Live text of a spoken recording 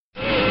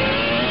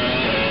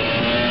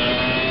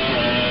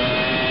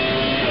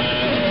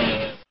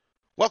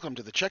Welcome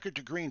to the Checkered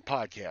to Green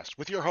podcast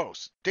with your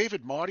hosts,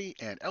 David Maudie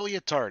and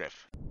Elliot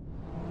Tardif.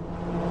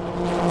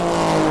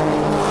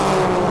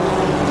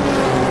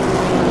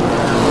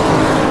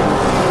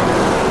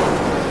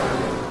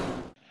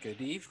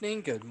 Good evening,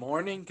 good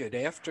morning, good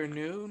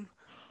afternoon,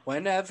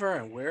 whenever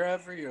and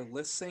wherever you're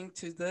listening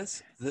to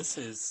this. This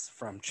is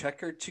From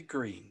Checkered to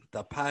Green,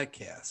 the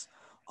podcast,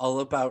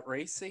 all about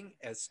racing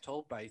as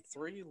told by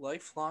three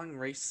lifelong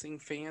racing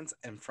fans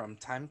and from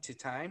time to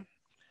time,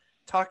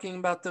 talking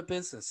about the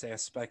business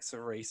aspects of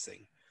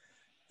racing.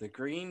 The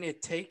green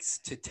it takes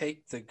to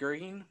take the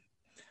green.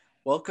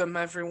 Welcome,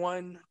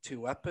 everyone,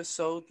 to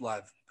episode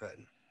 11.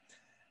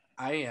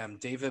 I am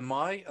David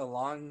Moy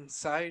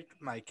alongside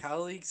my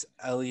colleagues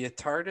Elliot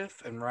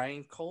Tardif and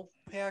Ryan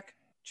Kolpak.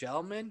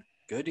 Gentlemen,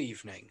 good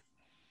evening.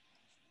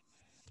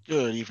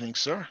 Good evening,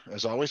 sir.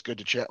 As always, good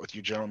to chat with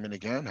you gentlemen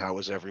again. How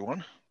is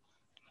everyone?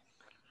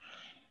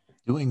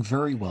 Doing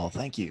very well,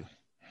 thank you.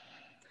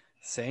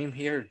 Same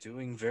here,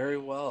 doing very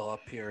well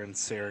up here in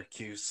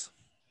Syracuse.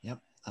 Yep,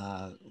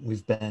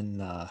 we've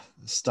been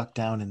stuck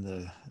down in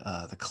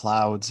the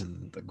clouds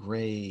and the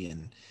gray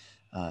and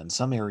in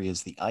some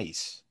areas the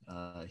ice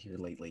here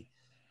lately,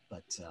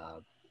 but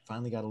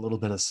finally got a little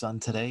bit of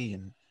sun today,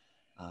 and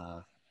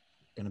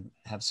gonna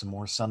have some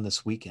more sun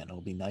this weekend.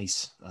 It'll be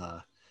nice.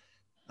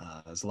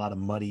 There's a lot of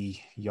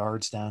muddy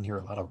yards down here.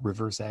 A lot of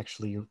rivers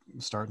actually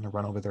starting to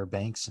run over their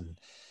banks, and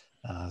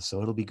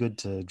so it'll be good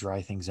to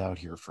dry things out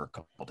here for a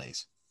couple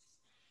days.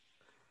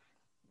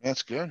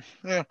 That's good.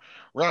 Yeah,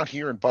 around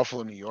here in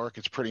Buffalo, New York,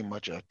 it's pretty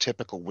much a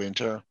typical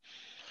winter.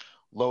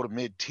 Low to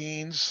mid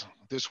teens.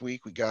 This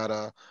week we got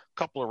a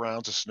couple of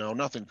rounds of snow,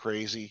 nothing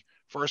crazy.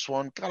 First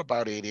one got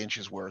about 8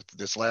 inches worth.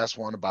 This last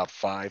one about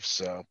five.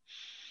 So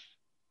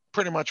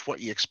pretty much what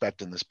you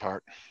expect in this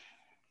part.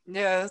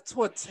 Yeah, that's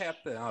what's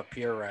happening up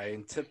here,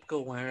 right?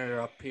 Typical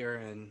winter up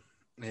here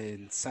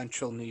in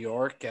central New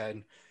York.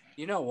 And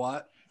you know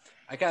what?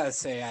 I gotta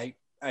say,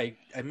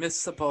 I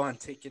missed the boat on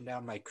taking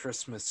down my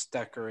Christmas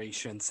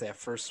decorations that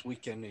first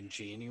weekend in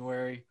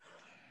January.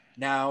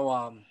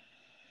 Now,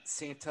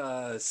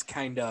 Santa's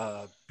kind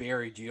of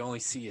buried. You only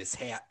see his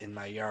hat in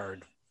my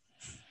yard.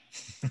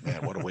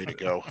 Man, what a way to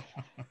go.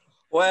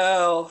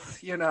 Well,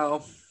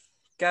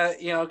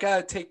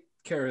 gotta take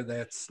care of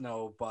that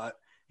snow. But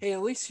hey,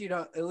 at least I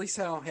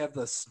don't have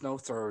the snow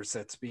throwers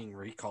that's being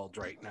recalled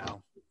right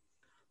now.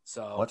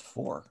 So, What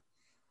for?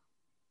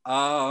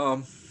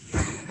 um,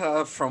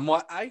 from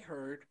what I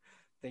heard,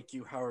 thank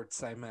you, Howard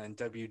Simon and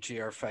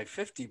WGR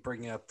 550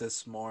 bringing up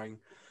this morning.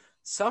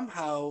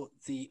 Somehow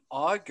the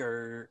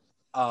auger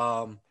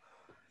Uh-oh.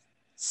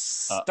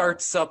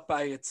 starts up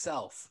by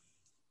itself.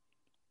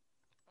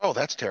 Oh,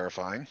 that's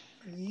terrifying.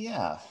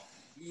 Yeah.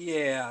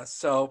 Yeah,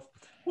 so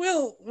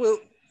we'll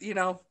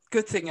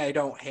good thing I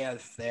don't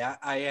have that.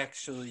 I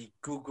actually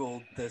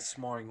Googled this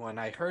morning when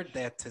I heard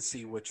that to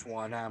see which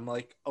one. I'm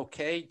like,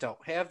 okay,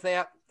 don't have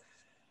that.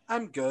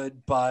 I'm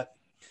good, but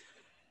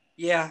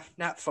yeah,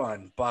 not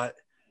fun. But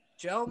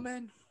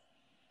gentlemen,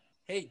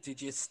 hey,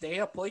 did you stay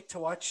up late to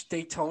watch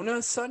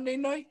Daytona Sunday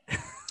night?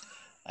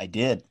 I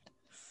did.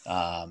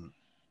 Um,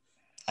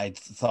 I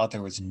thought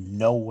there was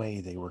no way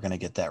they were going to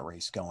get that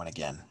race going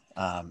again.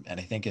 And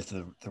I think if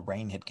the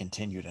rain had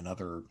continued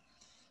another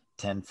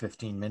 10,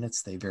 15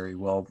 minutes, they very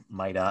well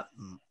might not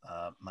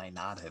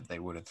have. They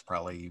would have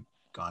probably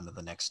gone to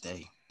the next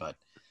day. But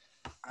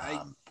I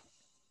um, go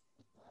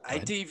I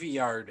ahead.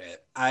 DVR'd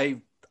it.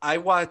 I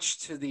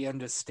watched to the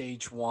end of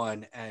stage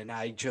one, and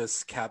I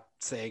just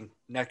kept saying,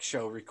 "Next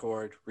show,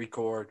 record,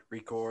 record,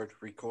 record,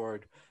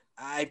 record."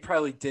 I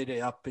probably did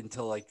it up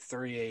until like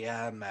 3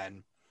 a.m.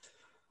 and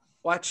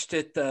watched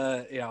it.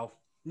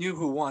 Knew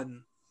who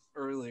won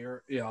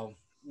earlier.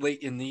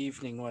 Late in the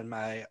evening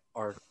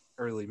or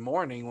early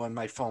morning when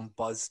my phone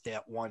buzzed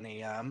at 1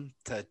 a.m.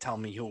 to tell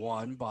me who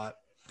won. But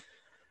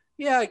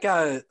yeah, I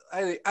got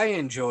it. I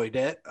enjoyed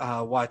it.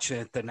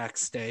 Watching it the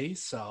next day.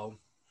 So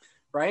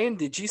Ryan,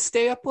 did you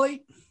stay up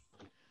late?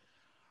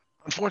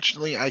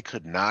 Unfortunately, I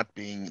could not,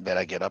 being that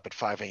I get up at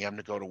 5 a.m.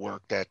 to go to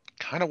work. That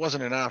kind of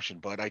wasn't an option,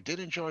 but I did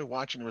enjoy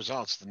watching the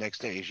results the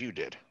next day as you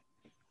did.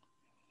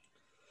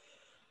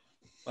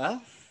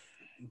 Well,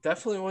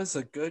 definitely was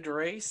a good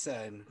race,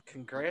 and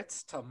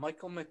congrats to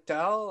Michael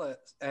McDowell.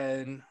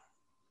 And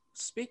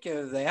speaking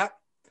of that,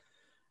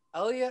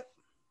 Elliot,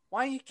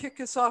 why don't you kick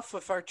us off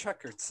with our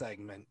checkered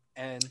segment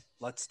and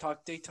let's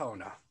talk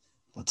Daytona?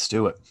 Let's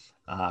do it.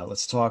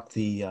 Let's talk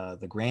the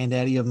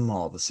granddaddy of them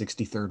all, the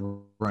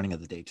 63rd running of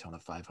the Daytona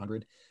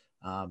 500.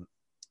 Um,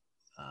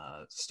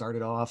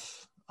 Started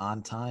off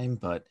on time,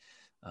 but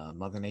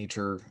Mother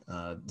Nature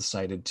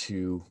decided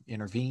to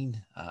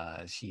intervene.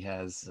 She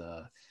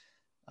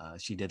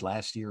did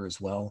last year as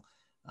well.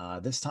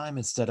 This time,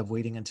 instead of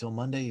waiting until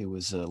Monday, it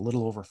was a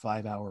little over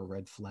 5 hour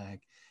red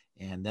flag,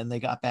 and then they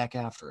got back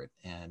after it,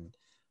 and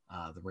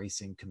the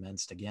racing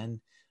commenced again.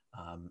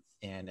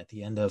 And at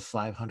the end of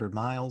 500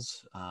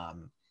 miles,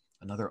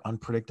 another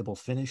unpredictable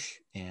finish,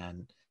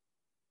 and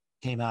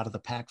came out of the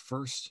pack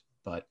first,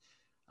 but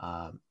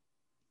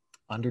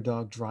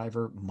underdog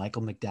driver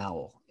Michael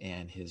McDowell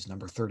and his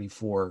number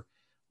 34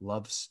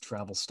 Loves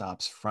Travel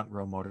Stops Front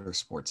Row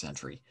Motorsports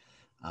entry.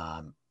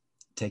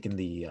 Taking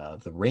the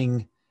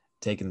ring,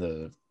 taking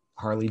the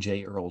Harley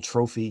J. Earl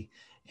Trophy,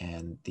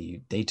 and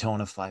the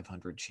Daytona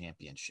 500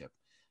 Championship.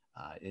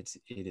 It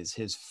is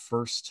his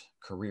first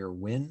career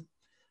win.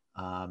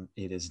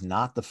 It is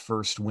not the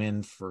first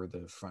win for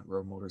the Front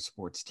Row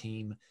Motorsports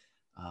team.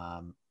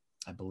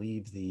 I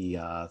believe the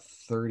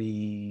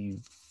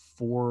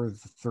 34,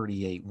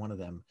 38, one of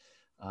them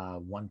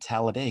won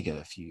Talladega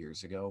a few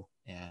years ago,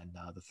 and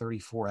the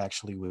 34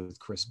 actually with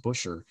Chris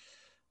Buescher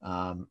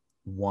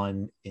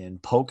won in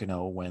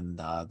Pocono when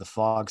the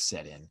fog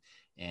set in,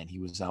 and he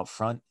was out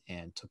front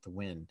and took the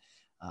win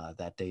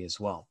that day as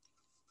well.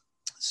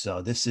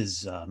 So this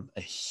is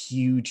a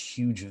huge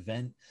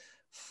event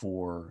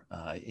for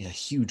a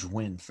huge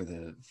win for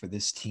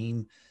this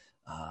team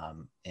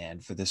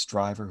and for this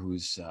driver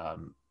who's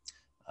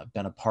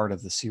been a part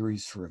of the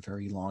series for a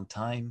very long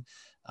time.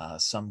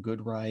 Some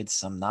good rides,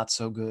 some not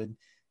so good,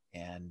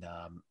 and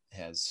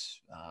has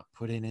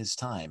put in his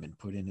time and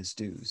put in his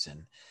dues.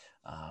 And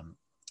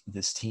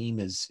this team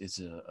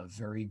is a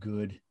very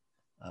good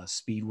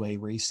speedway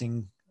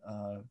racing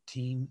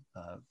team,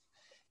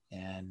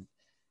 and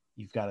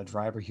you've got a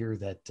driver here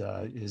that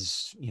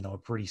is,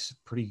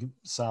 pretty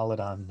solid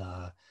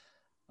on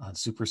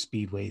super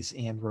speedways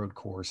and road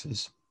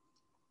courses,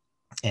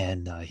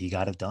 and he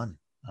got it done.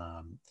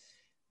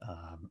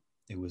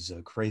 It was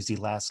a crazy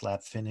last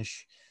lap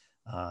finish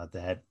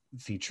that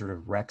featured a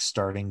wreck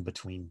starting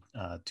between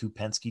two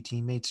Penske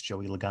teammates,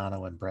 Joey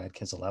Logano and Brad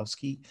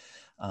Keselowski.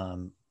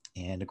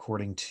 And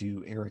according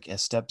to Eric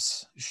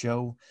Estep's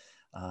show,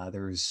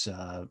 there's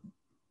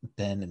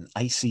been an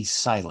icy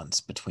silence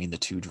between the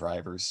two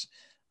drivers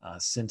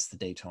since the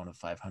Daytona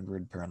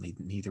 500. Apparently,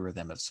 neither of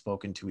them have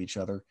spoken to each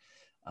other,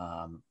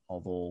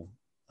 although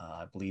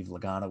I believe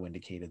Logano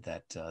indicated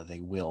that they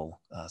will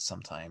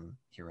sometime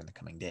here in the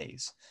coming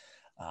days.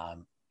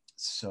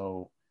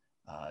 So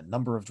a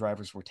number of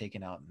drivers were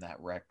taken out in that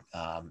wreck,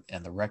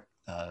 and the wreck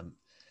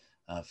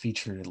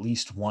featured at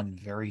least one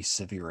very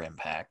severe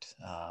impact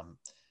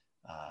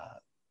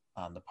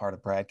on the part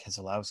of Brad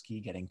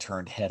Keselowski, getting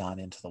turned head on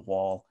into the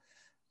wall,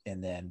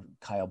 and then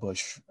Kyle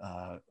Busch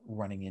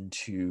running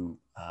into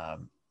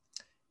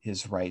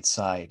his right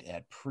side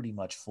at pretty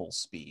much full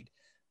speed,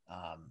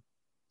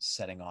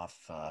 setting off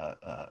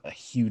a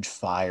huge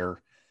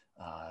fire,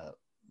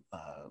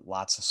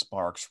 lots of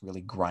sparks,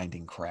 really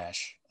grinding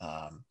crash.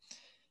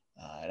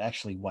 It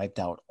actually wiped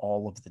out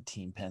all of the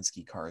Team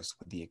Penske cars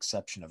with the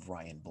exception of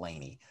Ryan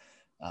Blaney,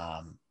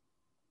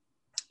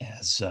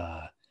 as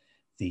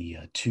the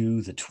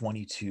 2, the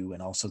 22,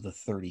 and also the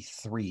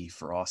 33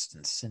 for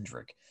Austin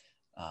Cindric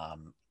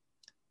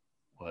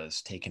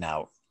was taken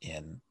out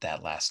in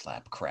that last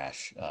lap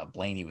crash.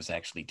 Blaney was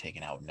actually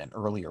taken out in an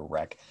earlier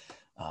wreck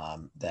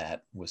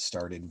that was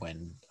started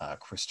when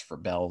Christopher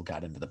Bell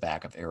got into the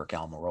back of Eric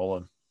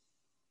Almirola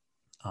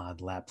on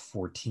lap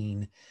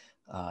 14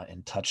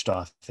 and touched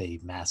off a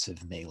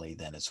massive melee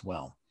then as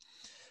well.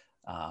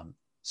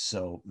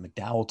 So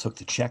McDowell took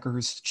the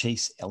checkers.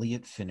 Chase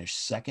Elliott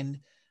finished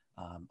second.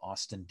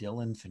 Austin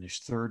Dillon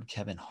finished third.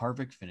 Kevin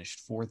Harvick finished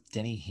fourth.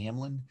 Denny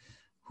Hamlin,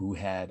 who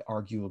had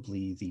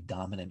arguably the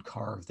dominant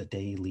car of the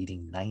day,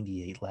 leading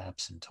 98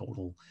 laps in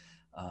total,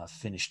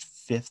 finished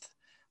fifth.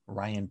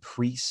 Ryan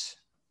Preece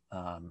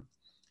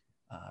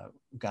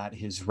got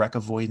his wreck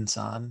avoidance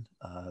on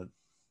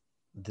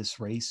this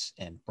race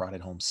and brought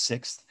it home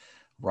sixth.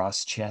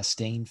 Ross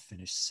Chastain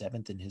finished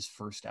seventh in his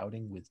first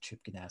outing with Chip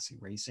Ganassi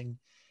Racing.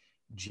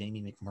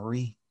 Jamie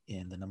McMurray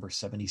in the number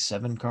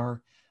 77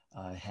 car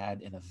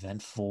had an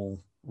eventful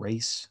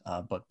race,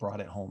 but brought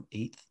it home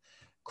eighth.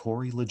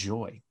 Corey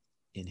LaJoie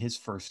in his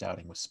first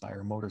outing with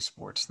Spire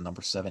Motorsports, the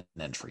number 7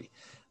 entry,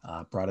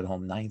 brought it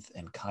home ninth.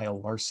 And Kyle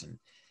Larson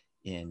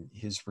in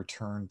his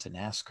return to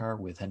NASCAR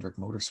with Hendrick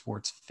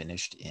Motorsports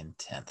finished in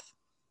 10th.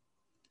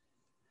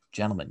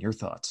 Gentlemen, your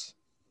thoughts?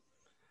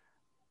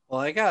 Well,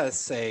 I gotta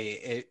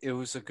say, it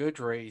was a good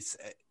race.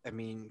 I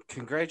mean,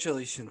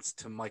 congratulations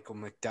to Michael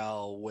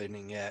McDowell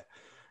winning it.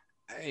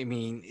 I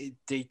mean,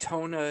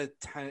 Daytona,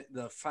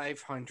 the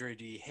 500,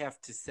 you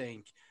have to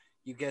think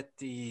you get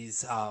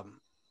these,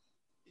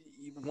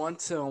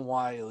 once in a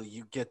while,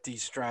 you get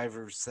these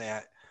drivers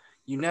that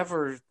you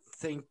never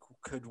think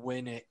could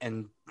win it,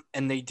 and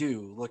they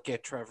do. Look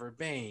at Trevor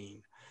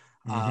Bayne,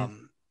 back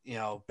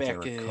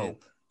Derek in,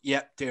 Cope.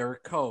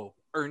 Derek Cope,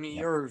 Ernie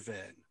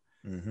Irvan.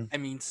 Mm-hmm. I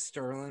mean,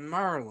 Sterling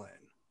Marlin.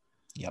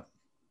 Yep.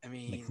 I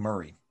mean,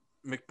 McMurray,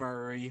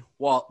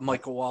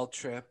 Michael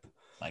Waltrip.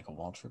 Michael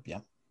Waltrip.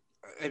 Yep.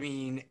 I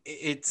mean,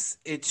 it's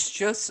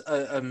just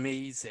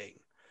amazing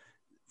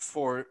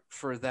for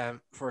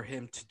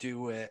him to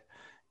do it,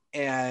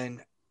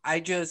 and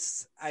I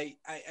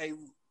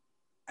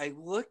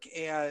look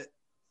at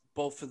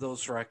both of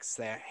those wrecks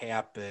that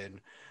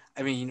happen.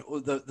 I mean,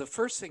 the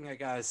first thing I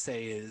gotta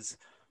say is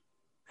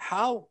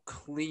how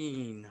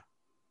clean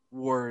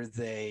were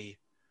they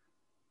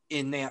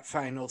in that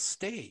final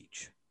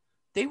stage?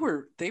 They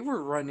were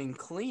running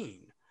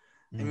clean.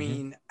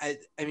 Mm-hmm.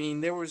 I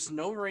mean, there was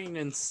no rain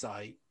in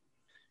sight.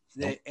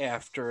 Nope.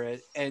 after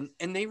it, and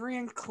they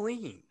ran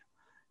clean.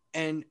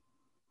 And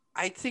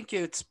I think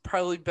it's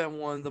probably been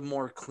one of the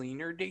more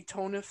cleaner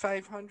Daytona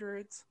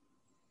 500s.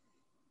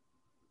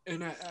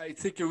 And I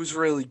think it was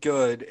really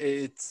good.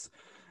 I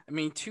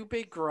mean, two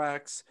big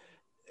wrecks.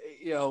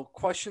 You know,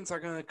 questions are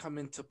going to come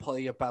into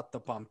play about the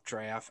bump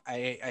draft.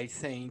 I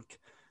think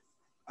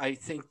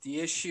the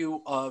issue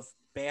of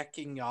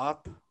backing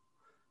up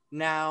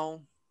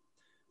now,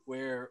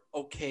 where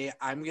okay,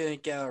 I'm gonna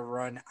get a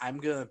run, I'm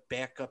gonna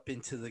back up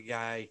into the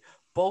guy.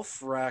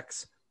 Both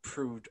wrecks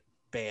proved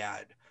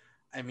bad.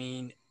 I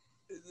mean,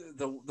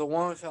 the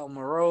one with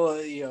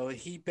Almirola, you know,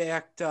 he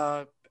backed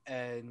up,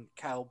 and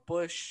Kyle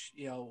Busch,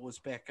 you know, was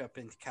back up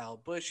into Kyle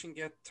Busch and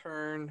get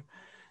turned.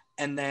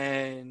 And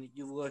then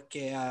you look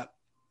at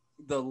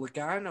the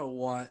Logano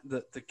one,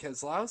 the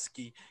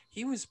Keselowski,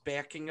 he was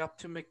backing up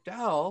to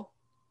McDowell,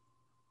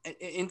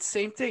 and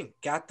same thing,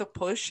 got the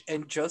push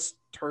and just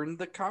turned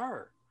the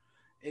car.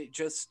 It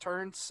just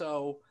turned.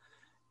 So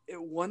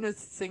one of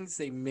the things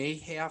they may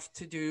have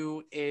to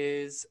do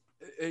is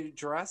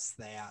address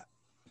that.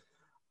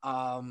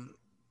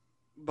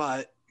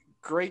 But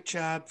great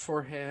job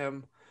for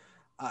him.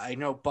 I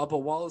know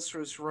Bubba Wallace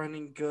was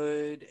running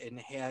good and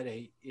had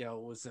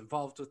was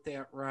involved with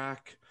that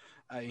wreck.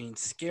 I mean,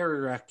 scary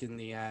wreck in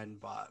the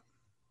end, but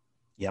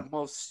Yep.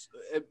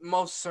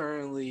 most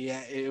certainly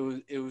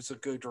it was a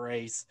good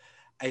race.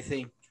 I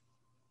think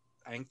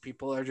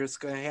people are just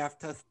going to have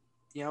to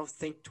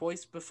think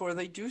twice before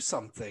they do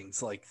some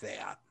things like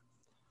that.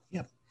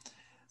 Yep.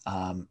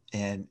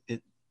 And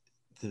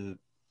the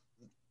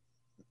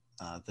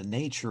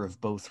nature of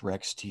both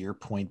wrecks, to your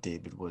point,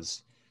 David,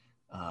 was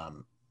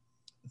the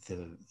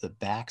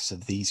backs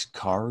of these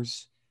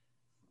cars,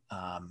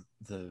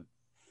 the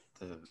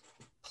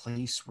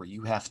place where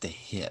you have to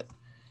hit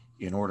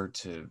in order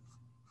to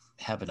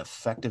have an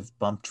effective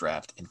bump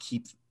draft and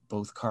keep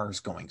both cars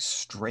going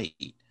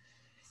straight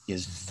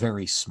is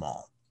very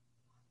small.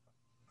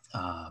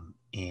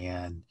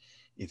 And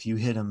if you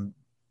hit them,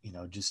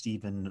 just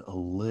even a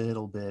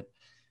little bit,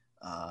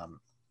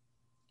 off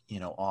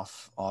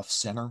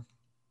center,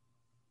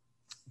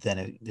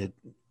 then it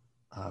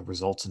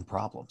results in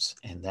problems.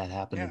 And that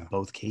happened in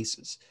both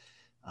cases.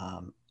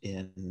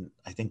 In,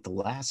 I think, the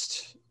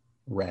last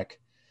wreck,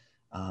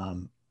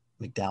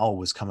 McDowell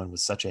was coming with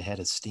such a head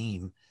of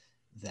steam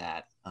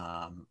that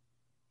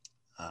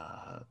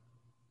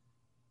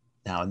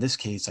now in this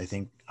case, I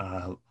think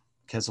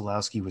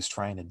Keselowski was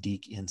trying to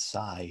deke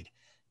inside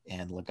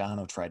and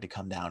Logano tried to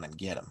come down and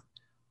get him.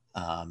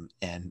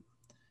 And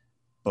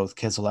both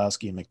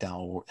Keselowski and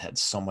McDowell had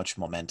so much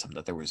momentum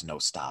that there was no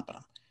stopping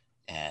them.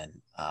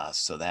 And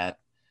so that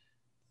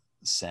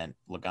sent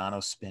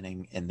Logano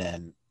spinning. And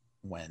then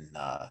when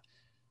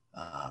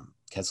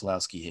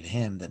Keselowski hit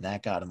him, then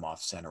that got him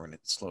off center and it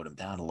slowed him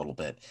down a little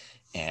bit.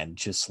 And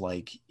just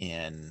like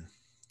in,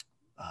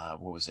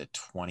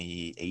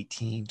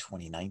 2018,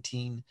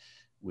 2019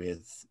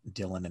 with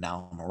Dillon and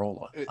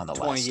Almirola on the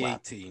last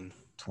lap.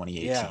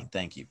 2018, yeah.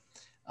 Thank you.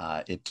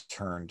 It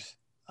turned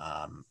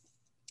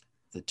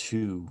the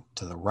two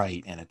to the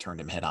right and it turned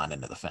him head on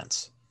into the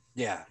fence.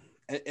 Yeah.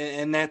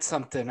 And that's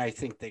something I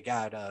think they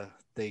gotta,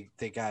 with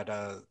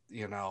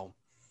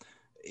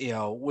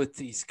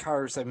these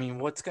cars. I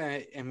mean,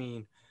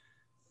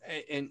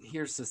 and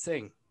here's the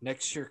thing.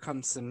 Next year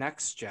comes the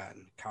next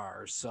gen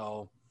car.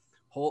 So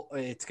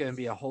it's going to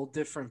be a whole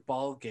different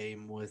ball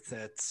game with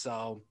it.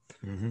 So,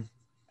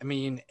 I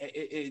mean,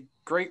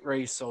 great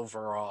race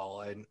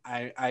overall. And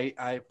I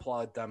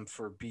applaud them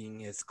for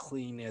being as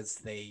clean as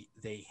they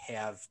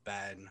have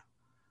been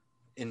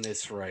in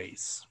this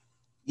race.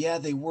 Yeah,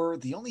 they were.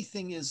 The only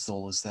thing is,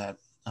 though, is that,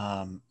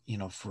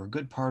 for a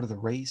good part of the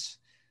race,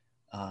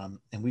 and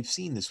we've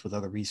seen this with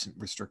other recent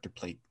restrictor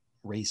plate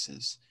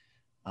races,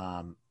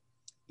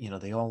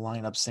 they all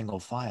line up single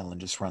file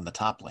and just run the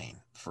top lane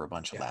for a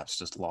bunch of laps,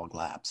 just log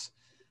laps.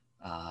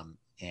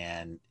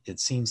 And it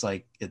seems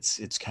like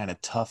it's kind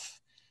of tough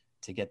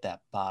to get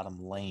that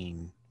bottom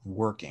lane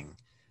working.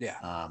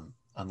 Yeah.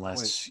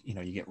 Unless,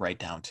 you get right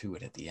down to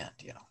it at the end,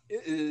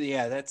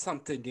 Yeah, that's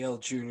something Dale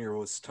Jr.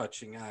 was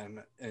touching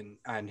on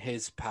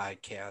his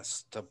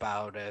podcast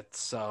about it.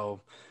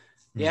 So,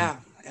 yeah,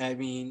 I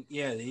mean,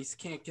 these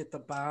can't get the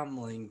bottom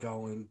lane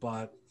going,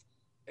 but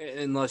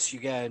unless you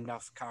get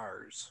enough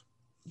cars.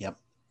 Yep.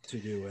 To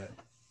do it.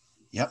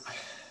 Yep.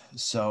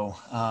 So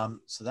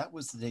that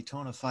was the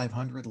Daytona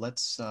 500.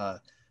 Let's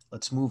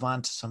move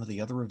on to some of the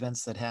other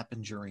events that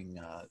happened during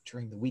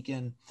the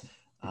weekend.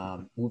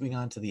 Moving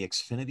on to the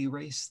Xfinity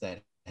race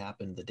that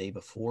happened the day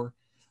before.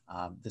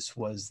 This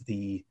was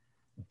the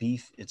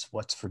Beef It's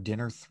What's for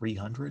Dinner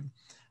 300.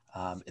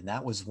 And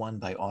that was won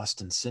by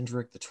Austin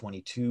Cindric, the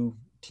 22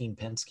 Team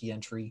Penske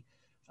entry.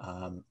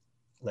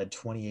 Led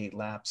 28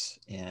 laps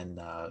and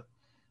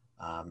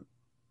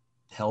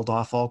held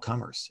off all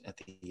comers at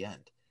the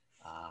end.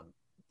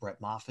 Brett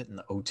Moffitt in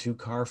the 02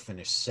 car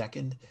finished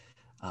second.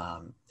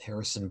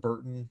 Harrison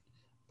Burton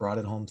brought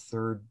it home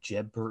third.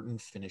 Jeb Burton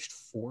finished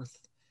fourth.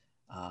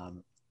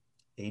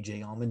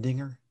 AJ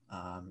Allmendinger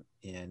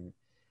in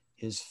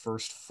his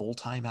first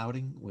full-time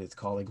outing with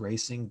Kaulig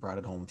Racing brought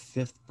it home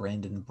fifth.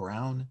 Brandon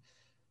Brown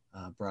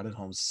brought it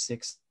home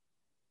sixth.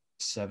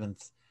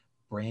 Seventh,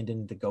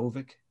 Brandon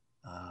Dagovic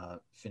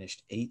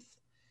finished eighth.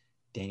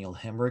 Daniel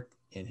Hemrick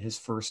in his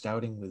first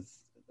outing with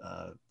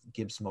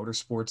Gibbs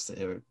Motorsports,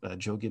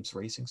 Joe Gibbs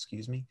Racing,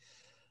 excuse me.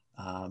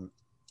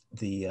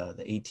 The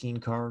 18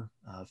 car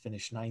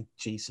finished ninth.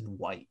 Jason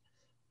White,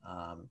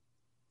 an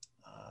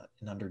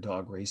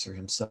underdog racer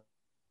himself,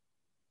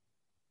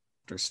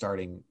 after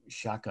starting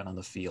shotgun on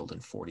the field in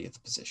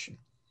 40th position.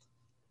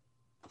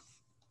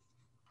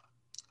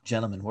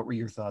 Gentlemen, what were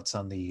your thoughts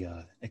on the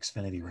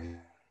Xfinity race?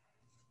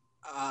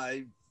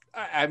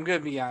 I'm going to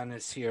be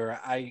honest here.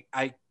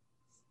 I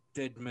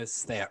did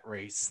miss that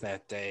race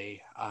that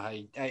day.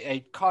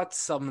 I caught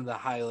some of the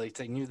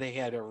highlights. I knew they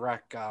had a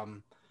wreck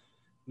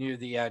near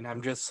the end.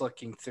 I'm just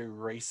looking through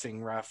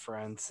Racing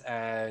Reference,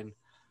 and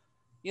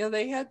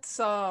they had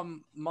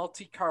some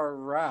multi-car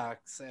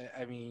wrecks.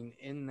 I mean,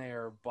 in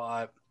there,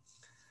 but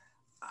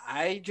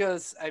I gotta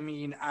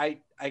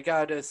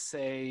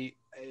say,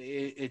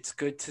 it's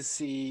good to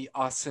see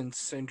Austin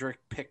Cindric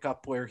pick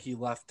up where he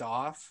left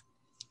off.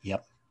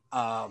 Yep.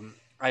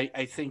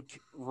 I think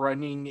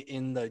running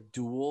in the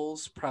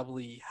duels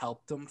probably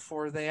helped him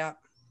for that.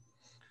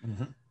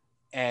 Mm-hmm.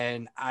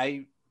 And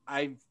I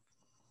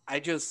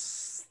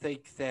just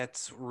think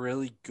that's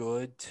really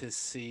good to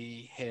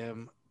see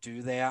him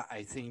do that.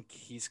 I think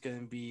he's going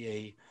to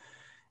be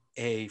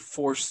a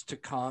force to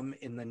come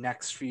in the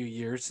next few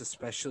years,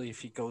 especially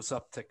if he goes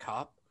up to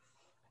Cup,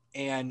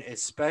 and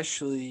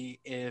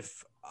especially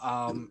if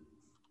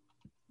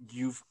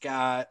you've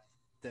got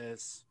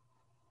this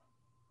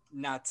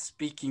not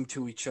speaking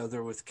to each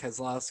other with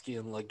Keselowski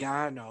and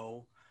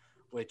Logano,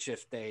 which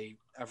if they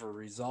ever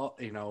resolve,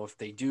 if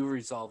they do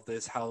resolve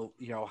this,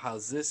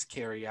 how's this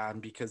carry on?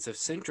 Because if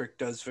Cindric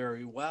does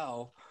very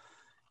well,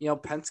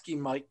 Penske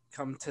might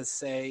come to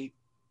say,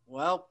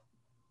 well,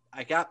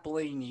 I got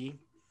Blaney.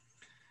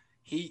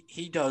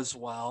 He does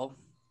well.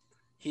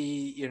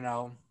 He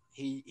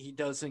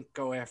doesn't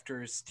go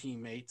after his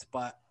teammates,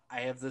 but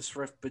I have this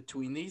rift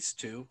between these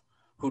two.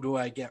 Who do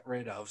I get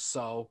rid of?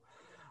 So,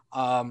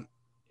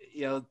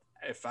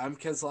 if I'm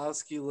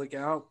Keselowski, look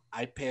out,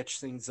 I patch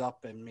things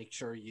up and make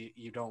sure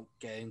you don't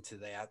get into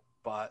that.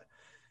 But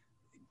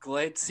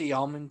glad to see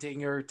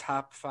Allmendinger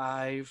top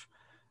 5.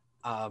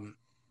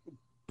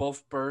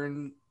 Both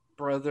Byrne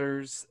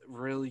brothers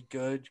really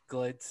good.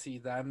 Glad to see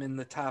them in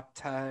the top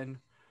 10.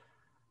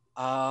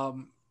 I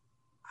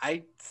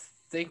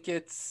think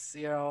it's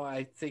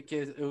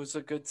it was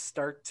a good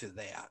start to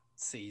that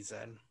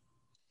season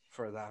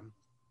for them.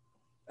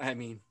 I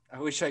mean, I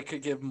wish I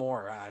could give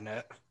more on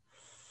it.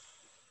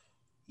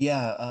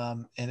 Yeah,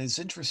 and it's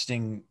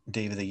interesting,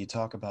 David, that you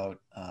talk about.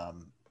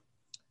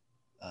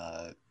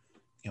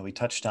 We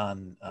touched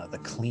on the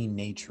clean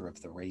nature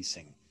of the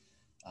racing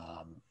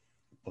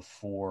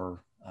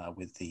before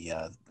with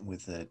the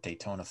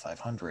Daytona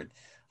 500,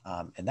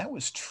 and that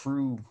was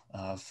true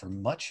for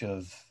much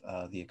of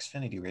the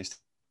Xfinity race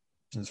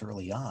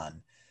early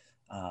on.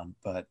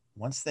 But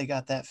once they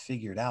got that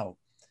figured out,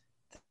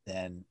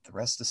 then the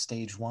rest of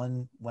stage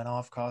 1 went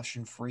off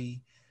caution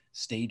free.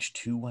 Stage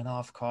 2 went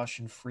off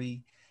caution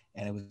free.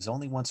 And it was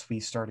only once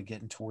we started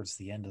getting towards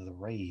the end of the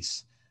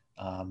race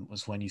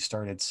was when you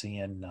started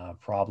seeing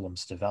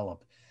problems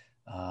develop.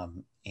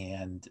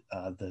 And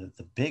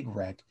the big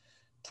wreck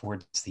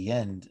towards the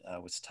end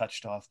was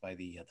touched off by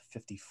the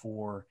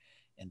 54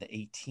 and the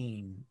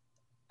 18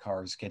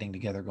 cars getting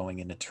together going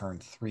into turn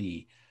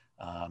 3,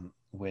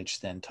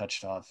 which then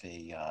touched off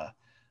a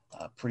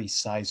pretty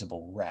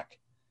sizable wreck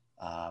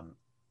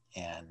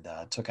and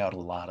took out a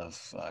lot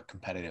of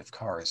competitive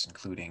cars,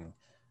 including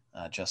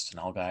Justin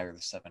Allgaier,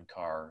 the 7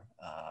 car,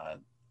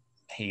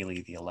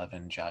 Haley, the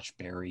 11, Josh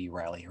Berry,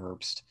 Riley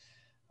Herbst,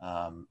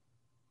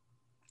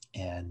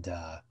 and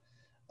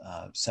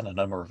sent a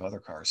number of other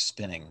cars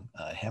spinning,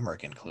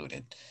 Hemrick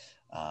included.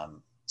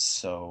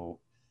 It's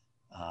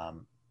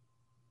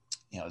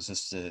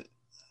just in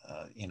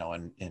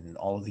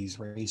all of these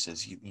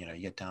races, you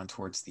get down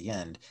towards the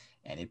end,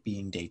 and it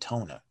being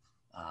Daytona,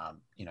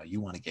 you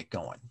want to get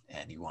going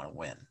and you want to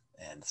win.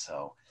 And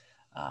so,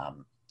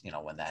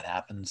 when that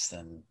happens,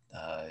 then,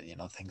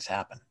 things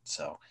happen.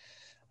 So,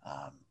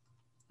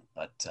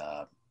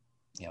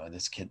 in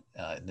this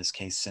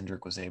case,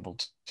 Cindric was able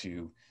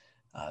to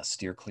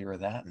steer clear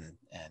of that and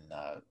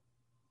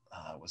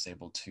was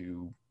able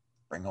to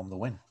bring home the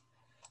win.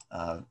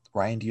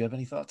 Ryan, do you have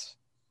any thoughts?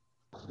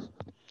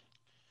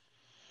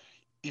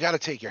 You got to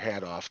take your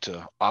hat off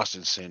to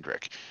Austin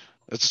Cindric.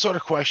 It's the sort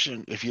of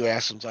question, if you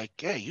ask him, like,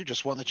 hey, you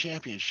just won the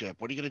championship.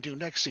 What are you going to do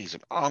next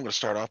season? Oh, I'm going to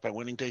start off by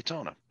winning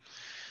Daytona.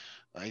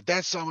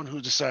 That's someone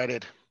who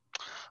decided,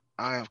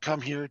 I have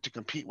come here to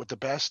compete with the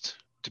best,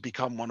 to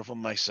become one of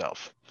them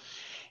myself.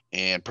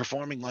 And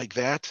performing like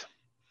that,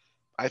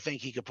 I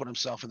think he could put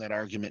himself in that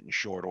argument in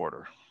short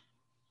order.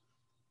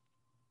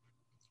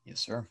 Yes,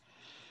 sir.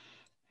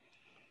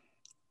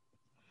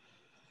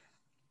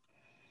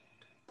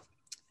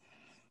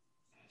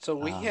 So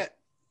we had...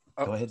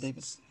 Go ahead,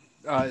 David.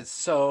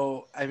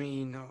 So I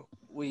mean,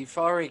 we've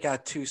already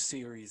got two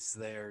series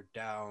there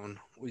down.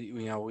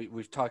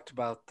 We've talked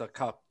about the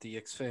Cup, the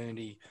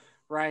Xfinity.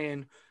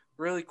 Ryan,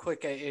 really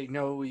quick, I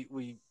know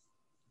we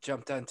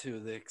jumped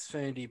onto the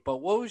Xfinity, but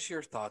what was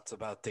your thoughts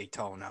about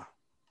Daytona,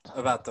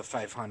 about the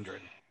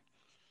 500?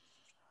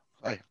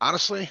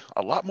 Honestly,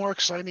 a lot more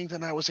exciting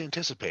than I was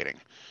anticipating.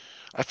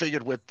 I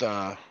figured with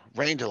the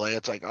rain delay,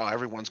 it's like, oh,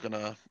 everyone's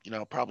gonna,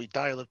 probably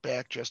dial it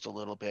back just a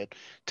little bit,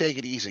 take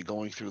it easy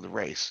going through the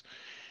race.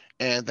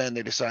 And then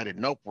they decided,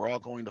 nope, we're all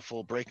going to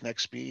full breakneck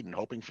speed and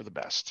hoping for the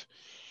best.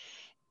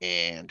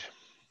 And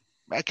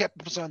that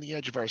kept us on the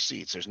edge of our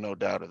seats. There's no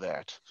doubt of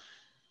that.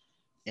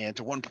 And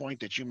to one point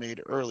that you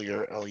made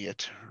earlier,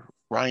 Elliot,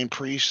 Ryan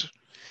Preece,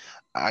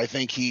 I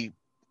think he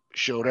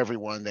showed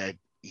everyone that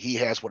he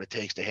has what it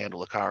takes to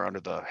handle a car under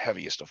the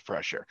heaviest of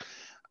pressure.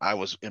 I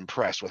was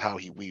impressed with how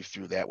he weaved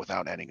through that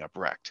without ending up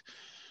wrecked.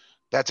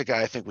 That's a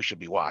guy I think we should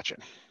be watching.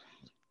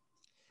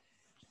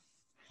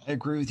 I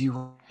agree with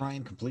you,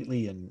 Ryan,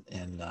 completely. And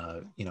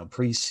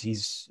Priest,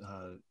 he's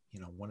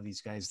one of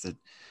these guys that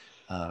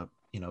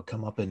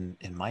come up in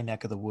my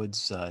neck of the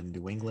woods,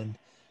 New England,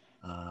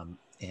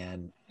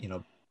 and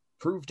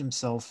proved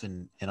himself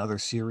in other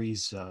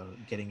series,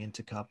 getting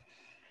into Cup,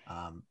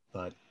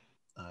 but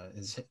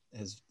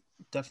has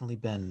definitely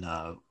been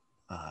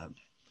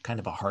kind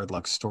of a hard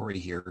luck story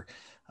here,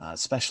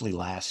 especially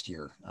last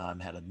year.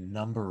 Had a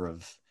number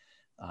of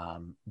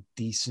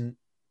decent,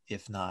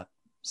 if not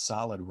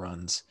solid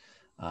runs,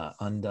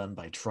 undone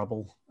by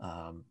trouble.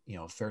 A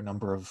fair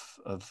number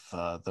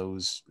of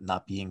those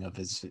not being of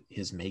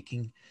his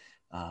making,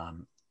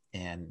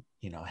 and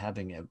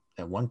having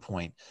at one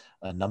point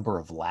a number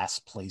of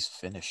last place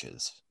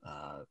finishes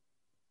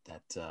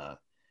that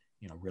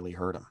really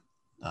hurt him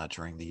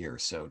during the year.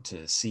 So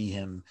to see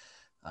him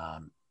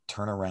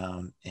turn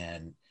around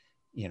and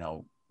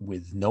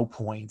with no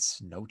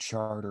points, no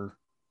charter,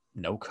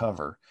 no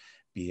cover,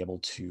 be able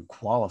to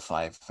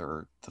qualify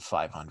for the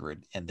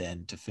 500 and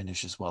then to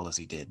finish as well as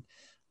he did,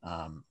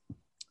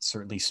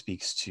 certainly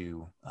speaks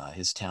to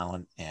his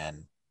talent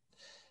and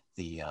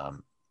the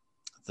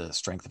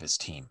strength of his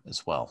team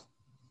as well.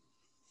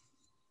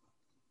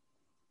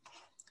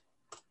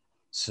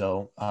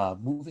 So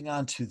moving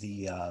on to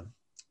the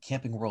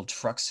Camping World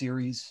Truck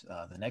Series,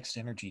 the Next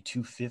Energy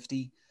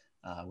 250,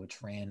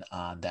 which ran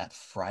on that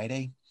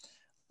Friday.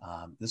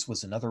 This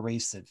was another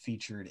race that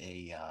featured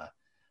a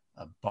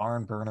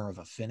barn burner of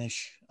a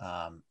finish.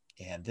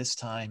 And this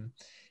time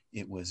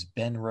it was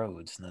Ben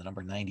Rhodes in the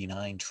number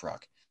 99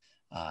 truck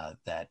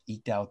that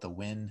eked out the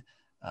win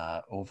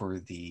over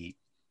the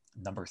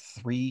number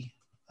 3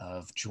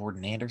 of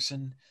Jordan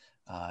Anderson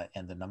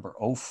and the number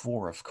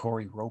 04 of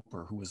Corey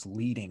Roper, who was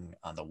leading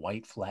on the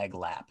white flag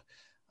lap.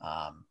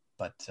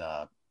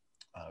 But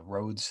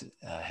Rhodes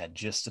had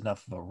just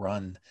enough of a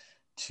run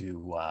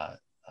to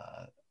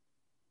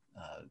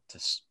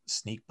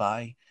sneak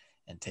by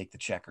and take the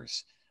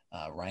checkers.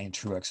 Ryan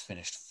Truex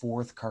finished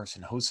 4th.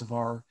 Carson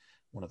Hocevar,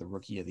 one of the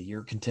Rookie of the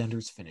Year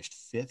contenders, finished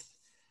 5th.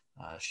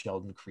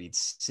 Sheldon Creed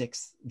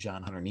 6th.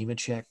 John Hunter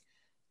Nemechek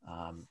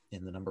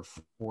in the number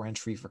 4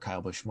 entry for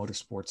Kyle Busch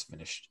Motorsports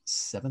finished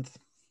 7th.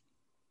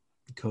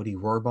 Cody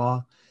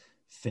Rohrbaugh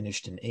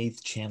finished in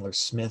 8th. Chandler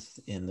Smith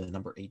in the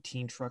number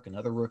 18 truck,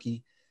 another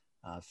rookie,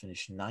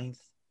 finished 9th.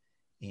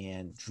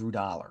 And Drew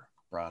Dollar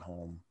brought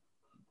home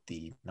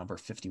the number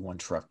 51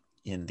 truck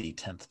in the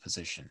 10th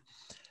position.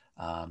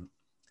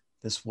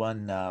 This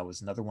one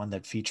was another one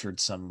that featured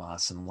some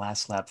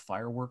last lap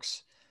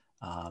fireworks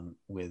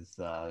with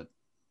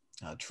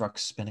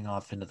trucks spinning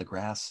off into the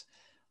grass.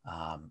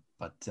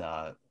 But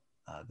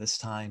this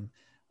time,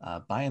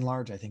 by and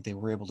large, I think they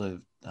were able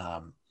to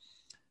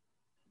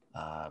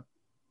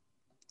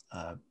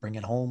bring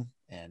it home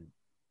and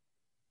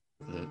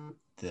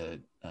the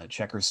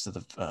checkers to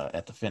the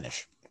at the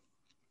finish,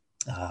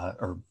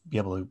 or be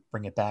able to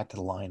bring it back to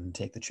the line and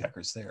take the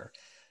checkers there.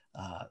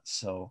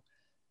 So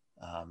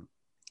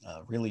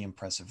really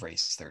impressive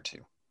race there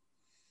too.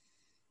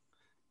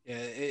 Yeah,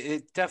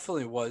 it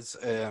definitely was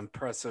an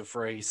impressive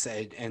race,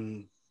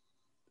 and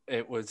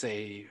it was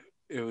an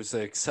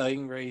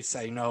exciting race.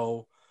 I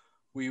know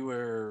we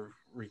were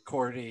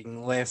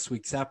recording last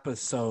week's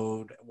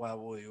episode while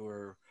we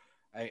were.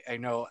 I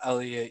know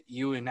Elliot,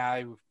 you and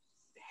I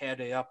had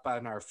it up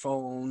on our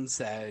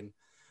phones, and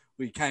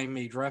we kind of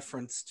made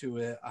reference to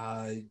it.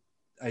 I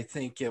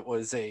think it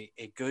was a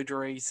good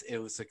race. It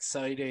was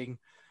exciting.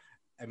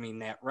 I mean,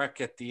 that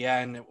wreck at the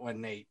end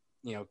when they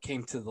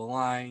came to the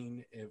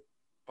line.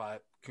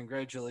 But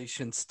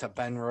congratulations to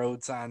Ben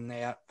Rhodes on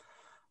that.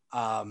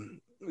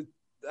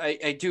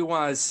 I do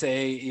want to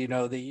say,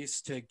 they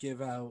used to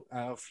give out, I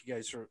don't know if you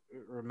guys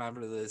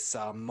remember this,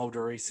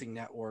 Motor Racing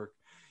Network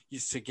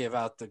used to give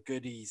out the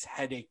Goodies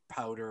Headache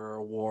Powder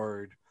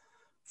Award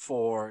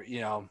for,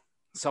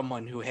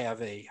 someone who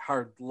have a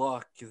hard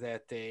luck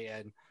that day.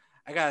 And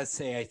I got to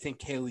say, I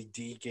think Haley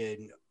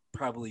Deegan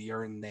probably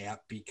earned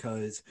that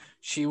because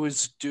she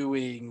was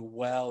doing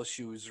well.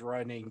 She was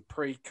running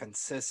pretty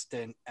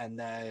consistent. And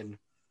then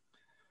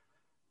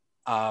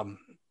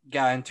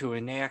got into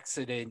an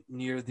accident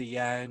near the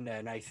end,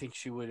 and I think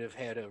she would have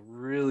had a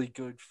really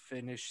good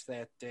finish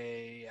that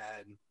day,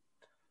 and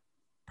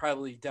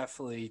probably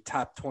definitely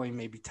top 20,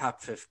 maybe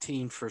top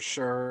 15 for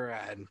sure.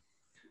 And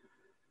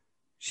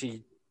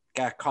she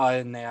got caught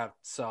in that.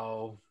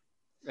 So,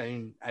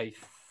 I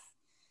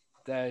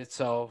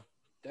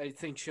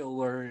think she'll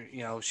learn,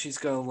 she's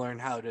going to learn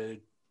how to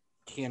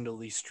handle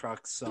these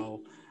trucks.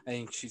 So I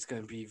think she's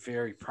going to be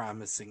very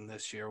promising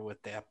this year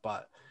with that.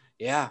 But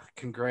yeah,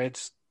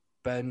 congrats,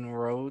 Ben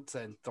Rhodes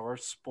and Thor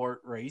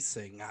Sport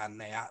Racing on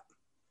that.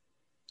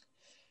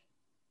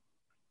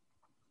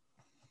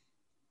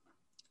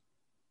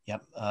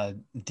 Yep.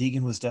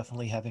 Deegan was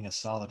definitely having a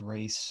solid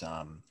race.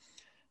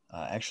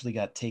 Actually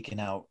got taken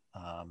out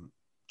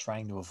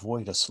trying to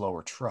avoid a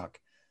slower truck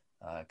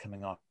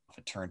coming off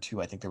of turn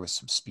 2. I think there was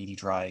some speedy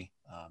dry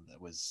that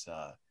was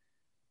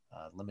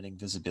limiting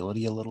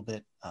visibility a little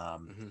bit.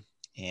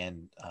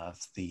 And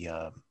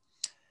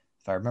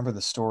if I remember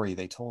the story,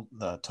 they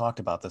talked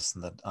about this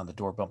on the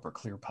Door Bumper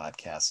Clear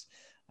podcast.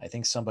 I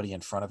think somebody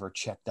in front of her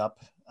checked up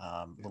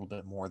a little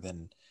bit more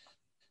than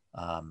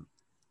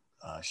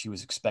she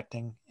was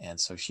expecting, and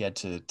so she had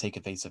to take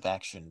evasive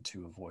action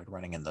to avoid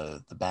running in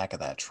the back of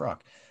that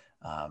truck.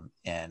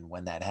 And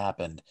when that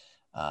happened,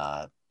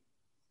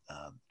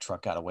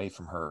 truck got away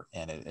from her,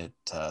 and it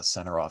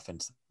sent her off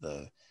into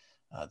the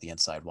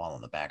inside wall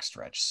on the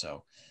backstretch.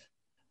 So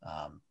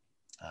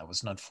it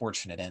was an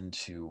unfortunate end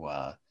to,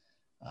 or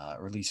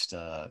at least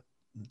to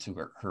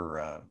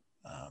her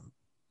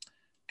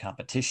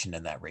competition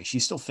in that race. She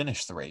still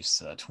finished the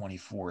race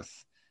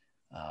 24th,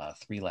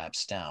 3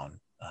 laps down.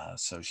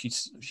 So she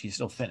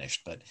still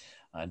finished, but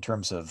in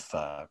terms of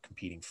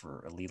competing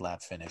for a lead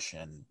lap finish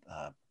and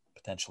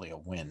potentially a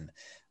win,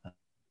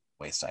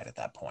 wayside at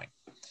that point.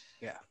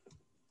 Yeah.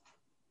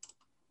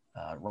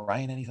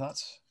 Ryan, any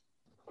thoughts?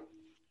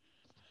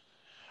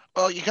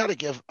 Well, you got to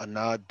give a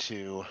nod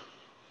to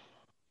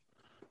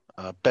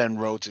Ben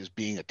Rhodes as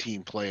being a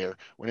team player.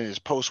 When in his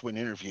post-win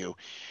interview,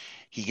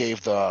 he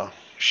gave the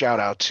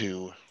shout out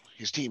to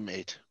his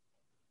teammate,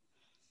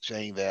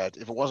 saying that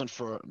if it wasn't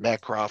for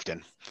Matt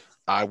Crofton,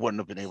 I wouldn't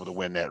have been able to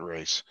win that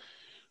race.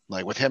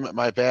 Like, with him at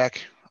my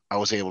back, I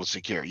was able to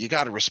secure. You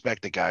got to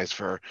respect the guys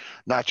for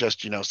not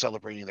just,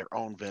 celebrating their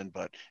own win,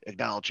 but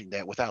acknowledging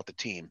that without the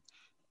team,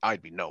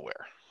 I'd be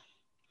nowhere.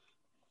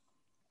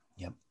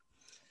 Yep.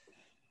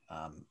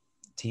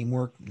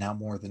 Teamwork now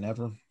more than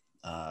ever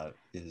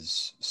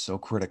is so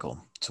critical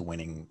to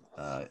winning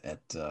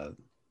at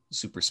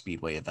super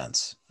speedway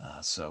events.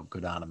 So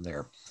good on them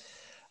there.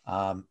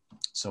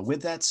 So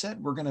with that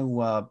said, we're going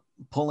to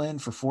pull in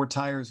for 4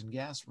 tires and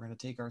gas. We're going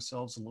to take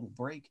ourselves a little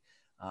break.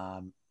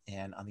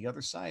 And on the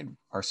other side,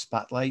 our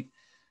spotlight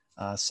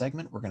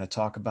segment, we're going to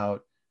talk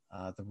about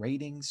the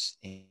ratings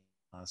and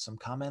some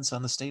comments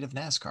on the state of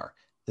NASCAR.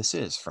 This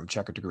is From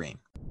Checker to Green.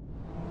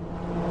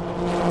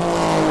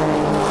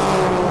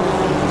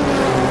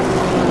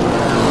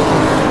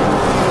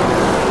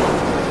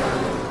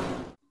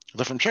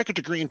 The From Checker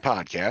to Green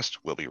podcast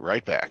will be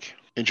right back.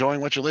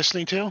 Enjoying what you're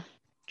listening to?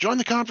 Join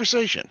the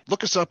conversation.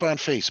 Look us up on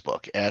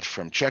Facebook at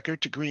From Checker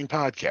to Green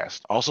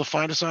Podcast. Also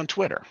find us on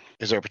Twitter.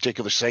 Is there a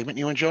particular segment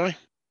you enjoy?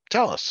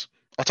 Tell us.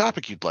 A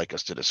topic you'd like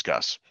us to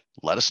discuss.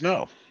 Let us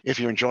know. If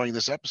you're enjoying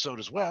this episode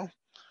as well,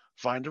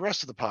 find the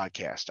rest of the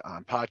podcast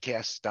on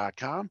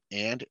podcasts.com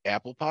and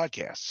Apple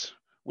Podcasts.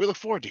 We look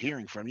forward to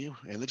hearing from you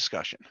in the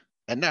discussion.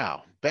 And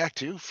now, back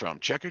to From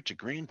Checker to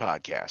Green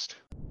Podcast.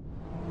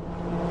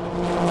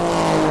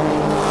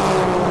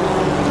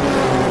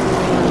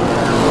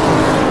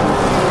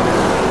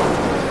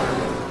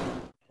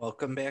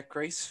 Welcome back,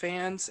 race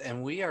fans,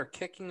 and we are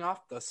kicking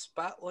off the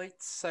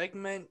Spotlight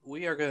segment.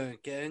 We are going to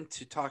get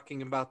into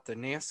talking about the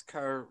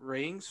NASCAR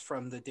ratings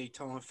from the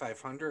Daytona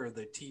 500, or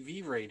the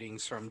TV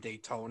ratings from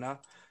Daytona,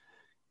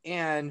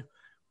 and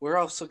we're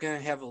also going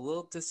to have a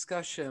little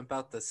discussion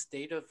about the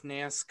state of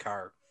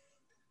NASCAR.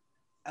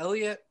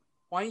 Elliot,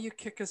 why don't you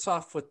kick us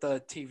off with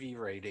the TV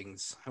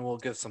ratings, and we'll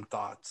give some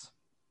thoughts.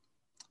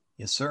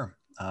 Yes, sir.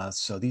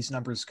 So these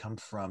numbers come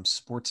from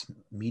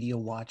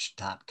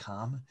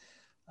sportsmediawatch.com.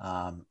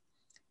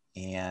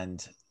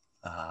 And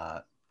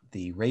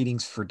the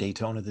ratings for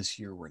Daytona this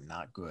year were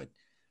not good.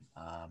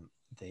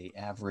 They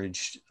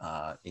averaged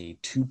a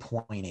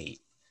 2.8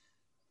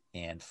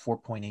 and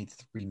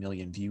 4.83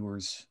 million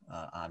viewers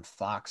on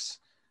Fox.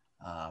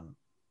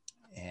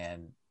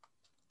 And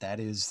that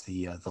is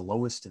the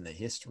lowest in the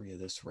history of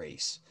this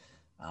race.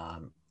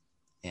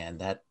 And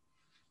that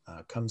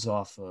comes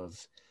off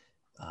of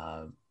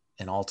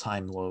an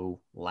all-time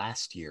low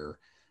last year,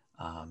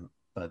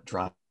 but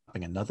dropping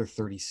another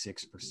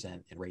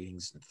 36% in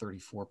ratings and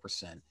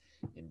 34%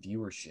 in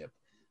viewership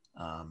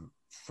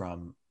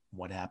from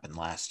what happened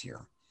last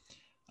year.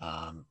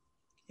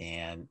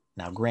 And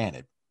now,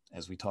 granted,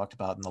 as we talked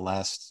about in the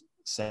last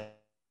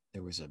set,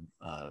 there was a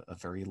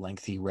very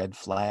lengthy red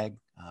flag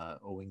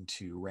owing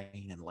to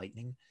rain and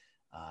lightning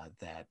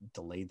that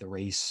delayed the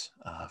race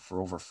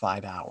for over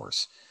 5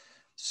 hours.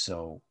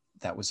 So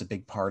that was a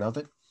big part of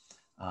it.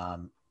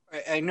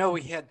 I know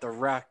we had the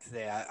wreck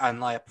that on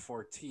lap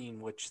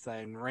 14, which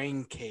then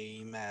rain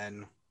came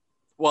and,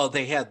 well,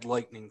 they had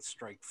lightning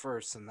strike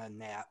first, and then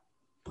that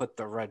put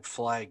the red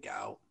flag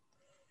out.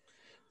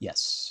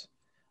 Yes.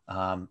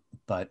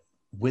 But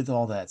with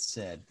all that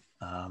said,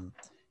 it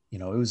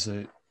was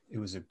a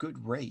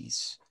good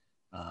race.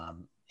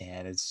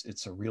 And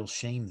it's a real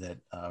shame that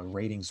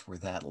ratings were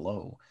that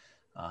low.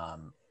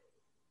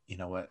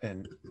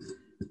 And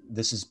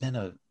this has been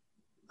a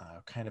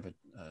kind of a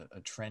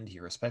trend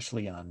here,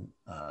 especially on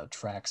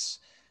tracks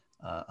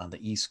on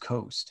the East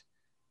Coast,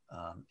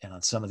 and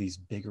on some of these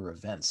bigger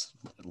events,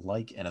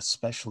 like and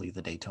especially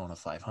the Daytona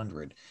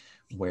 500,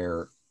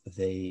 where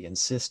they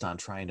insist on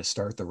trying to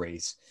start the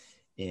race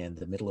in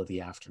the middle of the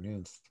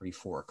afternoon,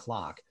 3-4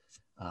 o'clock,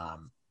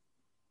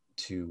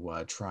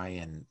 to try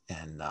and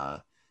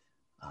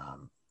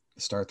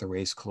start the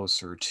race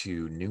closer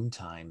to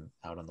noontime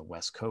out on the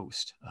West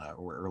Coast,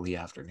 or early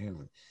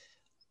afternoon.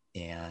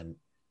 And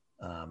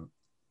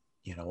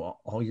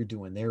all you're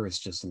doing there is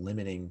just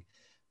limiting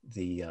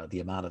the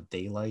amount of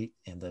daylight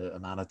and the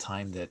amount of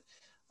time that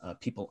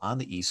people on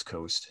the East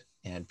Coast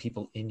and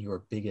people in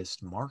your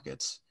biggest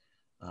markets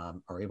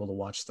are able to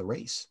watch the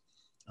race,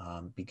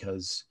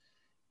 because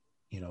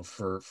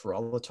for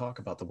all the talk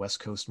about the West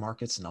Coast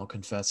markets, and I'll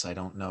confess I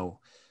don't know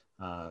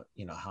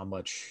how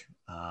much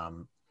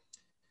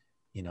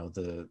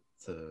the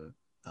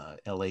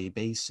LA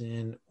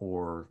basin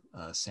or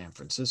San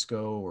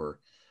Francisco or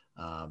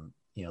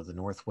the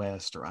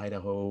Northwest or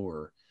Idaho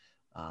or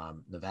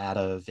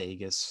Nevada,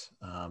 Vegas,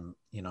 how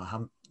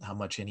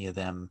much any of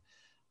them,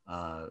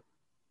 what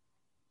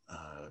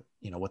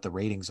the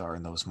ratings are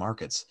in those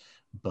markets.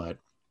 But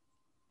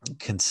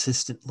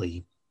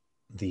consistently,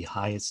 the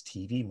highest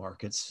TV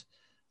markets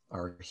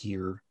are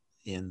here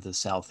in the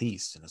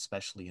Southeast, and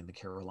especially in the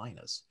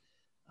Carolinas.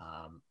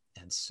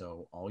 And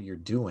so all you're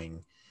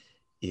doing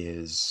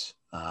is,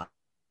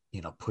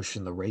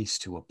 pushing the race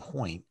to a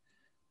point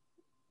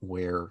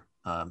where,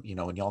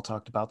 and y'all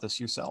talked about this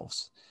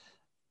yourselves,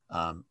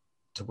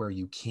 to where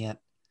you can't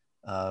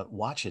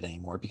watch it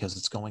anymore because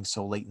it's going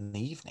so late in the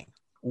evening.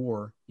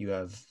 Or you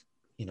have,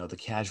 the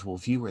casual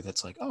viewer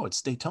that's like, oh,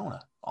 it's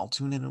Daytona, I'll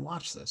tune in and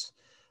watch this.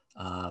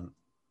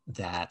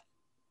 That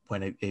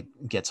when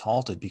it gets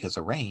halted because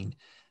of rain,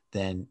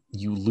 then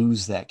you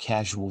lose that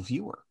casual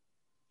viewer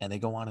and they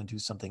go on and do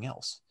something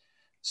else.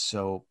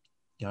 So,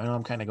 I know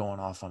I'm kind of going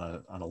off on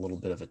a little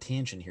bit of a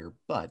tangent here,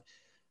 but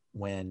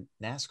when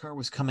NASCAR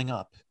was coming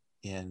up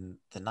in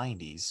the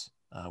 90s,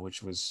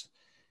 which was,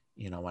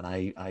 when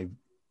I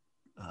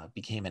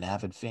became an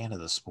avid fan of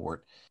the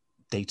sport,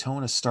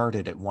 Daytona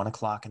started at 1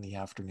 o'clock in the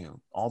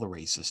afternoon. All the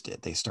races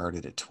did. They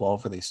started at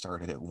 12 or they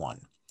started at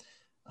 1.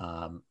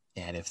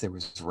 And if there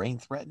was rain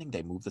threatening,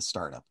 they moved the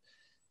start up.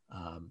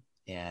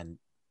 And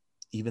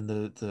even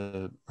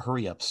the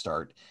hurry up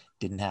start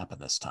didn't happen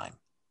this time.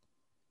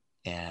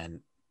 And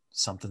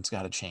something's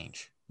got to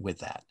change with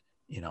that,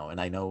 and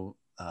I know,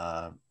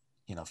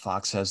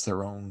 Fox has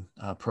their own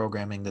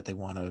programming that they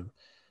want to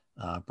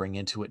bring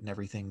into it and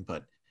everything.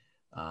 But,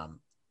 I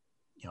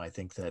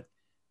think that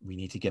we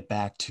need to get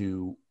back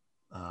to,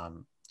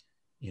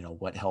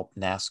 what helped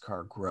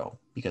NASCAR grow,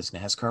 because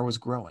NASCAR was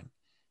growing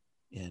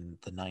in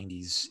the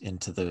 90s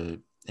into the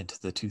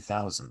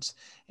 2000s.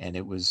 And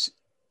it was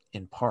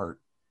in part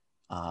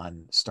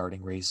on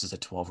starting races at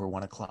 12 or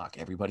 1 o'clock.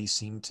 Everybody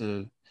seemed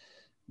to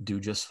do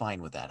just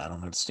fine with that. I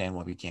don't understand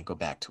why we can't go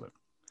back to it.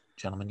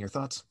 Gentlemen, your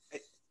thoughts?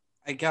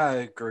 I gotta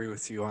agree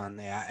with you on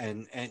that,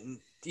 and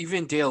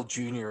even Dale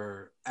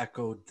Jr.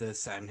 echoed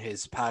this on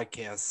his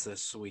podcast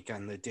this week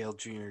on the Dale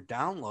Jr.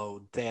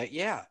 download. That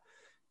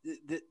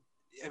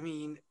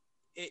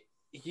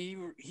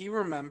he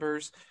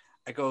remembers.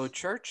 I go to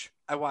church.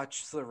 I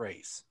watch the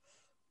race.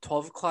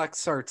 12 o'clock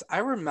starts. I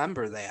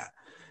remember that.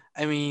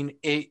 I mean,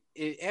 it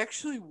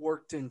actually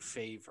worked in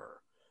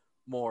favor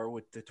more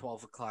with the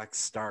 12 o'clock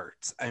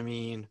starts. I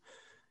mean,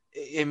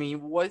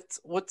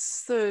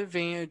 what's the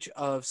advantage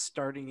of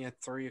starting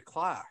at 3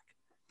 o'clock?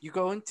 You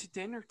go into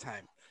dinner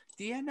time.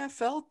 The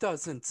NFL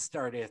doesn't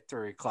start at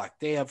 3 o'clock.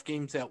 They have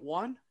games at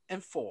 1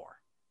 and 4.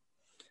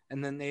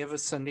 And then they have a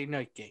Sunday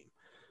night game.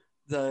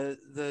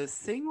 The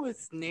thing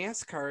with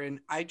NASCAR, and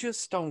I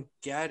just don't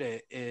get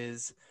it,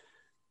 is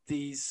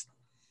these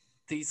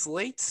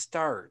late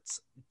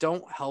starts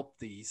don't help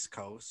the East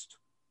Coast.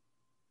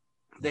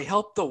 They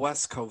help the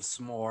West Coast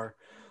more.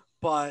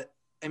 But,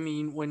 I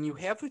mean, when you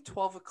have a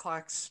 12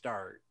 o'clock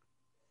start,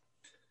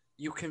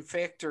 you can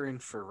factor in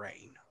for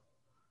rain.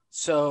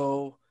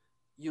 So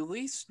you at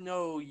least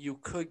know you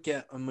could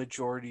get a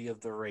majority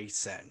of the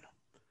race in.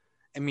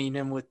 I mean,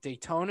 and with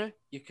Daytona,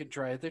 you could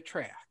drive the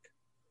track.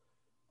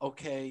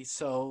 Okay,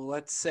 so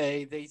let's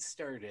say they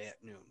start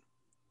at noon.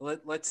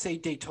 Let's say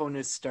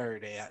Daytona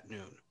started at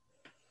noon.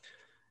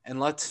 And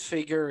let's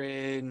figure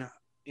in,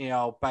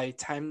 by the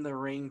time the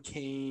rain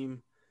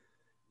came,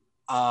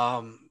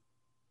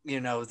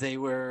 they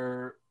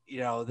were,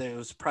 there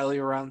was probably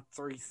around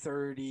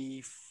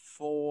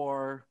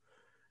 3:34.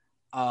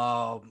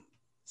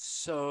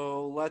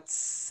 So let's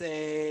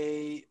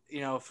say,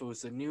 if it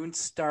was a noon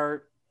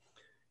start,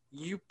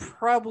 you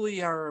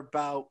probably are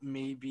about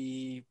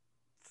maybe,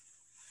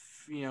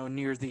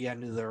 near the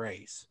end of the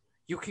race.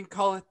 You can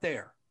call it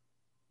there.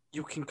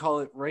 You can call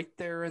it right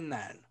there and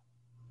then.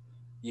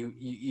 You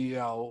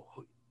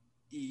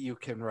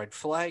can red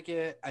flag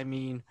it. I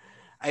mean,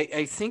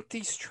 I think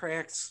these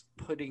tracks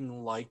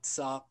putting lights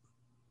up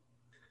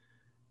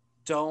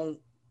don't.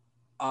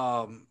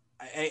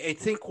 I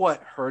think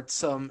what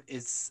hurts them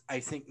is I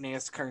think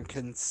NASCAR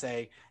can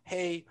say,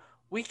 "Hey,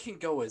 we can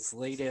go as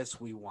late as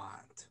we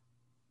want."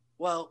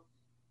 Well,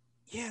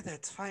 yeah,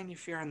 that's fine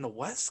if you're on the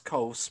West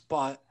Coast,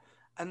 but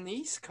on the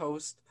East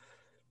Coast,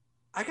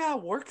 I gotta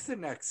work the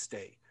next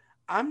day.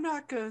 I'm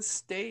not gonna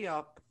stay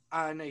up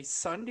on a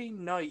Sunday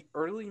night,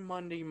 early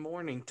Monday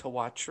morning to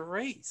watch a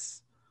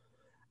race.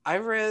 I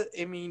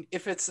mean,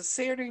 if it's a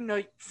Saturday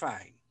night,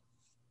 fine.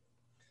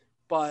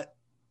 But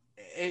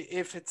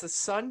if it's a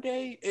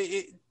Sunday,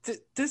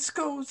 this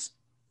goes.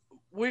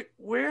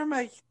 Where am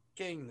I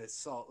getting this?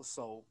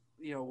 So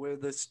where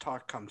this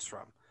talk comes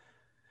from.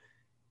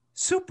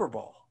 Super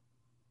Bowl.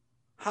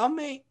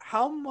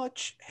 How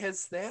much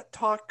has that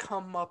talk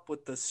come up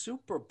with the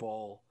Super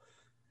Bowl?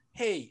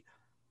 Hey,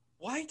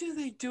 why do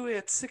they do it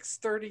at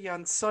 6:30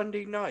 on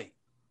Sunday night?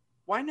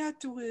 Why not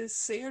do it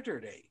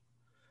Saturday?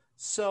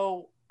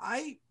 So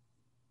I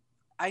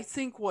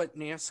think what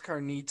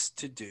NASCAR needs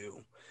to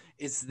do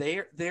is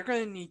they're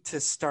going to need to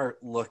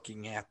start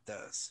looking at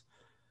this.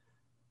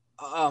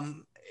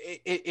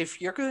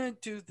 If you're going to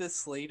do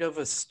this late of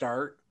a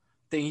start,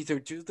 they either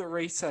do the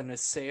race on a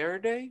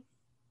Saturday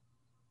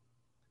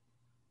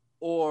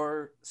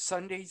or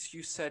Sundays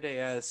you set it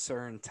at a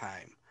certain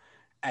time.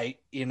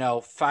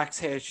 Fox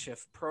has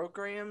shift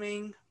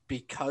programming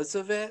because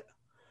of it.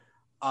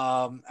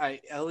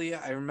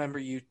 Elliot, I remember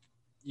you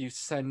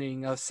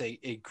sending us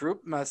a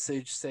group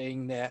message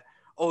saying that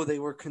they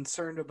were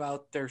concerned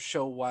about their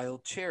show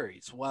Wild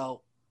Cherries.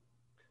 Well,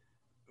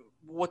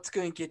 what's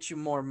going to get you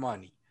more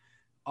money?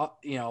 How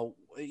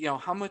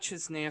much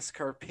is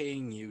NASCAR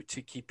paying you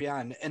to keep you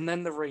on? And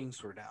then the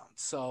ratings were down.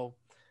 So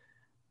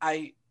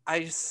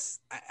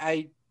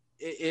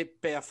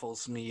it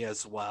baffles me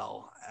as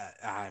well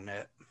on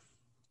it.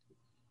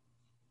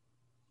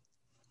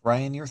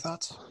 Ryan, your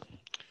thoughts?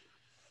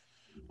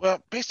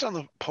 Well, based on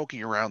the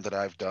poking around that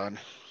I've done,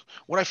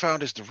 what I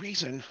found is the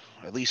reason,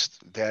 at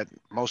least that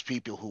most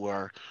people who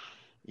are,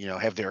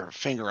 have their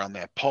finger on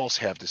that pulse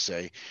have to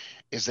say,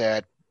 is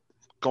that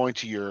going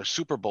to your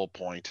Super Bowl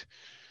point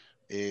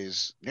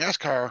is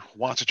NASCAR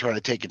wants to try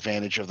to take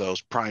advantage of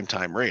those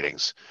primetime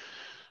ratings.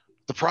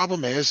 The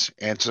problem is,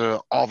 and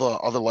to all the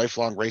other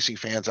lifelong racing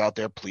fans out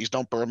there, please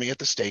don't burn me at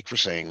the stake for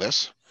saying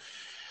this.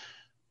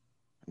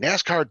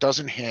 NASCAR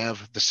doesn't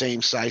have the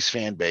same size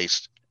fan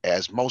base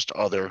as most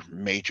other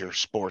major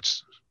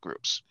sports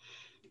groups.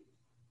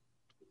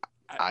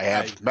 I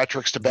have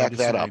metrics to back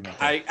that up.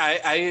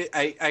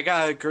 I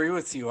gotta agree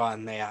with you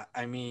on that.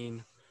 I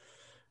mean,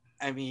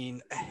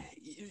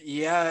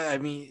 yeah. I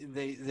mean,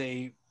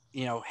 they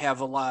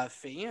have a lot of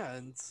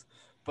fans,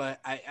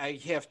 but I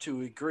have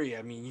to agree.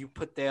 I mean, you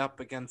put that up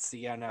against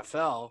the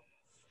NFL,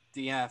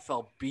 the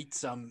NFL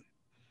beats them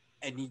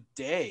any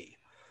day.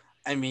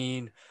 I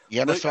mean, the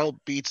NFL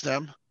beats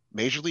them.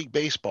 Major League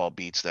Baseball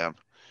beats them.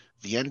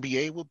 The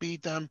NBA will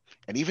beat them,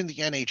 and even the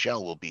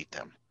NHL will beat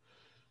them.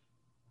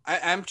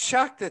 I'm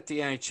shocked that the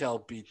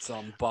NHL beats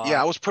them, but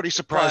yeah, I was pretty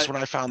surprised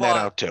when I found that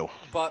out too.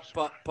 But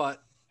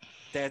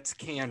that's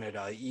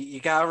Canada. You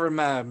gotta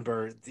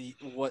remember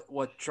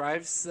what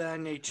drives the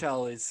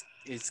NHL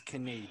is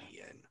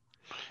Canadian.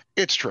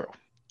 It's true.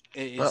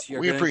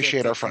 We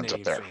appreciate our friends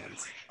up there.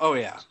 Fans. Oh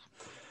yeah,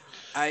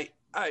 I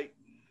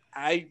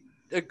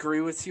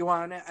agree with you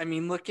on it. I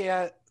mean, look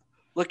at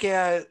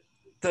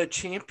the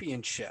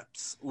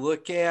championships.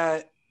 Look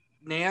at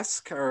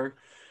NASCAR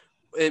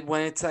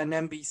when it's on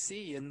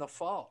NBC in the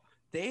fall.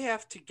 They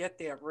have to get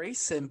that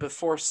race in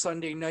before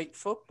Sunday Night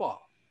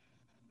Football.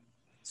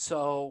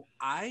 So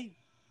I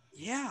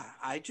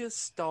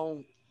just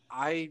don't.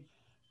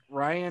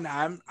 Ryan,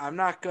 I'm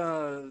not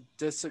gonna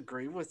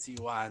disagree with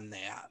you on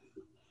that.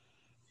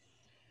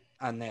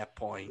 On that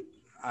point,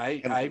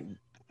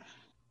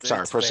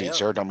 sorry, proceed,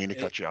 sir. Don't mean to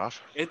cut you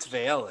off. It's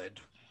valid.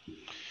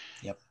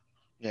 Yep.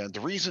 Yeah, the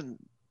reason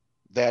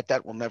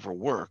that will never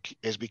work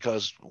is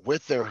because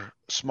with their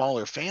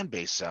smaller fan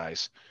base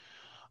size,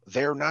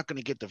 they're not going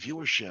to get the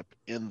viewership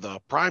in the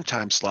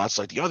primetime slots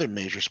like the other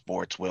major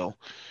sports will,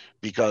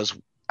 because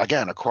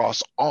again,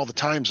 across all the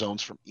time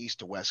zones from East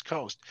to West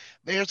Coast,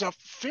 there's a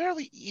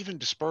fairly even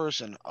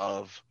dispersion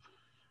of,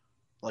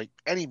 like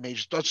any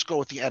major, let's go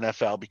with the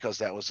NFL because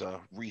that was a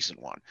recent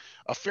one,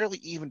 a fairly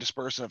even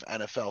dispersion of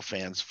NFL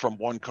fans from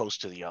one coast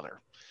to the other.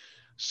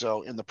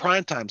 So in the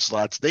primetime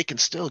slots, they can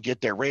still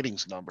get their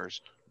ratings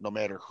numbers no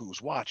matter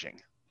who's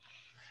watching.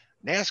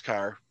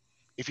 NASCAR,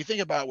 if you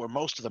think about where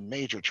most of the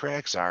major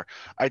tracks are,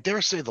 I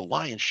dare say the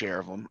lion's share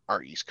of them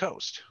are East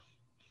Coast.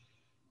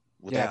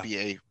 Would that be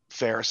a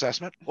fair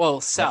assessment? Well,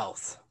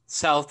 south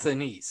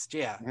and east,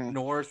 yeah. Mm-hmm.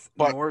 North,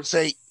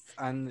 say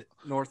on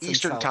north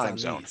Eastern and south time on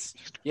zone.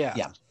 East.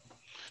 Yeah.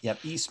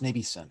 East,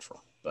 maybe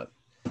central, but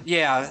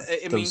Yeah,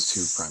 I mean,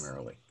 Those two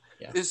primarily.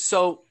 Yeah.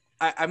 So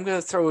I'm going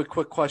to throw a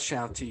quick question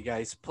out to you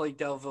guys. Play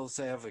devil's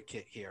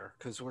advocate here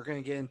because we're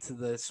going to get into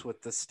this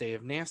with the state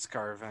of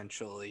NASCAR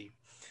eventually.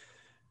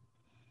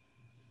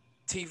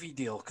 TV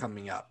deal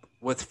coming up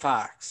with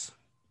Fox.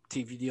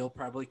 TV deal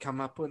probably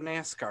come up with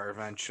NASCAR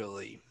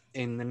eventually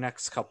in the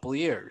next couple of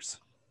years.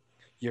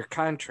 Your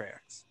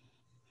contracts.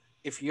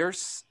 If you're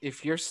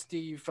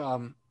Steve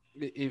Phelps,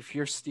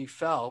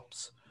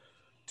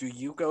 do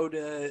you go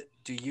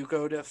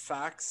to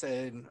Fox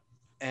and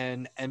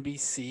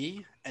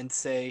NBC and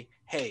say,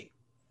 hey,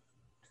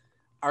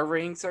 our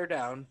ratings are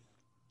down.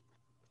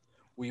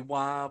 We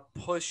want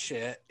to push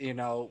it.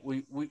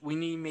 We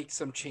need to make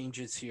some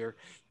changes here.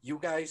 You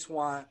guys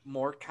want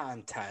more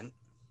content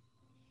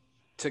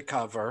to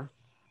cover.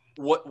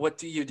 What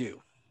do you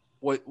do?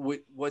 What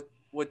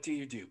do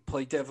you do?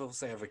 Play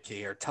devil's advocate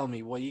here. Tell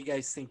me what you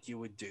guys think you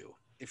would do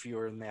if you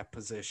were in that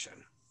position.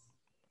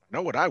 I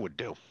know what I would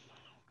do.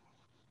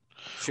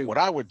 Shoot. What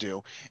I would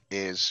do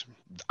is,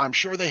 I'm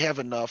sure they have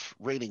enough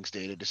ratings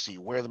data to see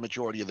where the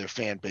majority of their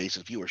fan base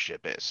and viewership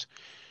is.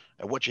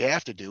 And what you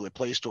have to do, it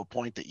plays to a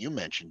point that you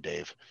mentioned,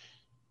 Dave,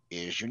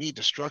 is you need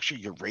to structure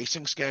your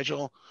racing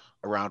schedule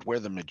around where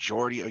the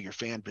majority of your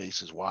fan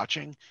base is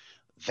watching.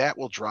 That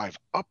will drive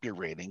up your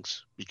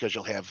ratings because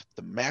you'll have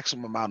the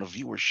maximum amount of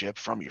viewership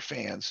from your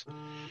fans,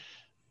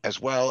 as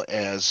well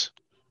as,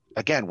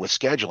 again, with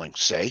scheduling,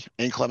 say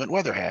inclement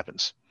weather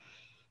happens.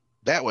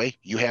 That way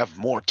you have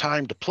more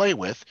time to play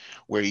with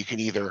where you can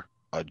either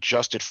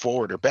adjust it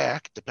forward or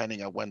back,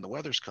 depending on when the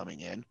weather's coming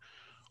in,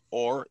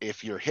 or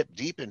if you're hip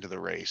deep into the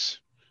race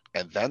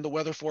and then the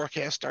weather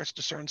forecast starts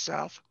to turn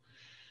south,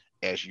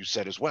 as you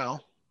said as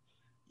well,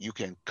 you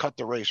can cut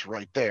the race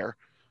right there,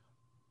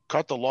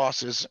 cut the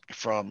losses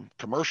from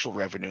commercial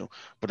revenue,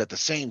 but at the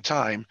same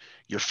time,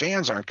 your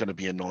fans aren't going to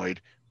be annoyed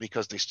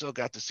because they still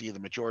got to see the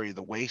majority of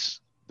the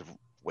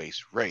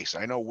race.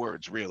 I know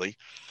words, really.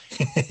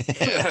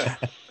 And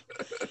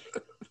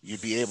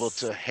you'd be able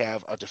to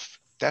have a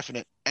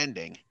definite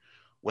ending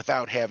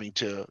without having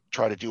to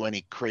try to do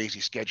any crazy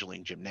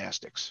scheduling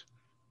gymnastics.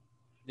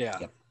 Yeah.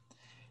 Yep.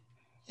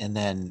 And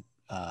then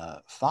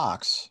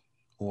Fox,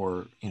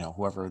 or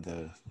whoever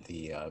the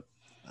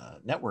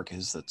network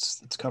is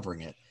that's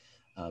covering it,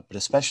 but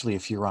especially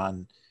if you're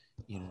on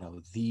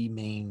the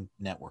main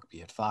network,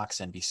 be it Fox,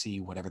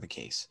 NBC, whatever the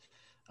case,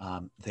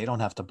 they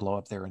don't have to blow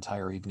up their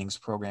entire evening's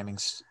programming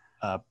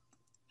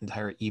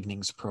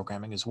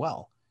as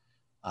well,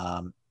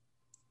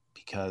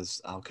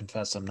 because I'll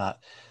confess I'm not.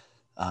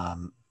 I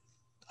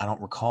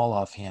don't recall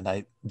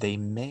offhand. They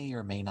may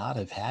or may not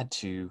have had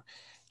to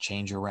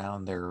change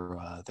around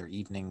their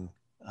evening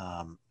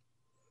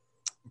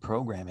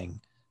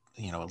programming,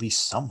 at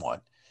least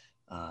somewhat,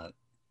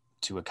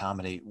 to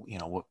accommodate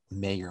what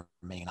may or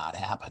may not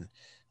happen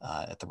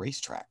at the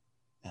racetrack.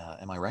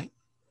 Am I right?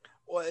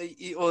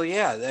 Well,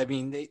 yeah. I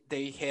mean,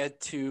 they had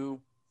to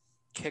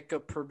kick a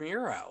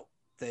premiere out.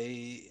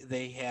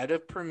 They had a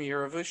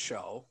premiere of a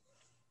show.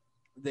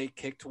 They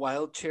kicked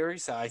Wild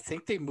Cherries out. I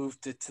think they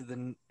moved it to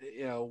the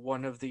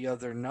one of the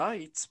other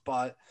nights,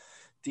 but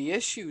the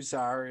issues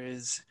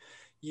is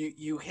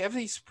you have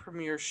these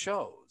premiere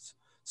shows.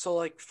 So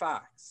like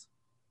Fox,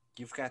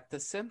 you've got The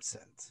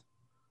Simpsons.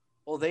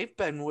 Well, they've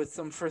been with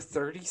them for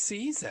 30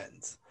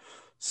 seasons.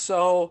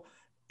 So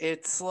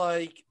it's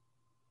like,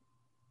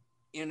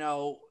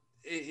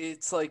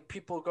 it's like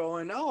people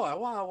going, "Oh, I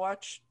want to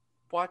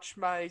watch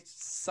my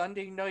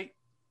Sunday night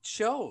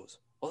shows."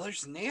 Well,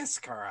 there's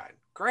NASCAR on.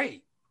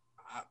 Great.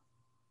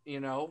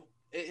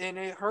 And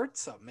it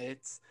hurts them.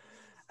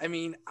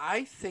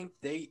 I think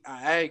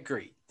I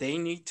agree. They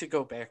need to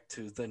go back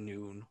to the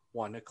noon,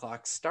 1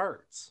 o'clock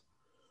starts.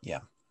 Yeah.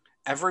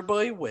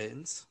 Everybody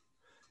wins.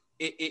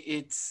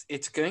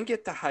 It's going to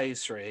get the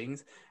highest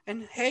ratings.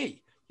 And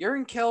hey, you're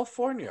in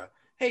California.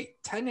 Hey,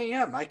 10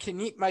 a.m. I can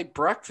eat my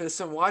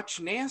breakfast and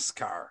watch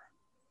NASCAR.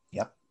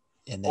 Yep.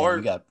 And then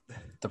you got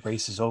the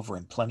races over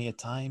in plenty of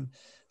time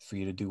for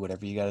you to do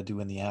whatever you got to do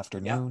in the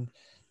afternoon.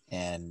 Yep.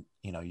 And,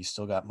 you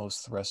still got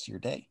most of the rest of your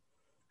day.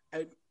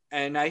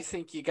 And I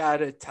think you got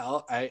to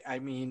tell, I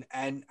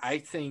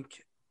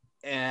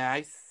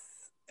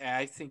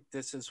think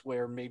this is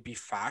where maybe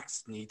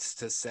Fox needs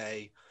to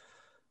say,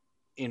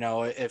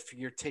 if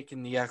you're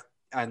taking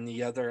on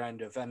the other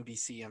end of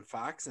NBC and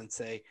Fox and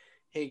say,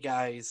 hey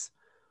guys,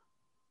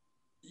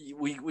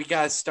 we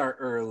got to start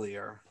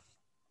earlier.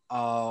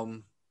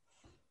 And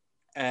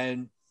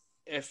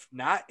if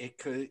not, it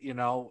could,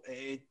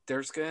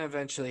 there's going to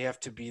eventually have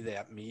to be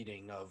that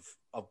meeting of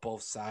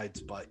both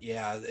sides. But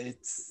yeah,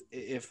 it's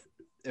if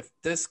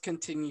this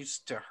continues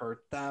to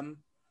hurt them,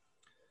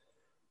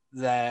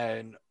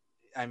 then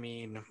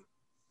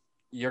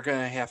they're going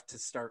to have to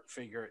start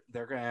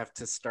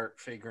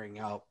figuring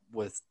out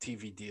with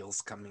TV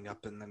deals coming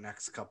up in the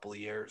next couple of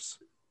years.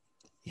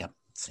 Yep.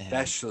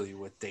 Especially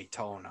with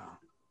Daytona.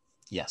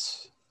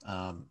 Yes.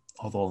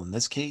 Although in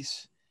this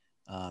case,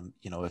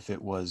 if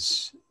it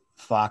was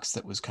Fox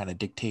that was kind of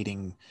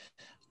dictating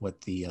what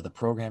the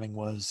programming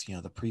was,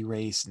 the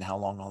pre-race and how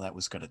long all that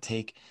was going to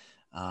take,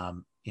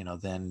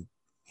 then,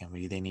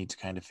 maybe they need to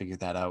kind of figure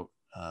that out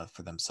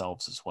for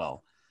themselves as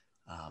well,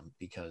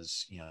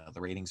 because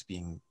the ratings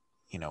being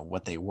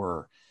what they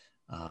were,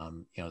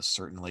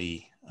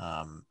 certainly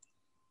a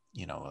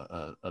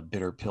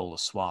bitter pill to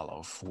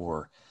swallow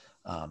for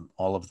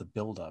all of the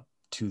buildup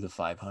to the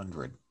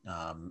 500,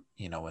 and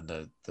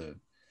the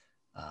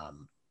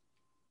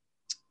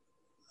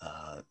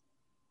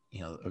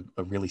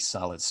a really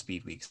solid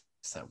speed week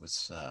that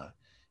was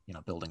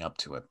building up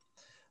to it.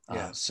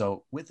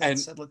 So with that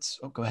said, let's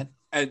go ahead.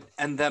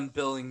 And them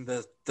building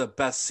the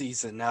best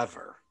season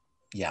ever.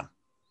 Yeah,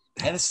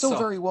 and it still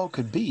very well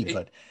could be,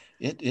 but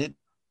it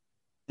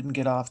didn't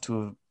get off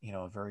to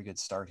a very good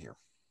start here.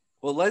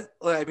 Well, they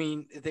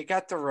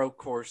got the road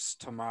course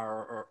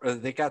tomorrow, or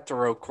they got the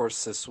road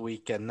course this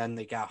week, and then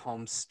they got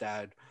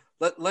Homestead.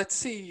 Let's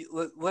see.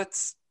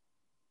 Let's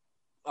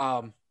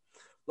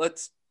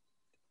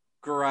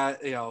garage.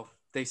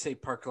 They say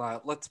parking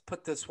lot. Let's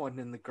put this one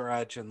in the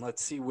garage, and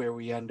let's see where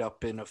we end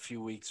up in a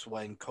few weeks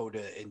when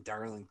Coda and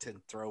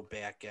Darlington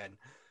throwback and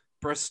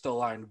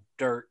Bristol on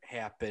dirt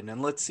happen,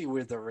 and let's see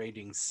where the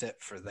ratings sit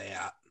for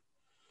that.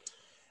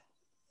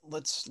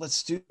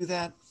 Let's do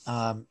that.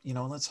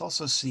 Let's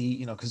also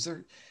see, because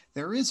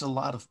there is a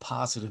lot of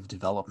positive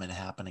development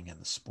happening in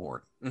the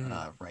sport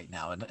right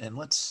now, and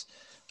let's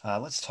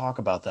talk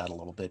about that a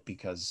little bit,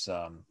 because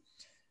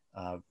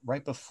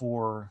right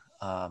before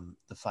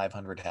the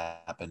 500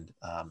 happened,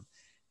 I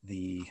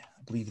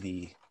believe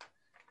the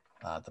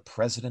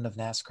president of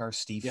NASCAR,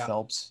 Steve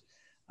Phelps,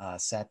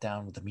 sat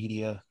down with the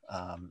media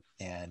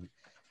and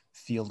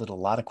fielded a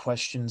lot of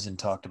questions and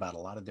talked about a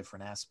lot of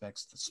different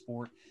aspects of the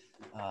sport.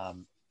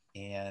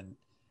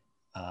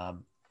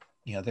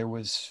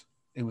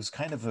 It was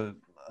kind of a,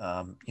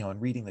 in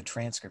reading the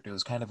transcript, it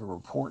was kind of a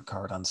report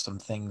card on some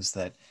things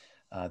that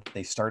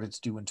they started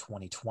to do in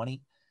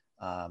 2020.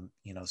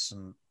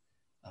 Some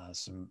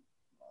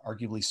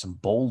arguably some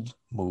bold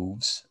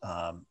moves,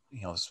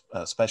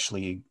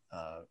 especially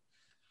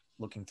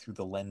looking through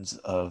the lens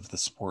of the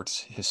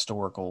sport's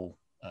historical,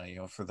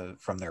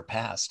 from their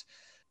past,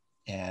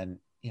 and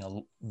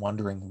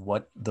wondering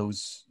what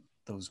those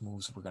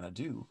moves were going to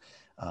do.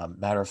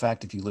 Matter of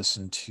fact, if you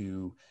listen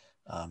to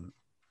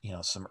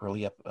some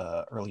early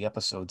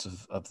episodes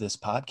of this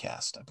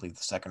podcast, I believe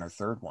the second or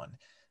third one,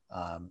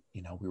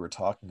 we were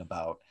talking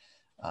about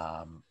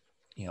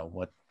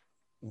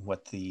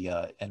what the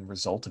end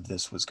result of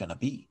this was going to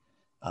be.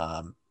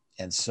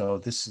 And so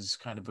this is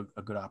kind of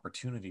a good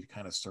opportunity to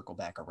kind of circle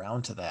back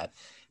around to that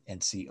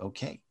and see,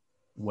 okay,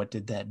 what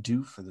did that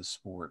do for the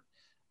sport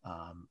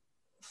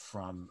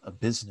from a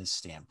business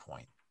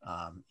standpoint,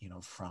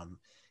 from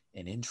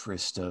an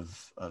interest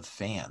of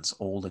fans,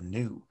 old and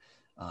new,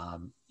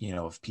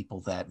 of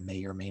people that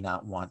may or may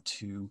not want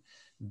to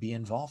be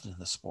involved in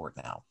the sport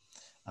now.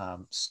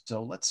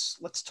 So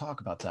let's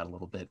talk about that a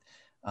little bit.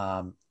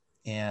 I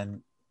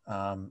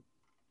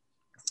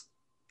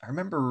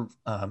remember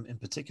in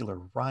particular,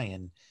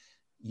 Ryan,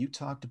 you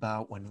talked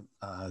about when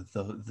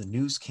the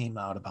news came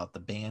out about the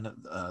ban.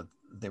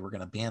 They were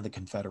going to ban the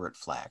Confederate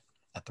flag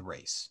at the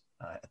race,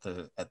 at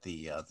the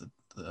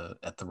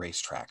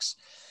racetracks,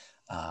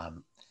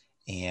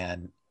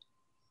 and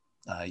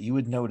you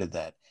had noted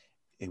that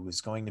it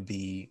was going to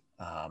be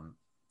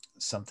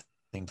something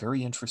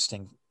very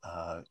interesting,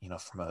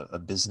 from a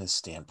business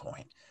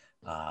standpoint,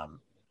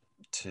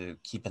 to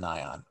keep an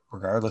eye on,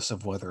 regardless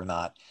of whether or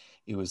not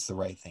it was the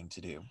right thing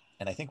to do.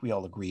 And I think we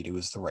all agreed it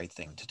was the right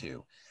thing to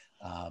do.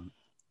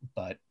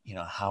 But,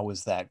 how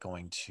is that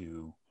going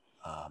to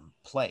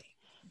play,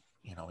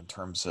 in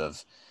terms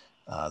of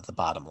the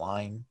bottom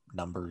line,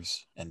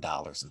 numbers, and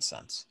dollars and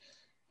cents?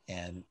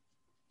 And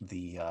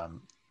the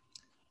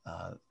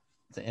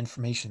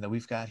information that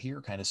we've got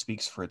here kind of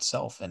speaks for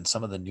itself. And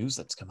some of the news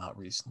that's come out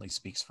recently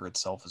speaks for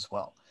itself as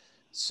well.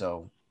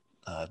 So,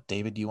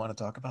 David, do you want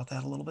to talk about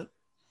that a little bit?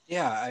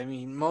 Yeah, I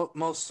mean,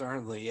 most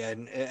certainly.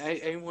 And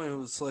anyone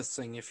who's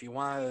listening, if you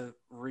want to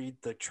read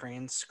the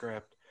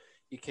transcript,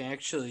 you can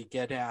actually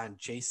get it on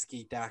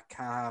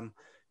jski.com.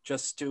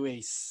 Just do a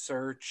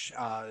search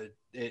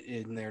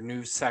in their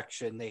news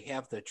section. They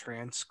have the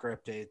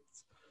transcript.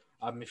 It's,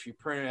 if you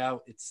print it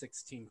out, it's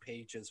 16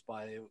 pages,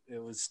 but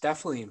it was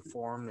definitely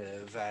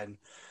informative. And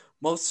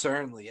most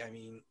certainly, I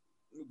mean,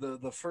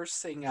 the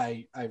first thing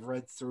I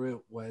read through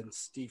it when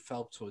Steve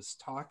Phelps was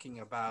talking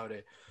about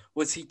it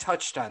was he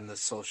touched on the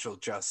social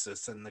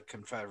justice and the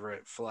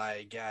Confederate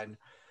flag. And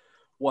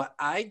what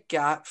I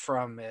got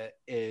from it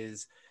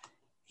is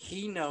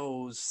he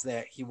knows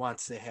that he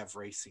wants to have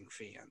racing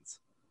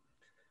fans.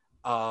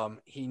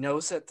 He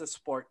knows that the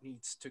sport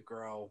needs to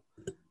grow.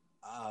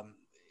 I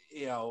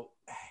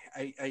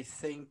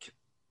think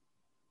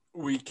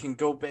we can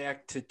go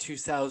back to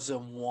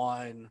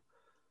 2001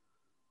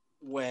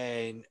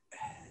 when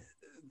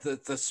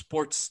the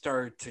sport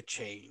started to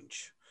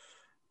change.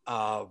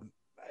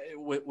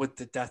 With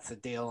the death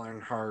of Dale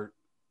Earnhardt,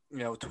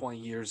 20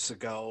 years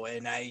ago.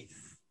 And they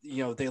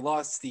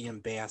lost the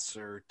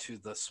ambassador to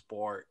the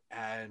sport.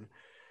 And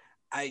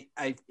I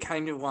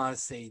kind of want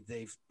to say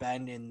they've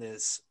been in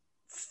this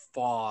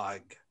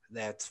fog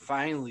that's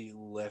finally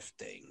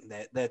lifting,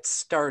 that's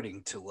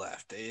starting to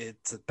lift.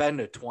 It's been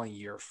a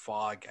 20-year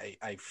fog,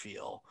 I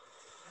feel.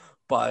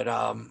 But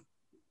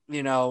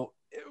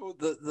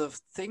the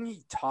thing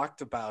he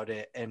talked about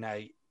it, and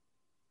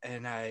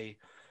I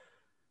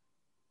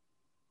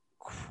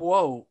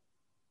quote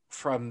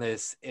from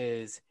this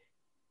is,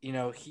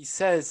 he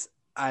says,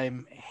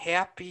 I'm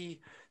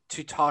happy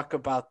to talk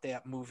about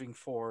that moving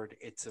forward.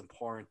 It's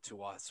important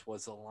to us,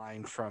 was a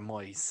line from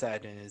what he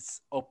said in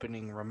his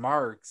opening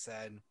remarks.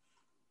 And,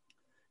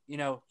 he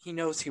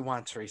knows he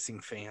wants racing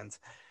fans.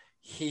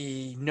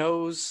 He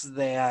knows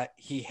that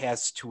he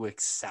has to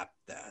accept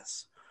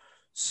this.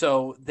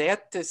 So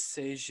that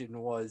decision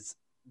was,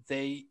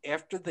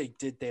 after they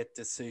did that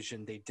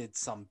decision, they did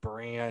some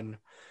brand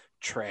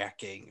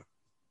tracking,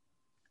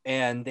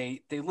 and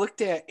they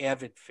looked at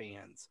avid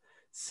fans.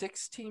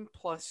 16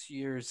 plus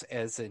years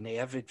as an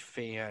avid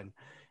fan,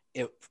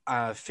 it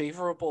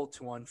favorable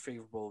to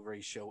unfavorable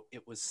ratio,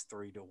 it was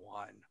 3-1.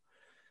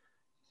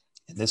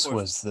 This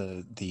was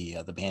the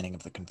banning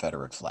of the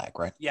Confederate flag,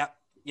 right? Yep.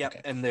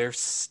 Okay. And their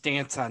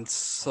stance on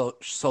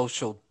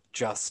social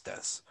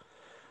justice.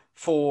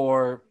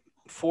 For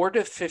 4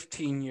 to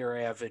 15 year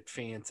avid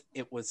fans,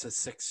 it was a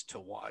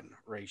 6-1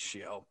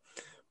 ratio.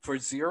 For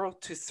 0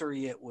 to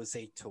 3, it was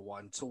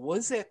 8-1. So what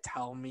does that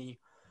tell me?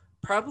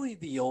 Probably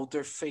the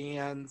older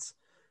fans,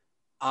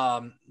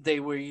 they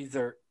were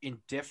either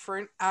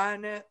indifferent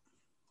on it,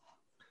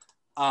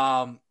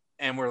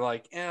 and were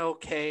like,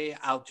 okay,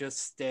 I'll just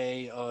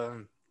stay,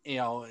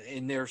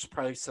 and there's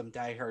probably some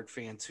diehard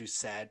fans who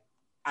said,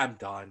 I'm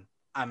done.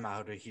 I'm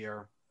out of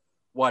here.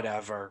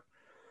 Whatever.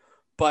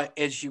 But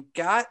as you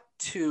got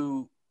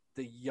to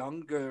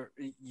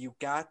you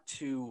got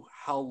to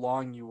how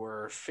long you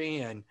were a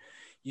fan,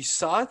 you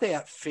saw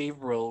that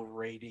favorable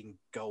rating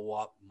go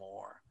up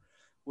more,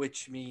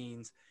 which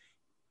means,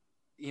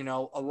 a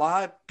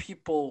lot of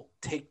people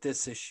take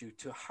this issue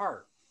to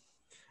heart.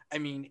 I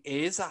mean,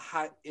 it is a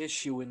hot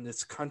issue in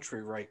this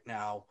country right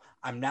now.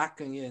 I'm not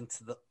going to get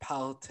into the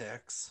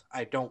politics.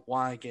 I don't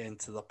want to get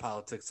into the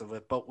politics of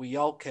it, but we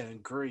all can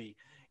agree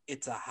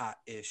it's a hot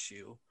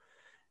issue.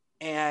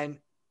 And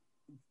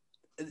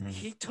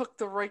he took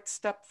the right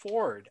step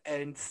forward.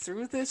 And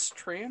through this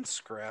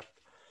transcript,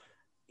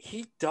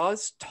 he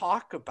does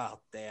talk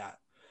about that.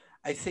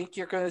 I think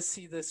you're going to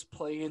see this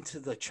play into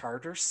the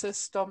charter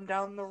system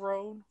down the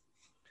road.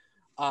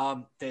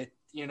 That,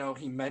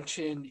 he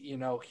mentioned,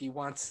 he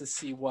wants to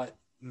see what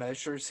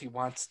measures he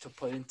wants to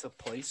put into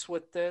place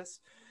with this.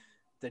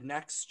 The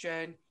next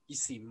gen, you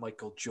see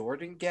Michael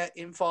Jordan get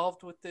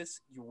involved with this.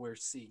 We're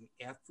seeing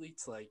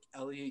athletes like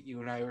Elliot.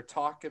 You and I were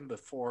talking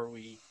before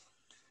we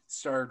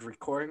started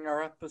recording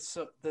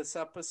this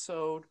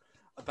episode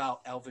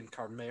about Alvin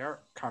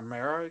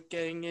Kamara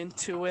getting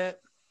into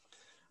it.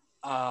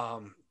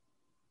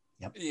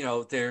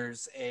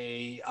 There's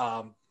a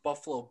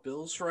Buffalo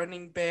Bills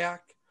running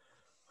back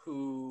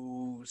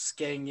who's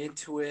getting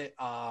into it.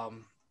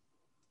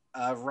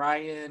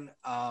 Ryan,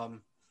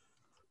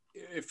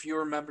 if you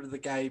remember the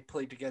guy who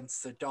played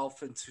against the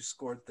Dolphins who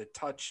scored the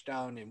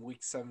touchdown in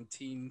Week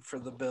 17 for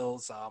the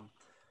Bills,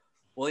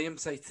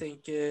 Williams, I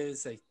think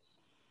is.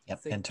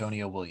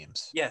 Antonio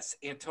Williams. Yes,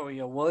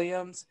 Antonio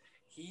Williams.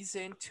 He's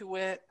into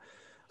it.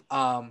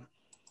 Brad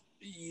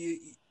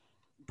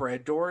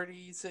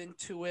Doherty's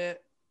into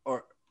it.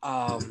 Or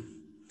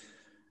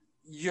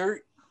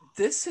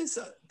this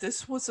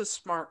was a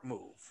smart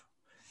move,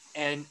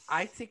 and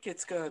I think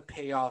it's going to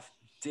pay off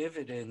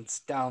dividends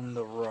down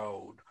the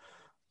road.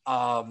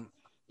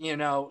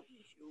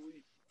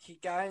 He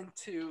got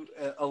into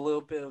a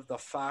little bit of the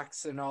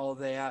Fox and all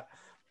that.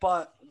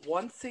 But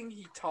one thing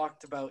he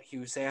talked about, he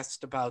was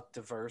asked about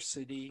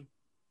diversity.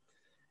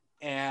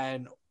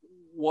 And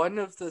one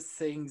of the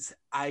things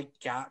I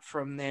got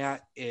from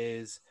that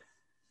is,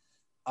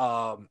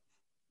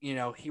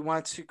 he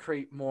wants to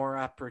create more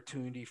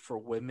opportunity for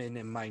women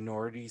and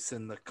minorities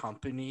in the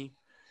company.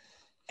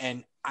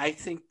 And I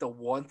think the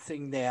one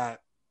thing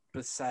that,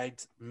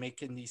 besides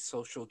making these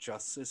social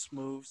justice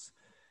moves,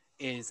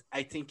 is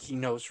I think he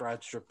knows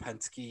Roger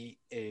Penske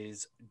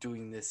is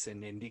doing this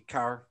in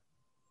IndyCar.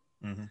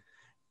 Mm-hmm.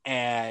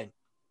 And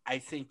I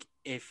think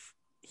if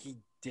he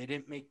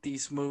didn't make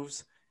these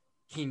moves,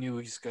 he knew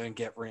he was going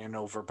to get ran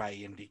over by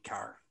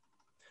IndyCar,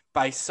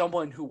 by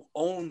someone who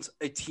owns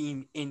a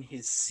team in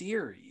his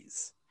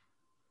series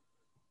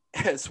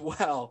as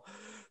well.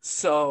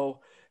 So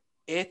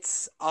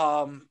it's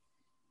a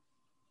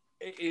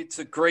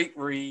great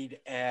read,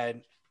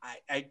 and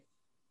I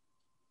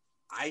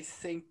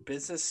think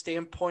business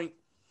standpoint,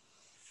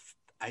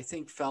 I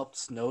think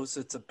Phelps knows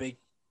it's a big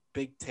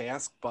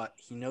task, but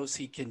he knows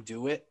he can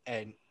do it,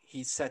 and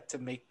he's set to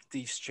make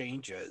these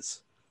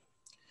changes.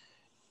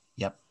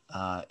 Yep.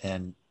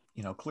 And,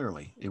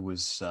 clearly it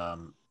was,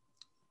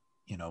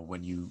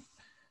 when you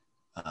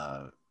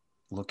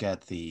look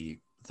at the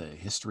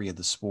history of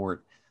the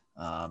sport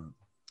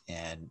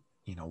and,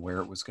 where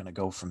it was going to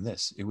go from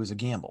this, it was a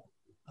gamble.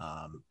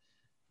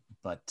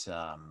 But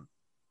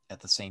at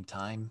the same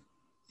time,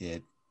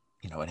 it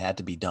had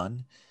to be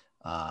done.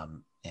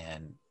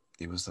 And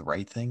the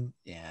right thing.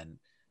 And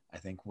I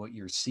think what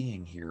you're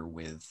seeing here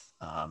with,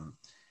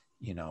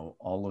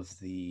 all of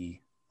the,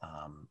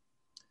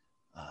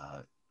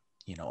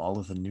 all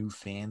of the new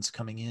fans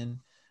coming in,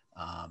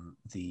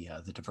 the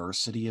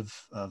diversity of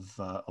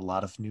a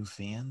lot of new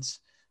fans,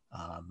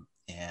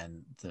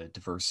 and the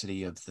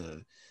diversity of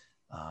the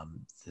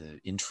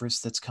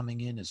interest that's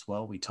coming in as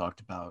well. We talked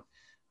about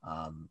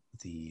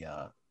the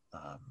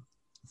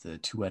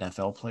two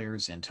NFL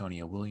players,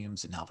 Antonio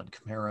Williams and Alvin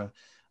Kamara.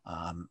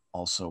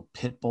 Also,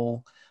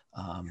 Pitbull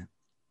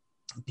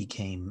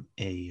became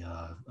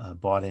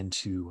bought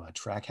into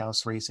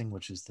Trackhouse Racing,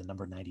 which is the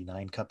number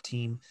 99 Cup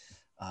team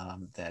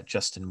that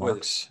Justin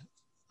Marks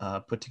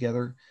put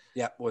together.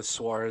 Yeah, with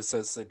Suarez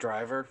as the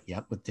driver.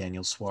 Yep, with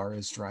Daniel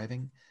Suarez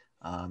driving.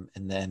 And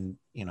then,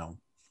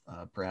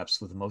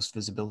 perhaps with the most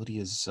visibility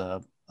is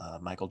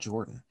Michael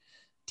Jordan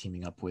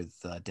teaming up with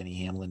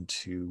Denny Hamlin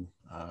to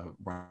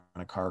run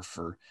a car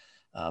for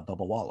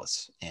Bubba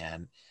Wallace.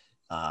 And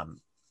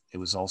it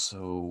was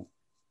also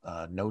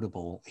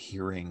notable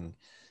hearing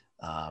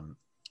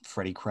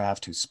Freddie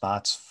Kraft, who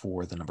spots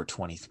for the number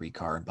 23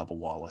 car in Bubba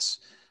Wallace,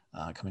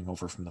 coming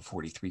over from the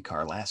 43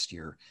 car last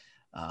year,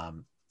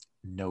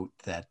 note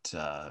that,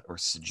 or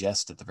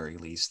suggest at the very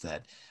least,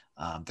 that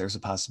there's a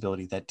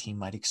possibility that team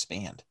might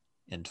expand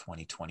in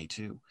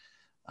 2022.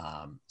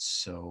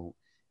 So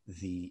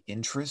the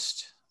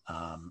interest,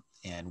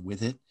 and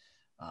with it,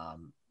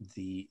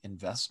 the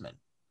investment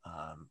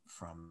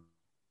from,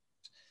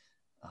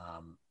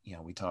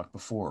 we talked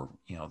before,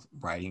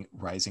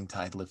 rising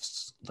tide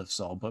lifts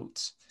all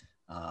boats.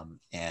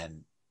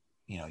 And,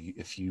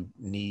 if you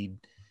need,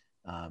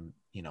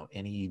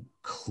 any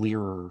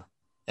clearer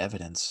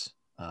evidence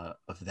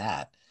of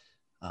that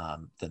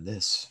than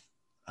this,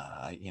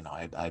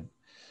 I'd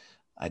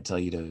tell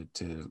you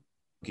to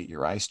get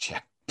your eyes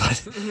checked.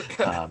 But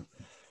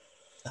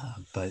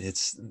but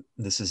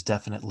this is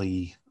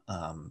definitely,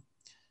 the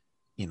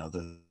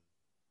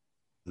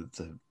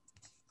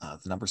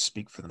numbers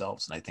speak for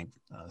themselves, and I think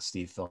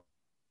Steve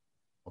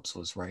Phelps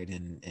was right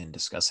in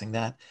discussing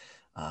that.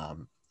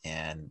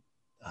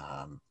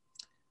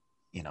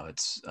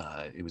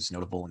 It was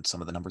notable in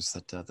some of the numbers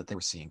that they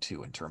were seeing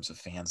too, in terms of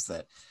fans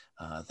that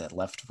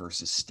left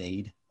versus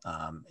stayed,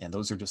 and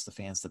those are just the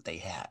fans that they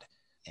had.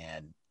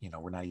 And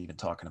we're not even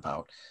talking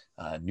about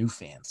new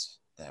fans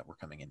that were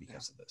coming in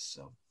because of this.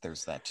 So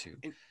there's that too.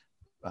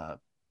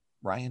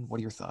 Ryan, what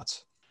are your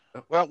thoughts?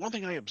 Well, one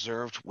thing I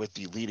observed with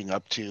the leading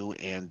up to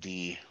and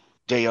the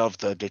day of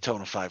the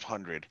Daytona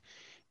 500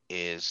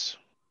 is,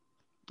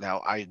 now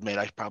I admit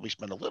I probably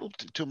spend a little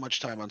too much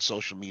time on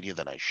social media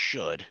than I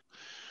should.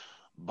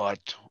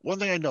 But one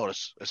thing I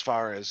noticed as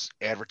far as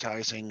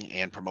advertising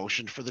and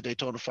promotion for the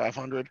Daytona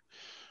 500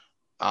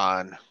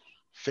 on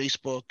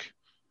Facebook,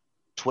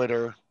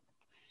 Twitter,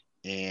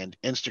 and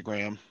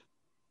Instagram,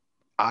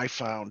 I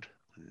found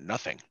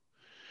nothing.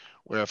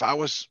 Where if I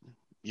was,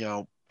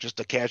 just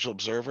a casual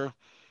observer,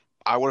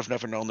 I would have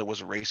never known there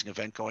was a racing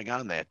event going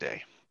on that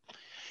day.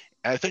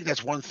 And I think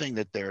that's one thing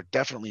that they're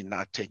definitely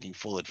not taking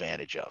full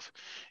advantage of.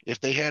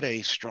 If they had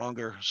a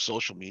stronger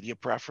social media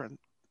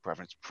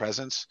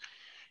presence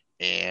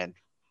and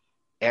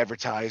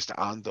advertised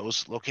on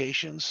those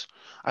locations,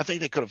 I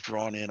think they could have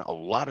drawn in a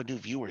lot of new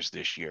viewers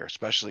this year,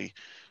 especially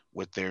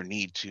with their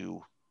need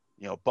to,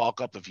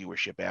 bulk up the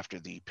viewership after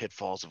the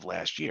pitfalls of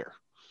last year.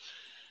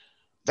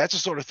 That's the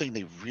sort of thing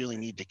they really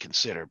need to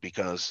consider,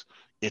 because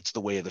it's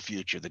the way of the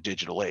future, the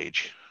digital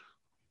age.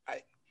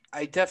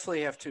 I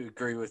definitely have to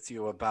agree with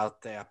you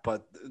about that,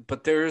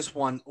 but there is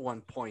one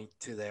point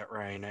to that,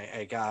 Ryan.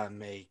 I gotta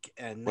make,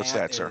 and What's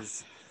that, sir?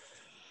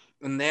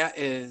 That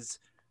is,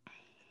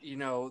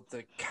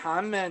 the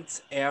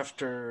comments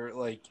after,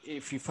 like,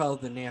 if you follow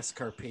the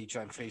NASCAR page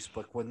on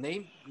Facebook, when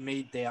they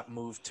made that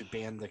move to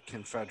ban the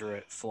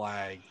Confederate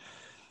flag,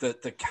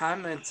 the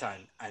comments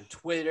on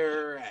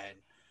Twitter and,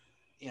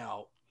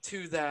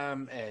 to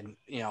them, and,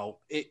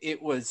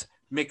 it was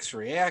mixed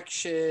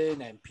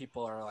reaction, and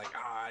people are like,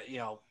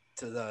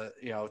 to the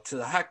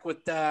heck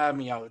with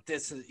them,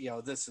 this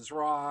is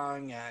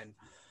wrong, and,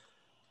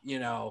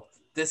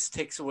 this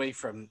takes away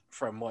from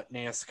what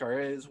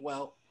NASCAR is.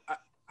 Well,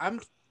 I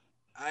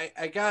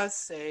gotta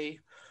say,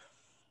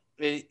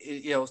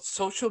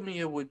 social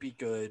media would be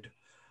good.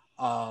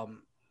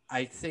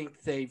 I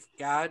think they've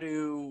got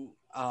to.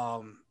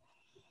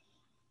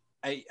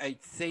 I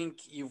think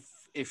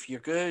if you're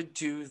gonna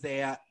do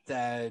that,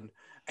 then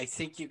I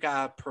think you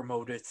gotta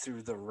promote it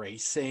through the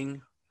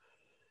racing.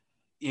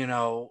 We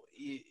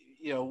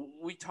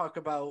talk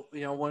about,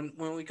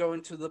 when we go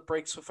into the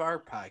Breaks with Our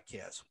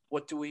podcast,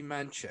 what do we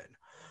mention?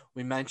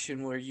 We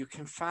mention where you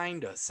can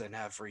find us and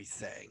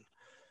everything.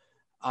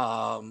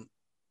 What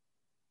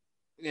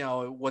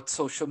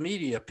social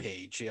media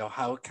page,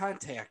 how to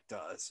contact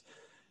us.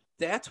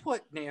 That's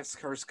what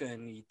NASCAR's going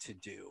to need to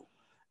do,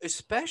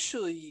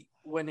 especially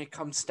when it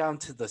comes down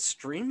to the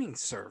streaming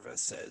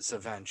services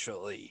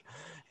eventually,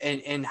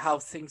 and how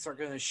things are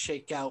going to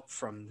shake out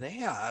from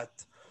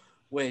that,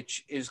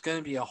 which is going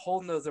to be a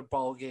whole nother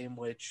ball game,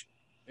 which,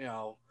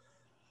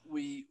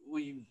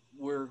 which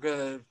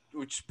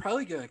is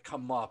probably gonna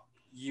come up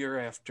year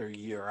after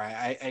year.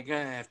 I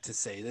gonna have to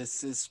say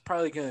this is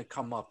probably gonna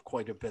come up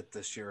quite a bit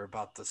this year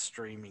about the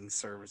streaming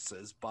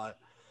services, but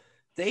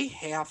they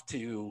have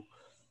to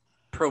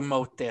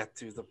promote that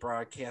through the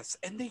broadcast,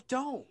 and they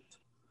don't.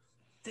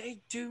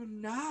 They do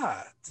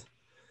not.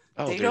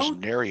 Oh, They there's don't.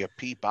 nary a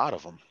peep out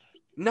of them.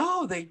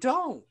 No, they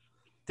don't.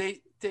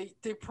 They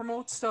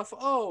promote stuff.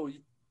 Oh,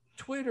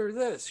 Twitter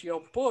this,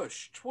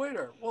 Bush,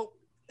 Twitter. Well,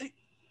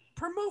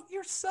 promote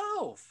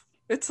yourself.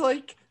 It's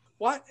like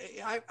what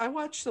I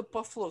watch the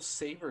Buffalo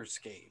Sabres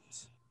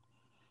games,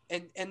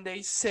 and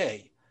they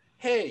say,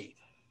 "Hey,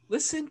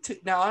 listen to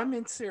now." I'm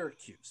in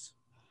Syracuse.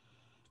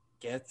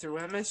 Get through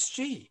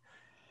MSG,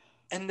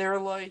 and they're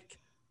like,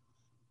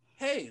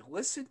 "Hey,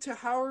 listen to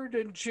Howard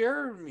and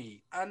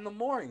Jeremy on the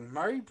morning.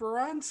 Murray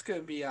Baron's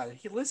gonna be on.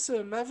 He listen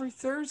to him every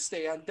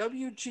Thursday on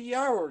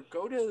WGR. Or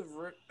go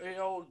to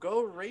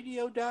go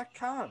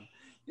radio.com.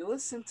 You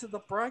listen to the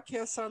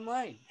broadcast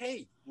online.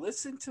 Hey,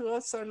 listen to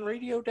us on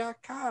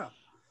radio.com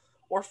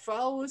or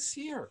follow us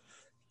here.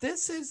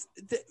 This is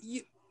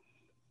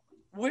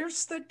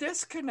where's the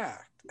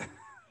disconnect?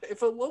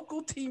 If a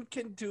local team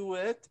can do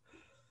it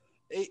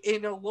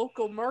in a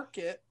local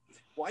market,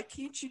 why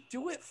can't you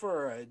do it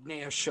for a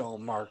national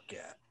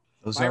market?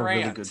 Those My are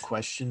really rant. good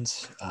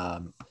questions.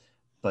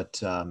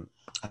 But I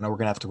know we're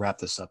going to have to wrap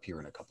this up here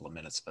in a couple of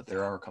minutes, but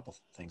there are a couple of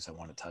things I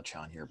want to touch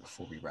on here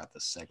before we wrap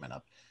this segment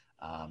up.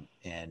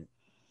 And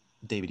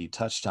David, you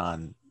touched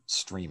on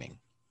streaming,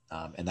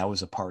 and that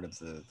was a part of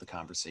the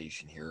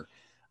conversation here.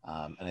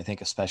 And I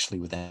think especially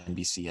with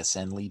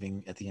NBCSN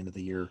leaving at the end of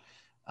the year,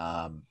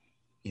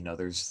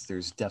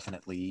 there's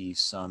definitely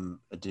some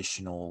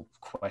additional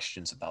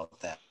questions about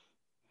that.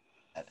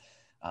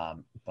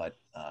 But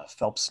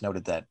Phelps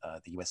noted that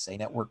the USA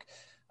Network,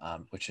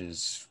 which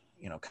is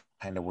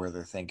kind of where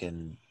they're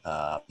thinking,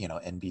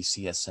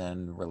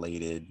 NBCSN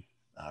related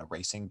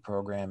racing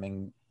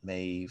programming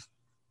may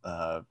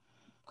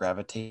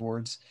gravitate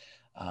towards,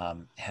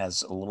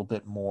 has a little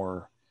bit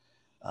more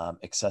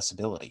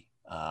accessibility.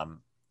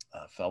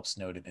 Phelps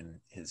noted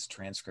in his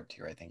transcript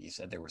here, I think he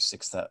said there were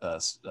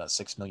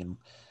 6 million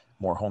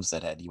more homes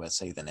that had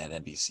USA than had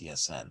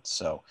NBCSN.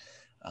 So,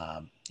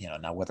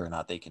 now whether or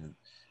not they can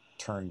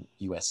turn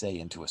USA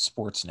into a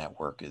sports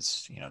network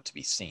is, to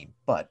be seen.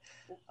 But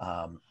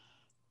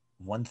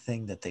one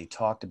thing that they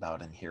talked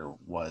about in here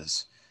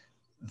was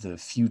the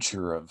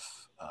future of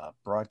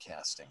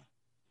broadcasting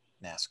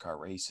NASCAR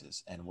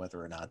races and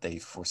whether or not they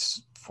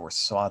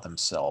foresaw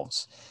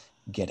themselves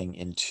getting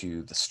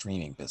into the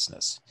streaming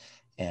business.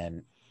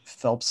 And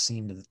Phelps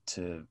seemed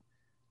to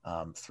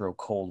throw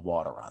cold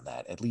water on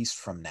that, at least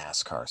from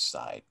NASCAR's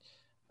side,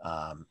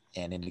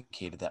 and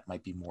indicated that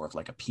might be more of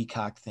like a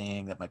Peacock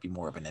thing, that might be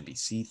more of an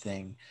NBC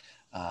thing.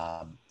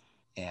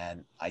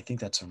 And I think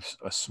that's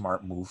a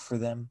smart move for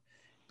them,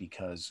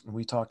 because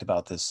we talked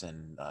about this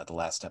in the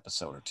last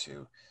episode or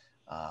two,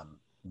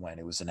 when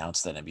it was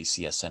announced that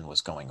NBCSN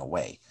was going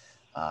away.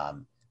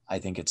 I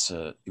think it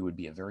would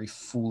be a very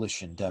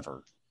foolish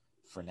endeavor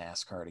for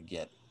NASCAR to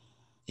get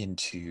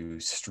into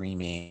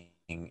streaming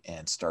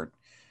and start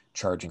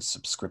charging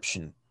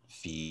subscription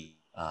fee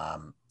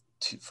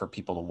for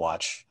people to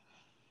watch,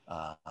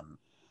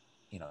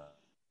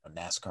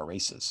 NASCAR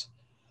races.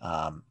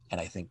 And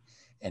I think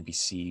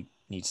NBC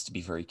needs to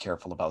be very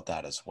careful about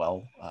that as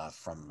well,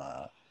 from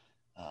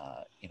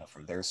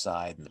their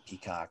side and the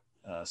Peacock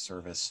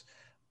service.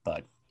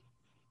 But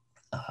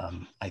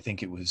I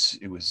think it was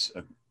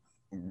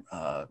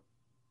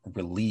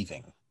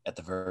relieving, at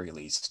the very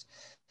least,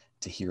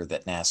 to hear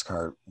that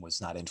NASCAR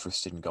was not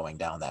interested in going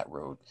down that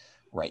road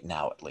right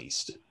now, at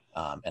least.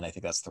 And I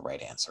think that's the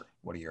right answer.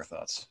 What are your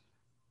thoughts?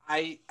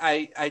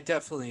 I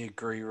definitely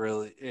agree.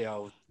 Really,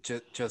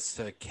 just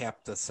to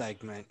cap the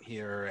segment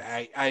here,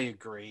 I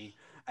agree.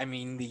 I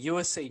mean, the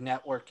USA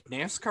Network,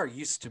 NASCAR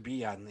used to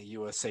be on the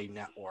USA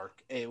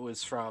Network. It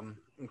was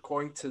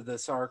according to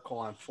this article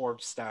on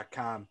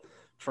Forbes.com,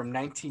 from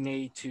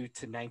 1982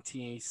 to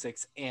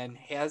 1986, and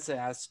has an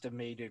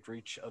estimated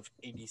reach of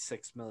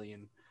 86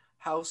 million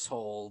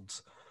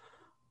households.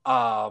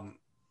 And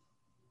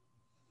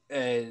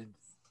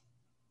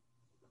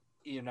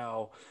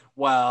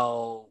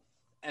while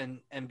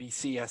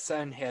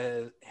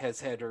NBCSN has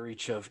had a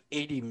reach of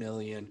 80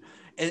 million,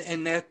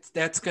 and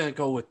that's going to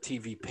go with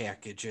TV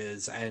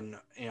packages, and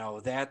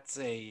that's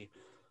a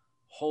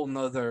whole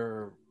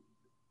nother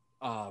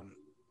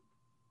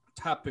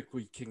topic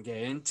we can get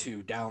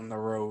into down the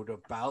road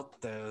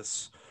about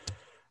this,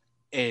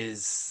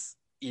 is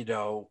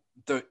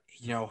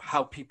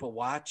how people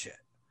watch it.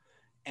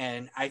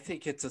 And I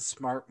think it's a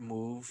smart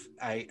move.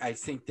 I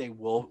think they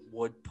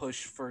would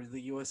push for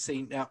the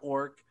USA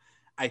Network.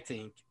 I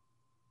think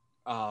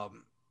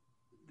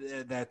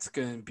that's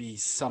going to be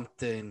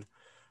something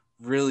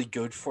really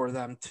good for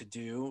them to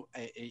do.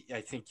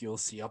 I think you'll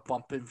see a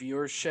bump in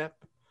viewership.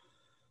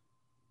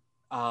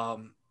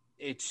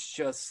 It's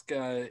just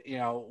gonna,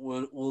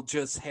 we'll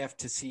just have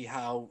to see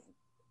how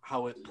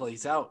it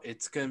plays out.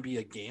 It's going to be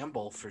a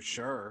gamble for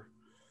sure,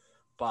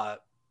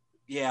 but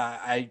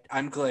Yeah,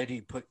 I'm glad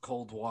he put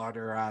cold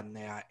water on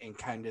that and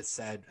kind of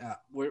said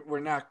we're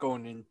not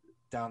going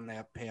down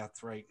that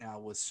path right now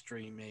with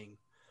streaming.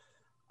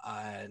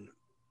 And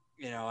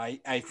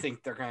I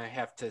think they're going to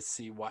have to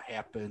see what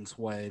happens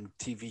when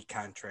TV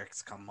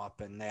contracts come up,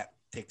 and that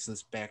takes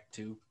us back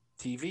to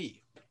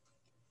TV.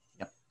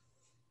 Yep.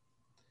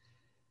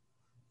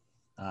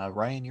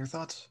 Ryan, your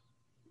thoughts?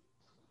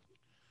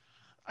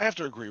 I have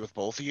to agree with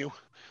both of you.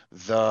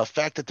 The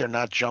fact that they're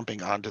not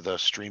jumping onto the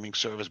streaming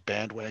service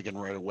bandwagon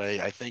right away,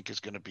 I think, is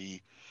going to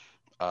be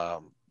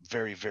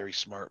very, very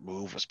smart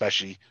move,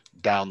 especially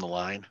down the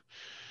line.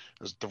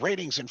 As the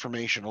ratings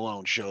information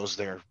alone shows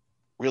they're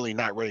really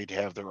not ready to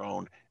have their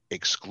own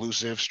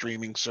exclusive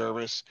streaming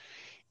service,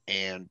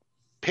 and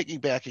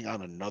piggybacking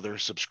on another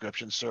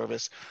subscription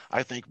service,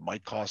 I think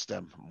might cost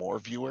them more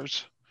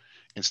viewers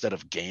instead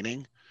of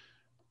gaining.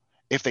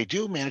 If they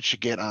do manage to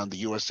get on the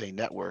USA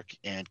Network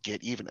and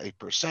get even a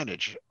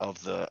percentage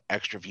of the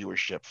extra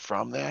viewership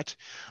from that,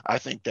 I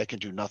think that can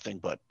do nothing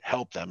but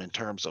help them in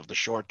terms of the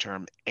short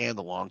term and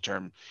the long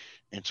term,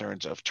 in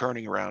terms of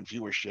turning around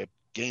viewership,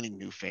 gaining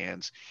new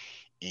fans,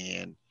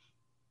 and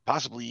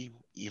possibly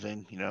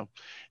even,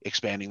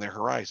 expanding their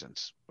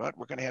horizons. But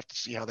we're going to have to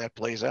see how that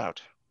plays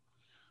out.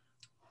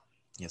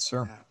 Yes,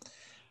 sir.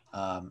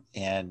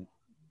 And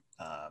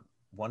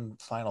one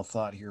final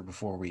thought here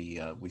before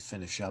we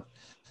finish up.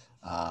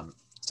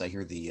 So I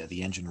hear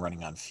the engine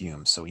running on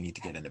fumes, so we need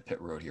to get into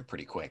pit road here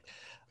pretty quick.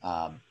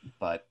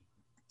 But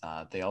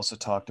they also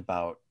talked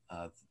about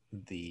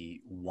the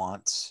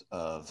wants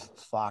of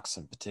Fox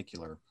in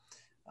particular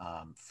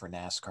for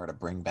NASCAR to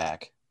bring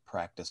back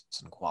practice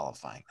and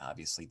qualifying.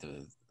 Obviously,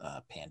 the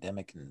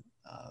pandemic and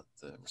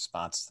the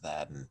response to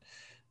that, and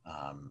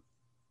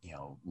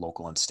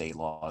local and state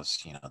laws,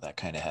 that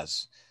kind of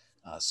has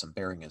some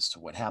bearing as to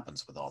what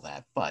happens with all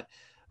that. But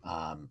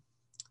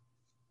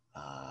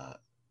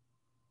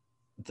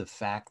the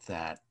fact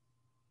that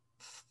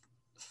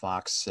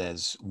Fox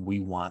says we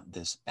want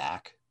this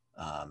back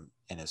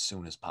and as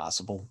soon as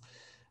possible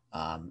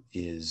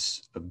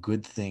is a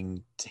good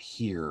thing to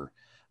hear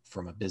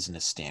from a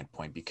business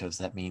standpoint, because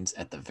that means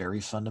at the very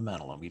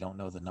fundamental, and we don't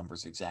know the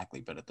numbers exactly,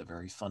 but at the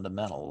very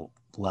fundamental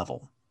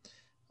level,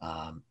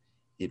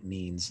 it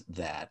means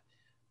that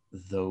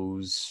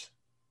those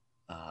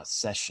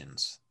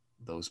sessions,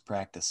 those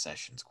practice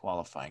sessions,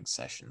 qualifying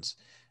sessions,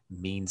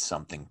 mean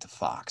something to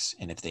Fox.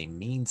 And if they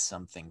mean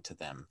something to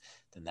them,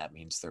 then that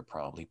means they're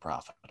probably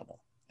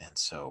profitable. And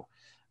so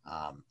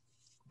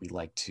we'd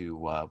like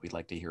to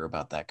hear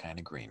about that kind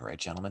of green, right,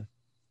 gentlemen?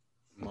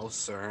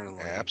 Most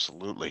certainly.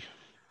 Absolutely.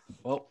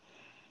 Well,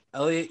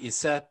 Elliot, you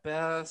said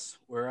best.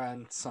 We're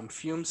on some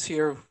fumes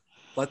here.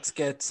 Let's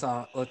get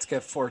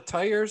 4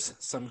 tires,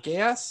 some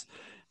gas,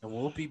 and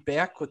we'll be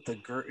back with the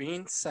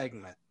green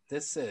segment.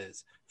 This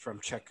is From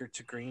Checker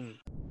to Green.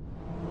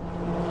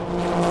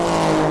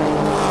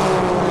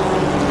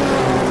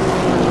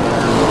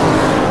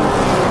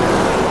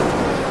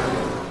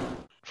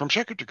 From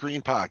Checker to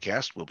Green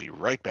podcast, we'll be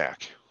right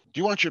back.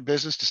 Do you want your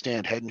business to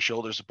stand head and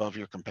shoulders above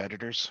your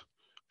competitors?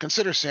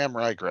 Consider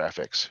Samurai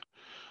Graphics.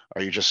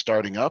 Are you just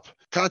starting up?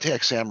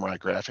 Contact Samurai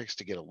Graphics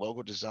to get a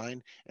logo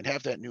design and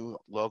have that new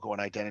logo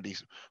and identity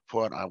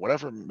put on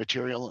whatever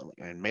material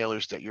and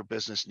mailers that your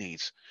business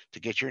needs to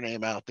get your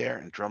name out there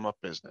and drum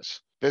up business.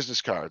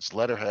 Business cards,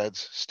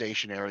 letterheads,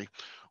 stationery,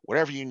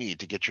 whatever you need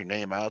to get your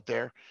name out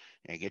there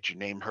and get your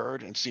name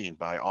heard and seen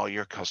by all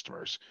your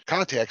customers.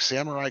 Contact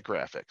Samurai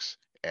Graphics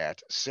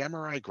at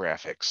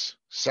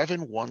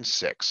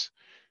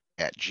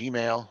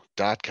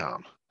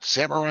samuraigraphics716@gmail.com.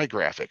 Samurai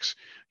Graphics,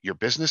 your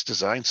business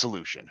design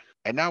solution.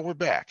 And now we're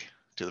back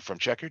to the From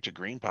Checker to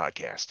Green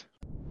podcast.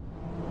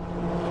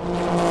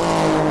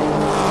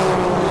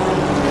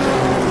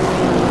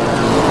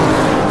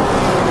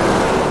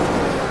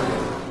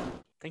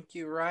 Thank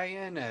you,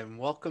 Ryan, and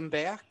welcome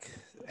back.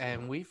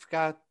 And we've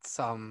got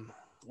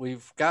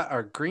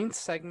our green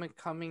segment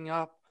coming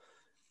up.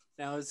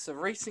 Now, as the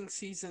racing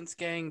season's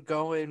getting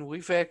going,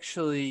 we've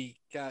actually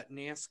got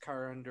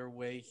NASCAR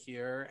underway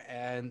here.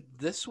 And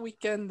this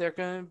weekend, they're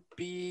going to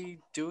be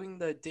doing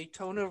the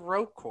Daytona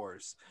Road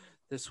Course.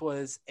 This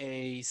was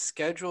a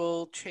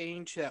schedule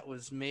change that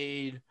was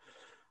made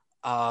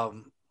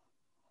about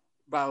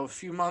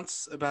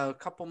a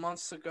couple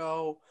months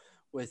ago,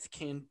 with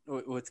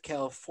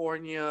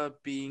California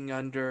being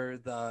under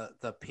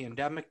the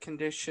pandemic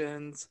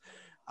conditions,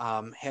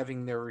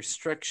 having their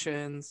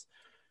restrictions.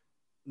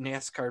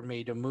 NASCAR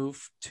made a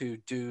move to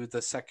do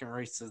the second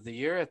race of the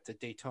year at the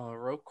Daytona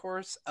Road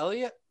Course.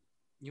 Elliot,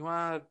 you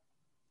want to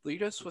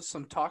lead us with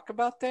some talk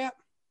about that?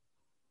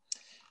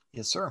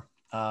 Yes, sir.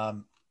 I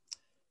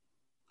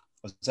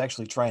was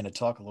actually trying to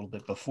talk a little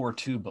bit before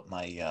too, but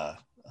I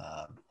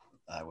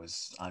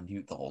was on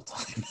mute the whole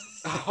time.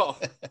 Oh,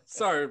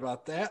 sorry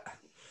about that.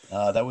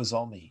 That was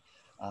all me.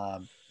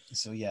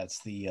 So yeah,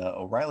 it's the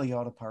O'Reilly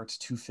Auto Parts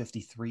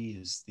 253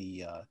 is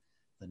the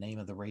name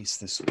of the race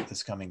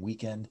this coming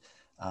weekend.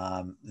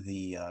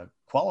 The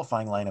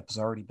qualifying lineup has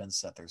already been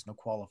set. There's no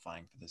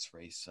qualifying for this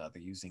race.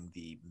 They're using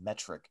the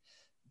metric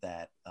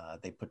that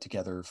they put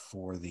together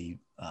for the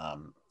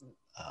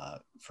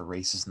for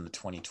races in the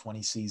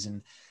 2020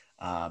 season.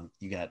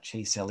 You got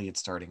Chase Elliott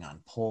starting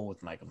on pole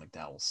with Michael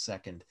McDowell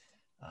second.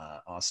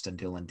 Austin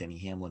Dillon, Denny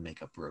Hamlin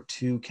make up row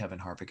 2. Kevin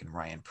Harvick and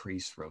Ryan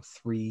Preece row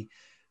 3.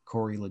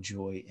 Corey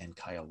LaJoie and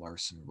Kyle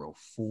Larson row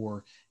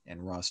 4.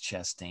 And Ross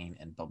Chastain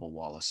and Bubba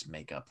Wallace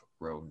make up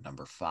row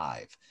number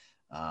 5.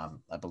 I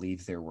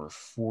believe there were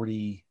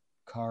 40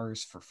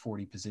 cars for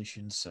 40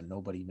 positions, so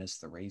nobody missed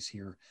the race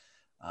here.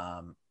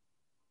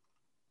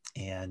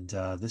 And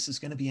this is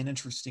going to be an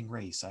interesting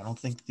race. I don't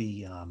think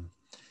the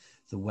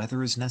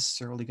weather is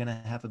necessarily going to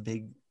have a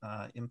big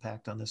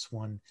impact on this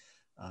one.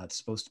 It's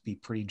supposed to be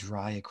pretty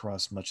dry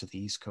across much of the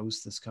East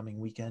Coast this coming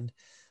weekend.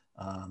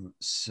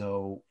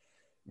 So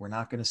we're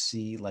not going to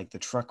see like the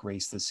truck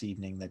race this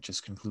evening that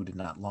just concluded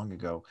not long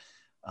ago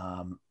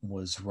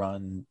was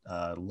run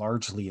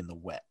largely in the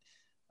wet.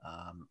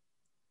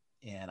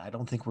 And I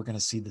don't think we're going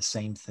to see the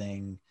same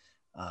thing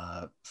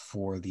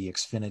for the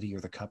Xfinity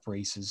or the Cup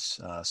races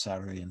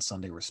Saturday and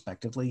Sunday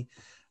respectively.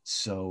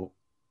 So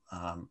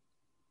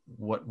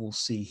what we'll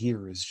see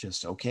here is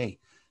just, okay,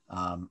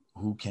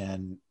 who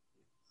can,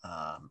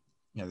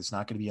 there's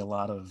not going to be a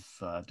lot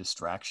of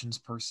distractions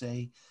per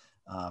se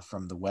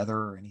from the weather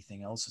or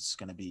anything else. It's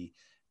going to be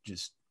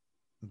just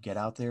get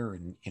out there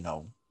and,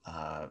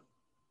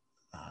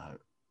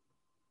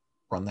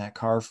 run that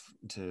car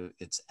to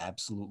its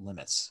absolute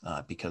limits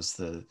because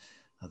the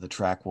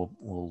track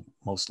will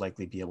most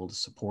likely be able to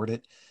support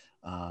it.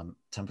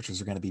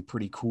 Temperatures are going to be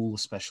pretty cool,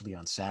 especially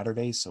on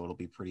Saturday. So it'll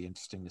be pretty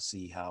interesting to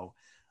see how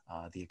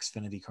the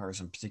Xfinity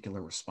cars in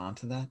particular respond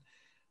to that.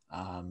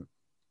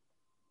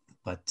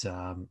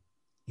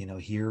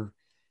 Here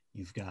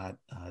you've got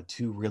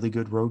two really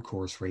good road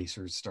course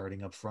racers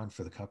starting up front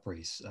for the Cup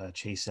race.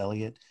 Chase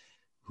Elliott,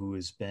 who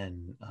has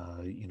been,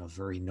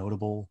 very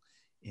notable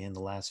in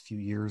the last few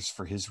years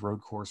for his road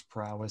course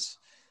prowess,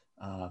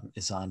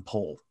 is on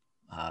pole.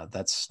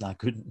 That's not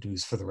good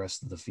news for the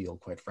rest of the field,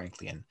 quite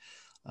frankly. And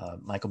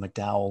Michael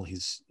McDowell,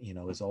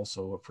 is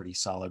also a pretty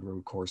solid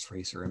road course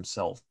racer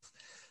himself.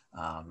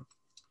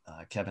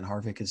 Kevin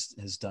Harvick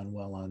has done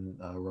well on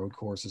road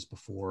courses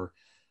before.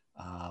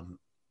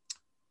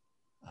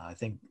 I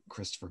think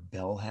Christopher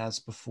Bell has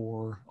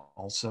before.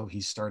 Also,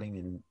 he's starting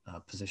in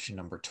position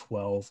number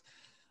 12.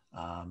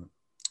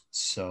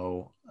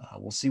 So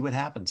we'll see what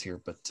happens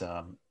here. But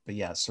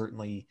yeah,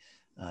 certainly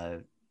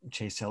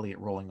Chase Elliott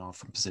rolling off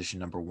from position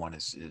number 1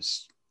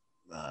 is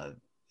a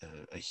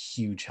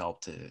huge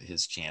help to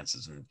his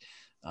chances. And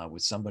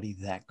with somebody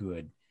that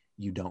good,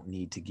 you don't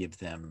need to give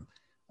them,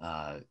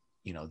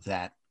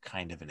 that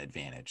kind of an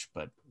advantage.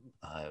 But,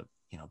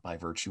 by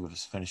virtue of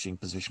his finishing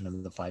position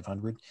in the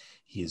 500,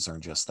 he has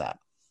earned just that.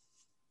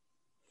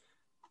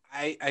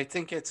 I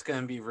think it's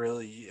going to be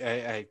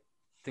I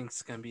think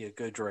it's going to be a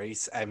good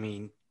race. I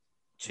mean,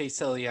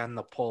 Chase Elliott on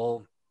the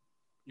pole,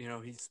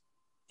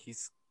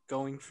 he's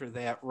going for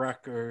that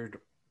record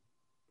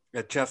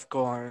that Jeff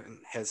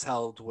Gordon has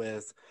held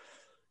with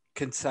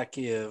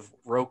consecutive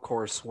road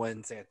course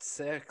wins at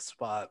 6.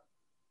 But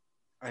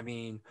I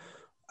mean,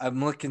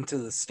 I'm looking to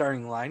the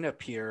starting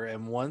lineup here,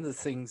 and one of the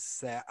things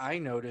that I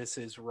notice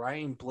is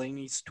Ryan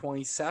Blaney's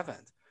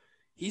 27th.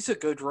 He's a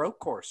good road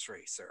course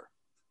racer.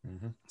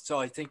 Mm-hmm. So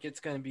I think it's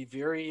going to be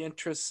very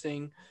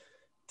interesting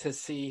to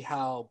see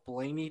how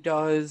Blaney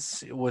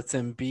does with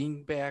him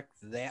being back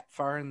that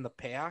far in the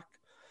pack.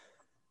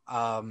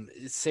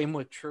 Same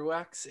with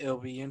Truex. It'll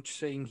be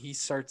interesting. He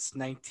starts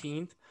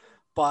 19th,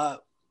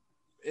 but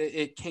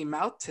it came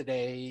out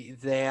today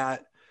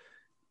that,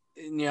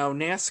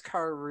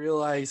 NASCAR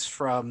realized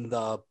from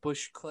the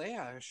Busch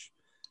Clash,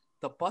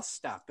 the bus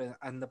stop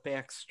on the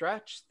back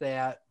stretch,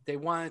 that they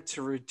wanted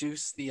to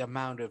reduce the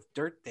amount of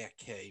dirt that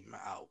came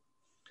out.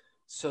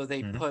 So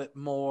they put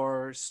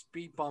more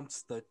speed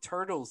bumps, the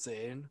turtles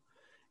in.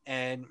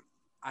 And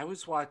I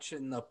was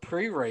watching the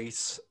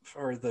pre-race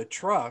for the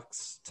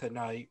trucks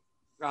tonight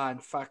on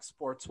Fox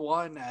Sports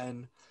 1.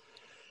 And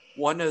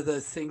one of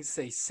the things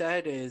they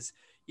said is,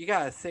 you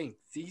got to think,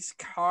 these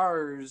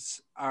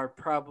cars are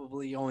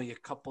probably only a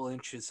couple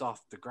inches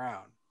off the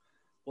ground.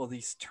 Well,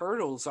 these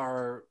turtles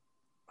are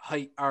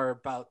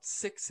about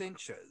 6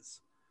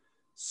 inches.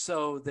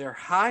 So they're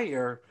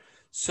higher.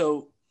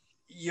 So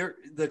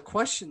the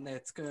question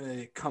that's going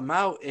to come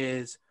out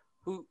is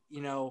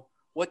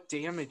what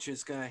damage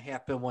is going to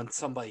happen when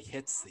somebody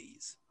hits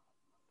these.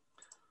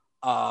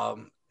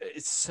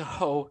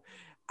 So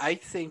I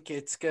think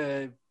it's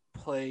going to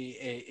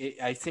play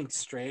I think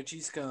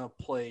strategy's going to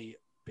play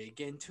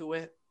big into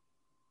it.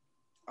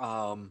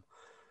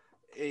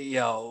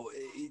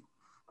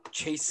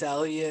 Chase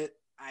Elliott,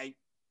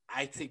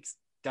 I think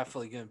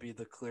definitely going to be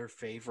the clear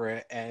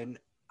favorite, and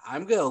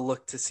I'm going to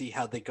look to see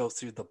how they go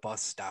through the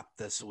bus stop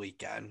this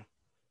weekend.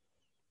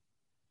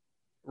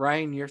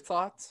 Ryan, your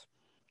thoughts?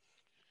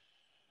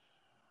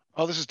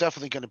 Oh, this is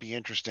definitely going to be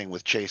interesting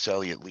with Chase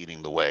Elliott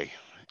leading the way.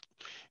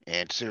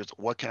 And seriously,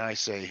 what can I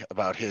say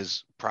about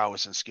his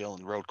prowess and skill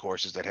in road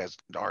courses that has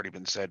already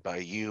been said by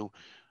you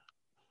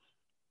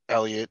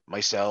Elliott,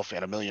 myself,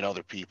 and a million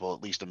other people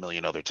at least a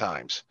million other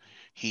times.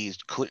 He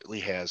clearly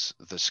has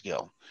the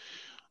skill.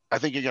 I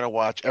think you're going to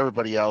watch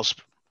everybody else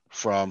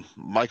from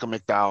Michael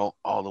McDowell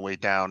all the way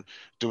down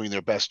doing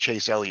their best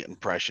Chase Elliott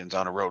impressions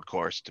on a road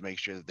course to make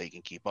sure that they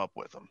can keep up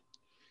with him.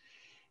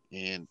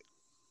 And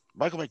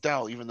Michael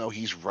McDowell, even though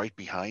he's right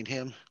behind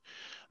him,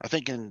 I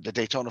think in the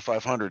Daytona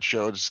 500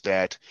 shows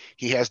that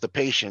he has the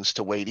patience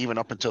to wait even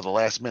up until the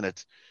last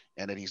minute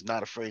and that he's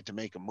not afraid to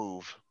make a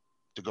move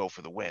to go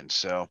for the win.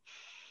 So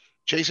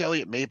Chase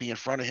Elliott may be in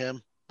front of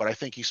him, but I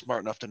think he's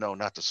smart enough to know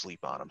not to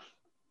sleep on him.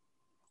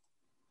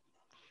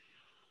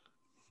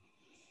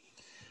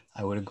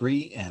 I would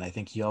agree, and I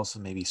think he also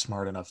may be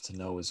smart enough to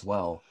know as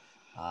well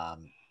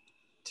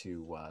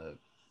to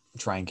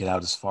try and get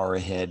out as far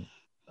ahead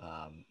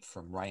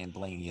from Ryan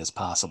Blaney as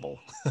possible,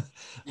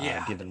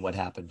 given what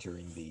happened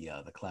during the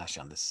clash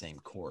on the same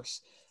course.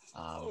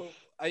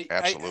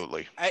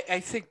 Absolutely. I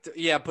think,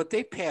 but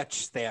they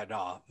patched that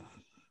up.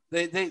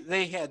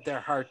 They had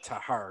their heart to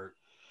heart.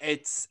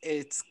 It's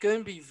going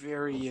to be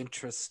very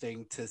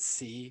interesting to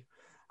see.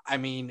 I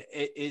mean,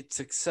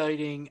 it's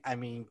exciting. I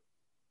mean,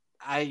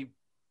 I'm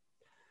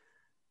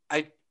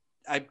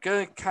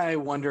gonna kind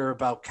of wonder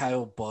about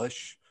Kyle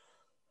Busch.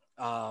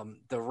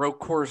 The road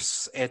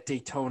course at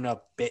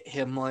Daytona bit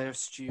him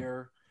last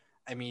year.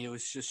 I mean, it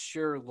was just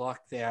sheer luck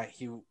that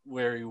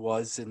where he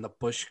was in the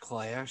Busch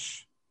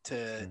Clash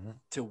to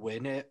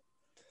win it.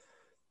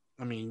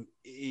 I mean,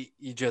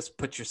 you just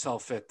put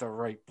yourself at the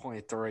right point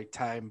at the right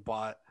time,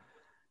 but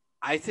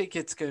I think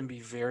it's going to be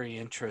very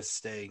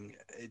interesting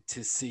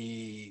to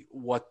see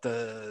what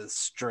the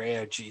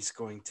strategy is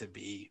going to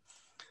be.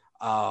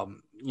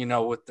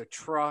 With the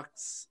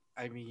trucks,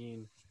 I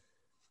mean,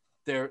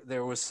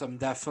 there was some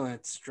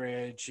definite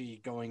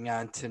strategy going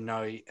on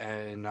tonight,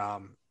 and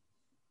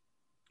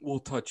we'll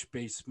touch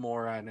base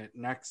more on it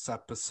next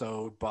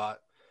episode.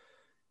 But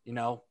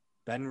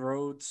Ben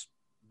Rhodes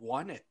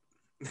won it,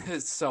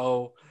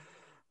 so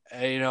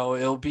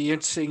it'll be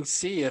interesting to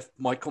see if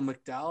Michael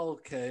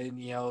McDowell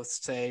can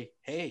say,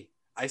 "Hey,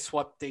 I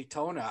swept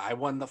Daytona. I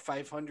won the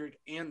 500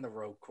 and the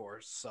road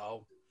course."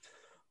 So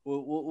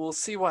we'll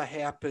see what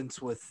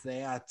happens with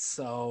that.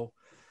 So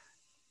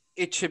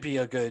it should be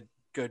a good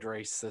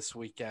race this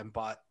weekend,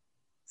 but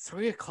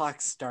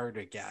 3:00 start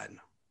again.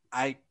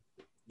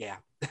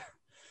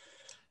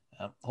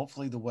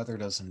 Hopefully the weather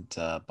doesn't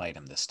bite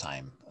him this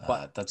time.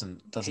 But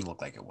doesn't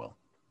look like it will.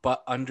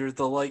 But under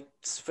the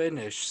lights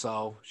finish,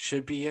 so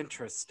should be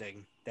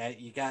interesting.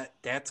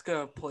 That's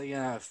gonna play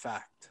an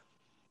effect.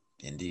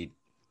 Indeed,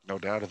 no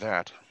doubt of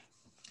that.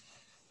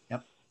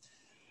 Yep.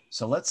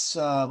 So let's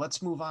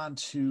move on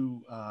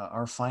to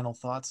our final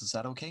thoughts. Is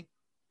that okay?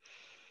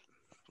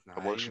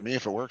 It works for me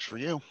if it works for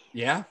you.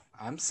 Yeah,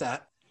 I'm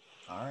set.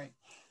 All right.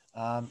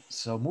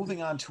 So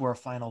moving on to our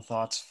final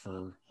thoughts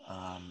for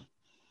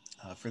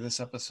this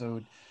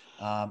episode,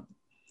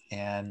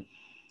 and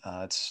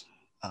it's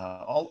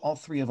all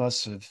three of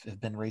us have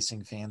been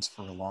racing fans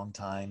for a long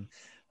time,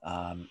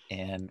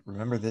 and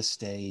remember this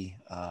day,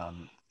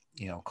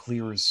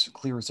 clear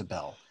as a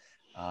bell.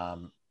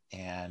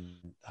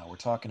 And we're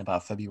talking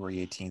about February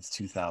 18th,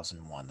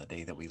 2001, the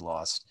day that we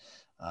lost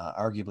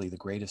arguably the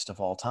greatest of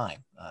all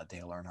time,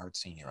 Dale Earnhardt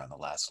Sr. on the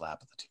last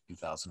lap of the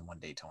 2001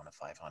 Daytona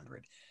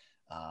 500.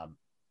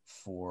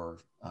 For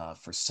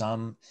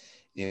some,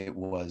 it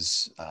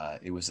was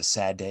a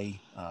sad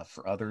day.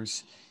 For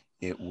others,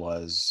 it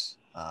was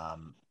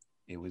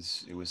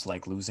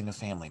like losing a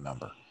family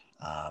member,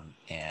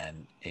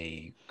 and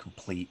a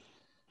complete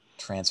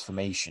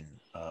transformation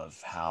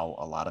of how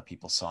a lot of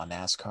people saw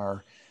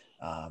NASCAR,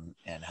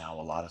 and how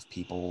a lot of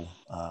people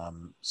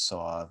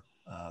saw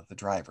the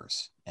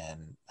drivers,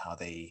 and how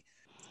they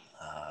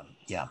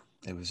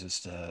it was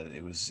just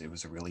it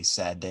was a really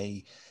sad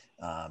day,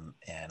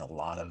 and a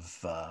lot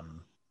of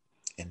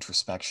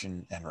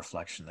introspection and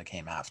reflection that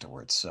came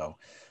afterwards. So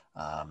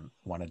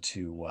wanted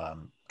to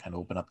kind of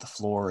open up the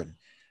floor and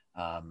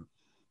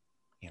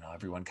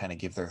everyone kind of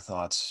give their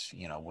thoughts,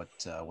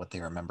 what they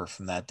remember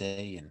from that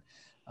day, and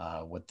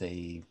what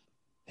they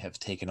have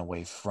taken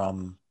away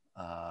from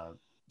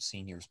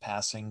Senior's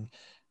passing,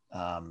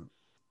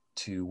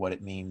 to what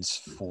it means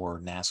for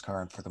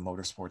NASCAR and for the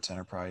motorsports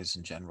enterprise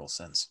in general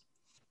since.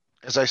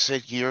 As I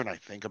sit here and I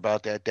think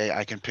about that day,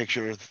 I can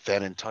picture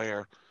that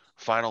entire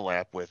final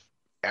lap with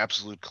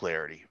absolute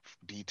clarity,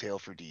 detail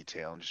for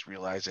detail, and just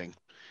realizing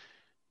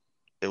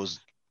it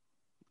was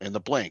in the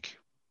blink.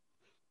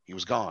 He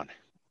was gone.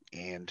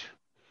 And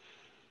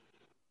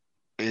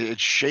it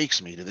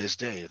shakes me to this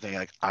day to think,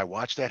 like, I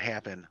watched that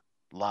happen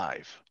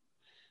live.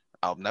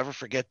 I'll never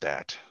forget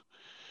that.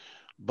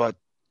 But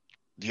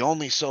the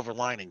only silver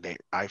lining that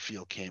I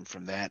feel came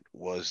from that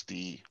was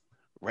the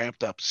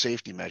ramped up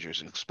safety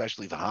measures,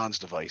 especially the Hans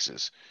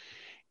devices.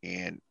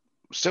 And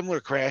similar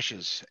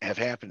crashes have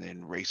happened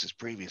in races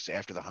previous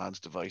after the Hans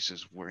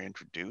devices were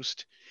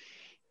introduced,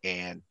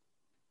 and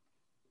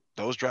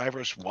those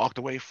drivers walked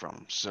away from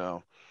them.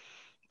 So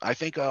I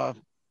think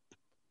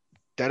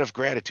debt of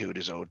gratitude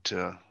is owed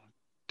to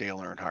Dale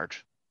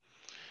Earnhardt.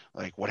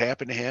 Like, what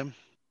happened to him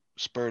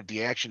spurred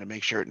the action to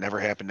make sure it never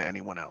happened to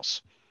anyone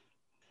else?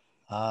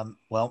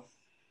 Well,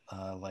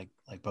 like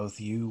both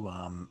you,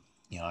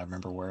 I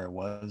remember where I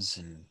was,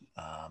 and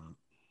uh,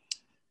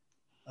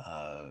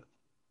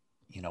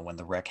 when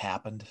the wreck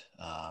happened,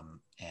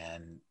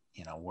 and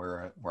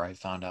where I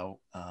found out,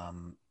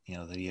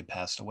 that he had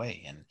passed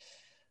away, and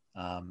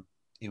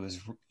it was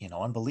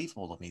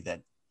unbelievable to me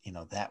that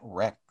that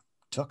wreck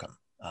took him.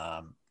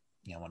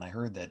 When I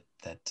heard that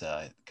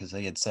because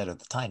they had said at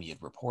the time he had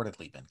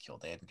reportedly been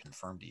killed, they hadn't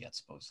confirmed it yet,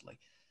 supposedly,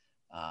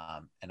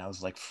 and I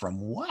was like, from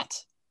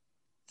what?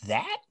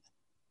 That?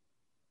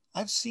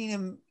 I've seen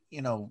him,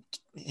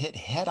 hit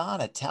head on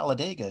at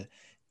Talladega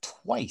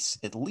twice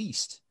at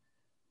least,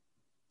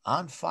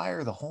 on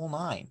fire the whole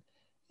nine,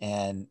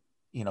 and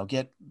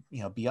get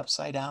be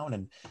upside down,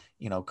 and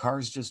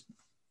cars just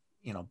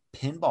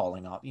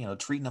pinballing off,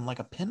 treating him like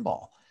a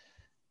pinball,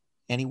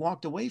 and he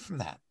walked away from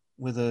that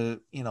with a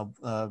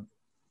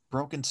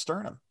broken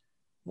sternum,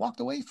 walked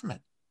away from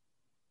it.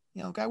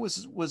 Guy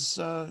was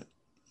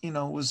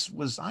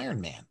Iron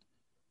Man.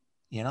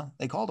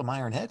 They called him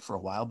Iron Head for a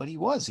while, but he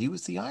was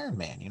the Iron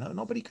Man.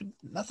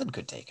 Nothing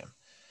could take him.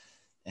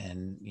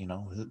 And,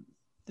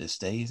 this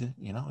day,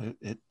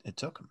 it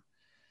took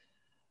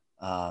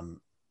him.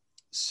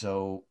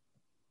 So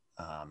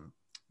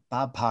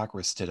Bob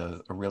Pockrass did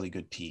a really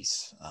good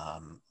piece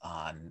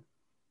on,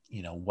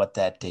 what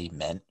that day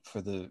meant for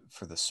the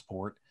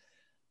sport,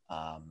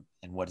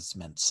 and what it's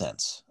meant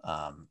since.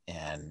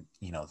 And,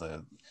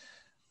 the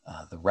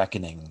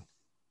reckoning,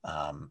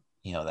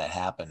 that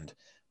happened,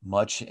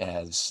 much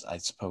as I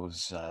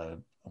suppose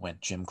when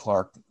Jim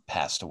Clark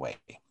passed away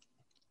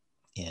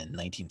in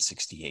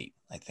 1968,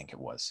 I think it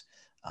was,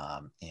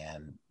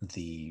 and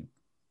the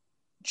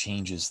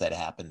changes that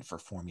happened for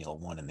Formula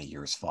One in the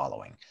years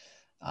following.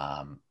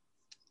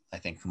 I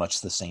think much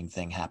the same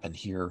thing happened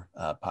here.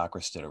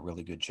 Pockrass did a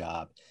really good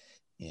job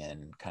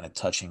in kind of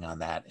touching on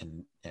that,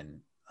 and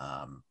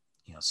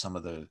some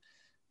of the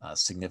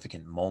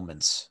significant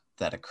moments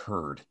that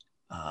occurred,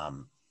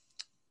 in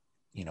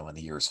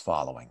the years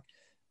following,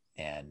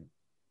 and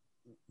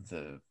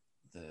the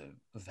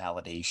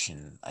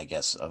validation, I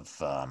guess,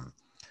 of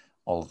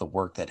all of the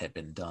work that had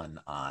been done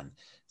on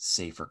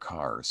safer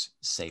cars,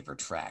 safer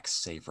tracks,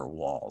 safer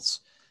walls,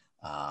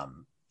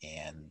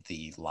 and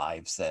the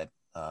lives that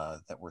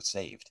were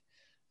saved.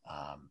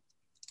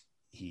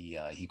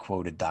 He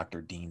quoted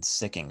Dr. Dean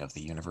Sicking of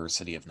the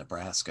University of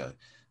Nebraska,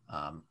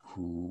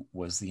 who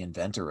was the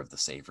inventor of the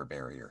safer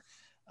barrier,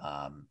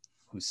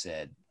 who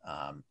said,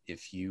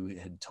 if you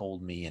had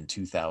told me in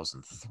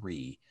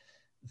 2003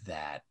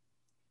 that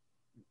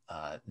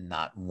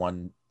not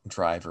one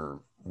driver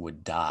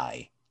would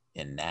die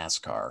in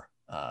NASCAR,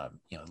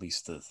 at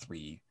least the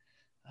three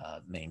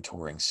main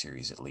touring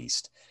series, at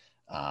least,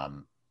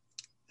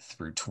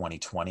 through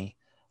 2020,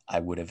 I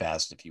would have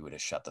asked if you would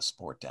have shut the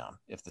sport down,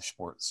 if the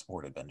sport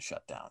had been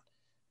shut down.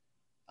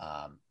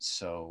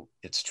 So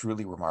it's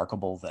truly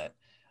remarkable that,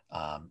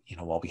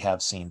 while we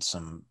have seen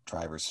some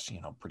drivers,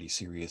 pretty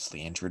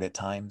seriously injured at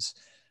times,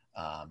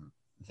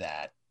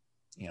 that,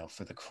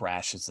 for the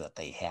crashes that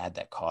they had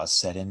that caused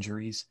said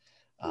injuries,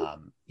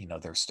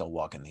 they're still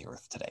walking the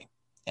earth today.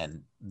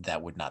 And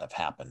that would not have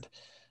happened,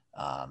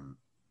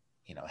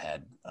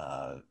 had,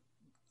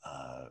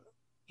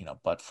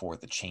 but for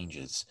the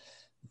changes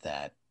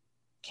that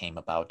came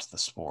about to the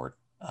sport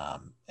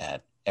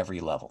at every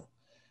level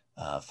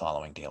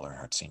following Dale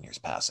Earnhardt Sr.'s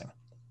passing.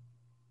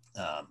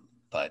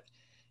 But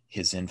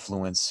his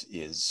influence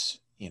is,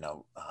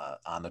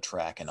 on the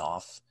track and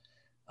off.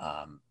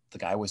 The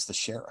guy was the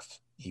sheriff.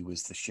 He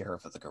was the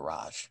sheriff of the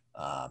garage.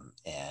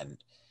 And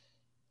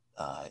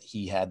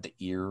he had the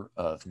ear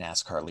of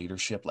NASCAR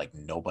leadership like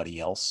nobody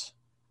else.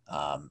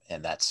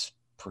 And that's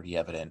pretty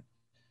evident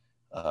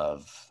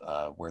of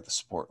where the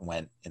sport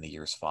went in the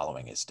years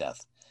following his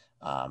death.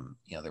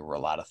 There were a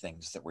lot of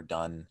things that were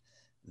done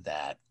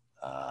that,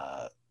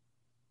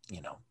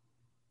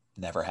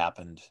 never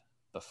happened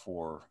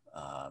before,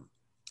 while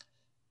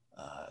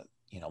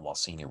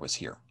Senior was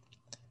here.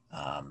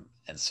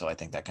 And so I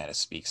think that kind of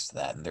speaks to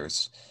that. And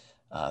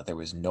there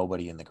was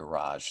nobody in the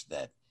garage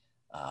that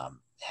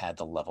had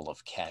the level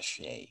of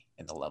cachet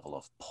and the level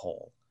of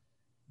pull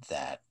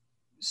that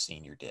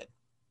Senior did.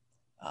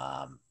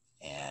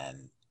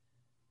 And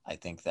I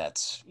think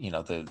that's,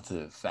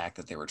 the fact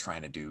that they were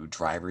trying to do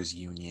drivers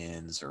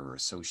unions or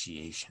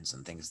associations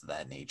and things of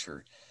that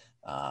nature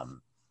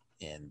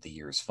in the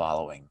years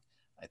following,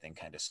 I think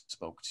kind of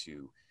spoke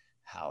to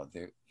how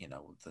they're,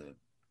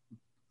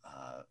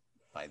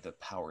 by the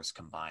powers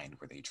combined,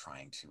 were they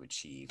trying to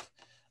achieve,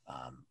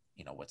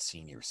 what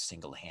Senior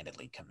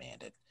single-handedly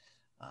commanded.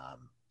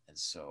 And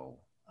so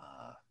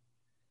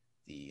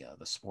the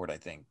sport, I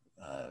think,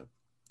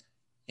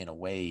 in a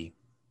way,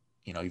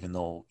 even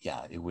though,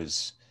 it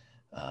was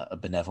a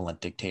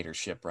benevolent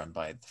dictatorship run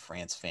by the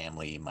France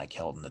family, Mike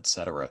Helton,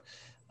 etc.,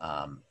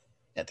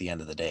 at the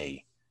end of the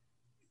day,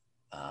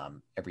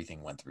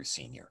 everything went through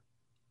Senior.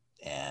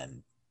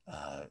 And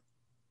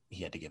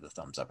he had to give the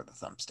thumbs up or the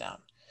thumbs down.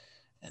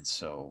 And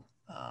so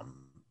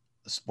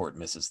the sport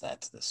misses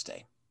that to this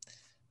day.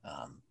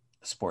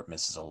 The sport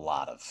misses a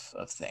lot of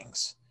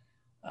things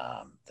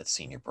that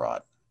Senior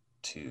brought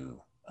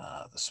to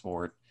the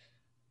sport,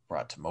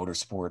 brought to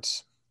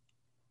motorsports,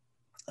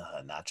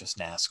 not just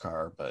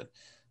NASCAR, but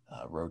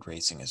road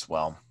racing as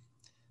well.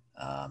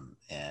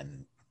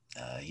 And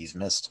he's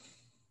missed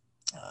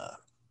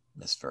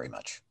very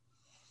much.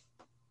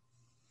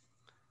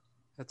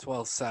 That's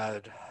well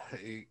said,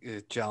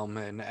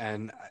 gentlemen.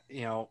 And,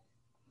 you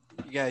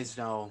guys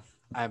know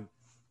I'm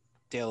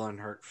Dale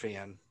Earnhardt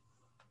fan.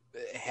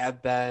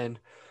 Have been.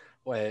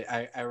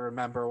 I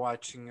remember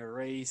watching a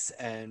race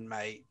and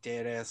my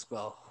dad asked,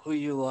 well, who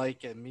you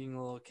like? And me and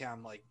little kid,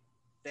 I'm like,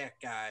 that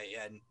guy.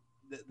 And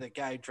the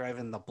guy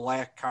driving the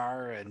black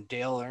car and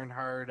Dale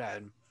Earnhardt.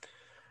 And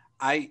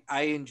I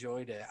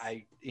enjoyed it.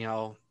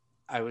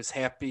 I was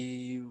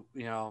happy,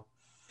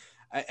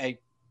 I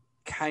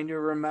kind of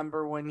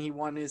remember when he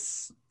won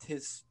his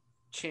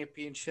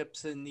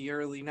championships in the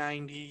early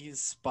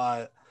 90s,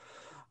 but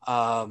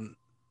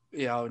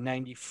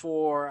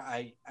 94,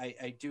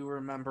 I do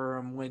remember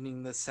him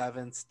winning the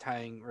seventh,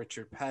 tying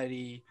Richard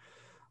Petty,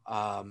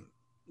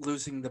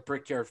 losing the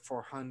Brickyard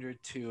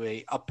 400 to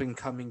a up and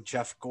coming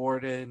Jeff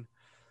Gordon.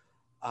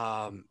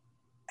 I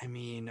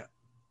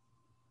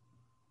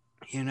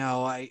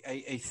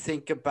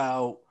think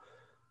about,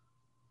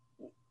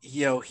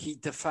 he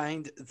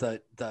defined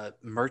the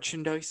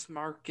merchandise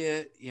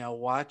market,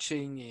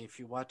 watching, if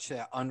you watch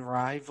that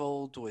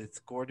Unrivaled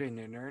with Gordon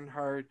and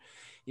Earnhardt,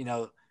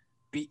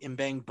 beat and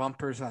bang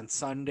bumpers on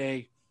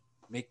Sunday,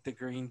 make the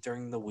green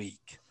during the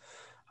week,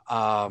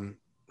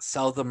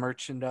 sell the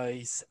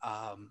merchandise.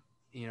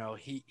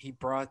 He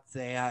brought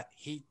that.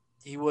 He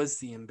was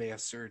the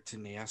ambassador to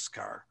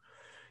NASCAR.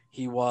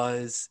 He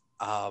was,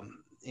 I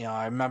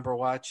remember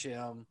watching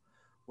him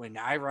win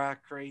IROC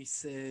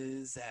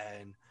races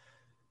and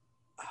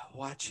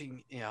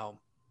watching,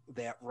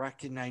 that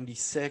wreck in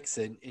 96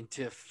 and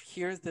to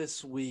hear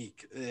this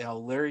week,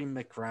 Larry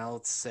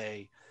McReynolds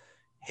say,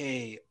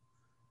 hey,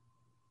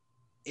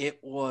 it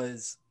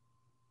was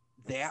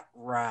that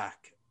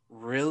wreck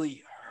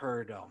really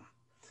hurt him.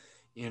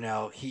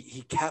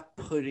 He kept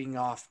putting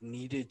off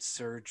needed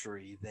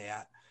surgery,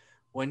 that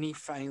when he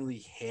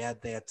finally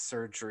had that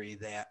surgery,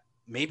 that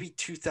maybe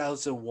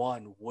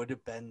 2001 would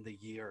have been the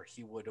year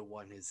he would have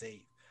won his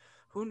eighth.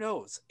 Who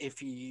knows? If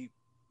he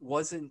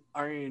wasn't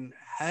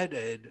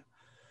iron-headed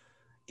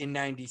in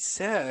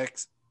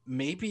 96,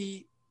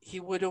 maybe he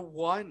would have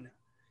won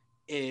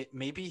it.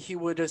 Maybe he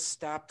would have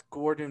stopped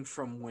Gordon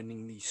from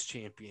winning these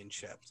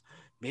championships.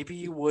 Maybe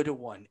he would have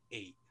won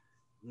 8,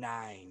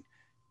 9,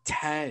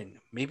 10.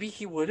 Maybe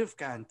he would have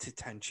gotten to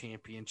 10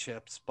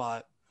 championships,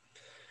 but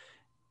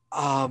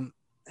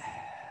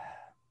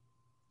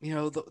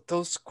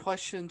those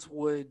questions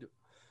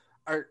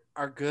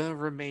are gonna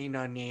remain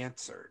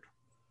unanswered.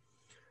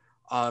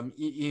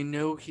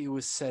 He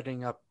was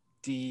setting up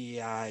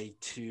DEI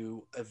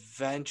to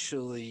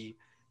eventually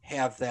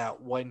have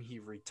that when he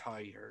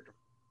retired,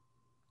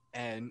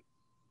 and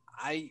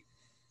my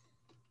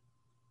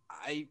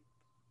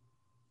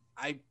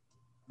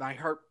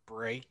heart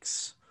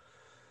breaks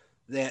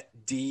that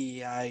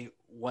DEI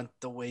went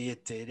the way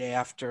it did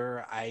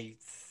after. I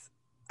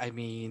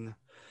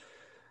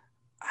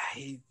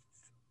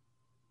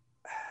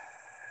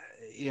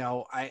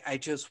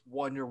just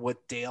wonder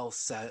what Dale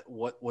said,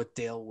 what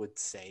Dale would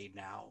say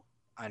now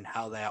on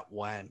how that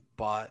went.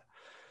 But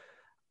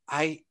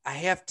I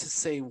have to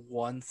say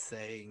one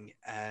thing,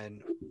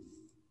 and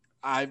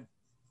I've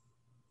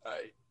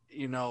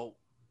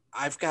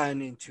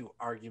gotten into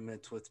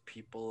arguments with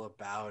people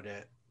about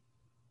it.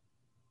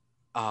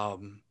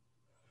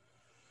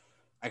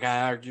 I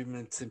got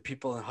arguments and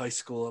people in high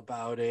school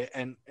about it,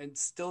 and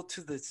still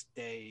to this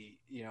day,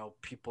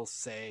 people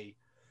say,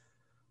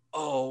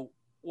 "Oh,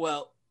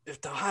 well,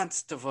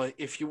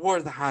 if you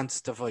wore the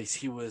Hans device,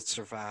 he would have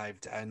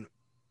survived." And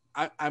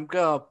I'm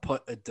gonna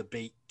put a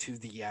debate to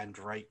the end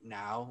right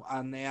now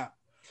on that.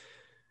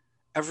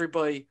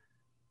 Everybody,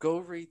 go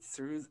read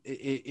through.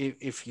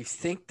 If you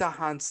think the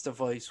Hans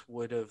device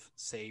would have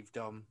saved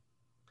him,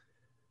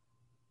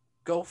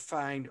 go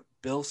find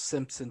Bill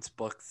Simpson's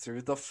book,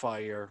 Through the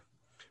Fire.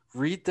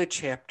 Read the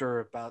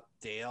chapter about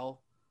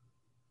Dale,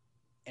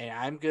 and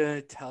I'm going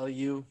to tell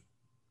you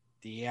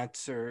the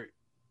answer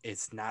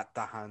is not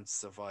the Hans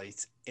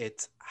device.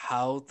 It's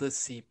how the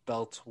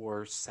seatbelts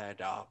were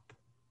set up.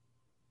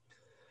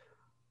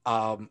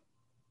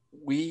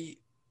 We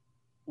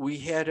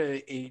had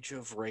an age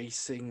of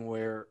racing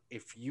where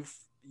if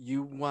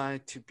you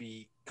wanted to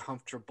be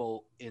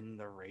comfortable in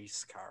the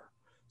race car,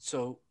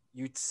 so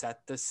you'd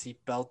set the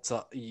seatbelts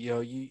up,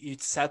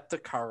 you'd set the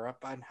car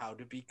up on how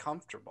to be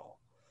comfortable.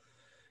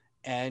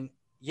 And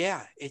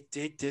yeah, it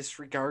did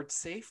disregard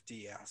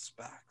safety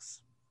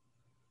aspects.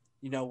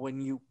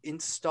 When you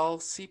install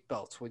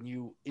seatbelts, when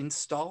you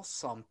install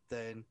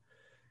something,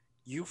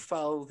 you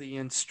follow the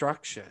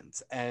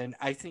instructions. And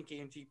I think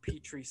Andy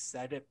Petrie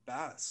said it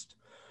best.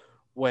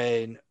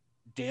 When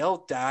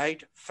Dale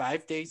died,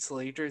 5 days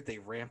later, they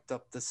ramped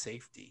up the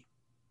safety.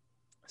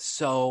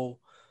 So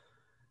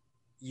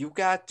you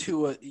got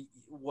to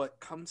what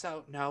comes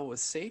out now with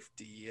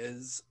safety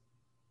is,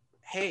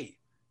 hey,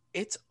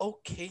 it's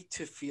okay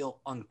to feel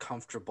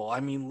uncomfortable. I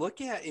mean,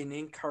 look at an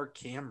in-car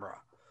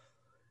camera.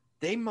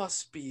 It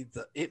must be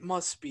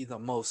the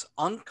most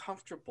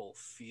uncomfortable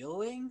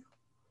feeling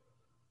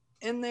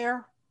in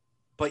there,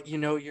 but you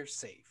know you're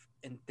safe.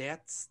 And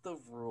that's the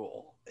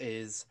rule.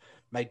 Is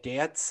my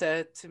dad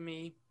said to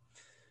me,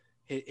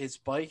 his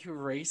buddy who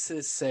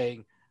races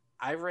saying,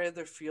 I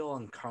rather feel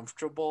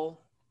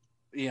uncomfortable.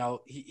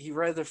 He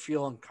rather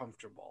feel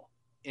uncomfortable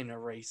in a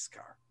race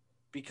car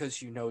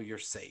because you know you're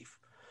safe.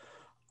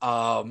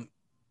 My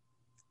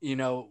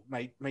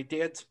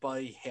dad's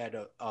buddy had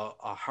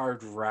a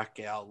hard wreck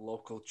at a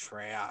local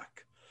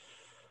track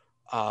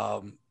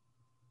a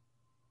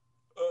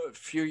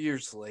few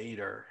years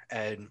later,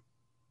 and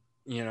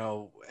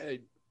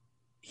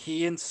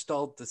he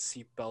installed the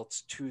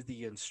seatbelts to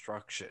the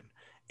instruction,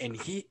 and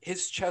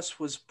his chest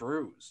was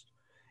bruised.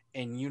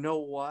 And you know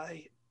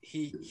why?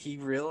 He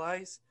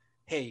realized,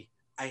 hey,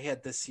 I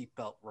had the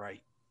seatbelt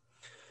right.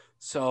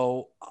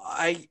 So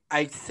I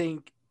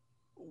think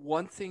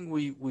one thing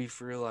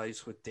we've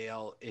realized with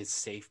Dale is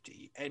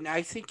safety. And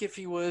I think if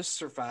he would have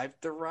survived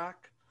the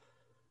rock,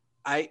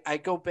 I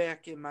go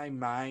back in my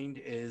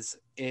mind is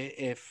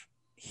if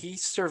he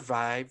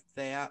survived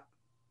that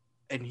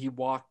and he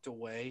walked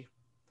away,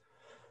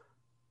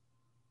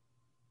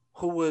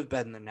 who would have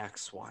been the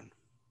next one?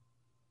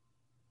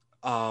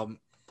 When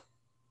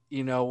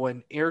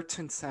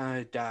Ayrton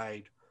Senna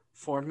died,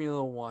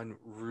 Formula One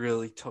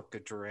really took a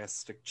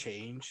drastic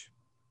change.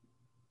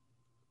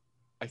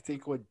 I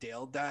think when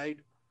Dale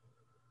died,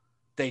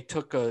 they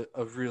took a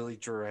really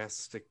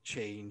drastic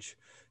change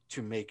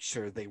to make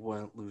sure they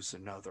wouldn't lose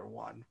another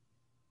one.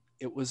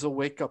 It was a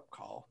wake-up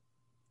call.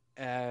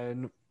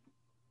 And,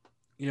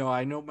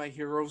 I know my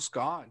hero's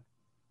gone.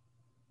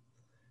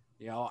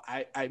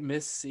 I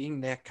miss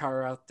seeing that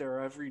car out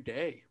there every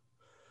day.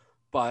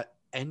 But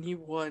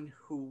anyone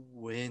who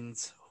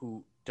wins,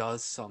 who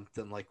does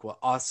something like what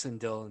Austin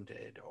Dillon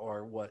did,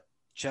 or what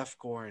Jeff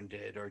Gordon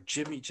did, or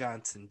Jimmy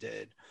Johnson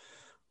did,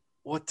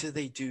 what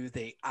do?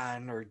 They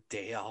honor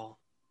Dale.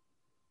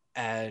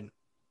 And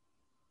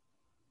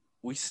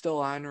we still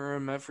honor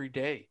him every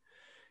day.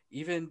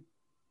 Even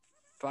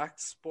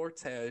Fox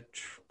Sports had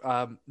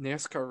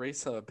NASCAR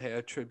Race Hub had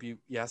a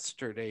tribute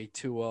yesterday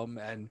to him,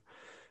 and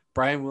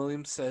Brian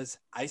Williams says,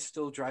 I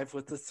still drive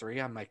with the 3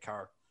 on my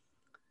car.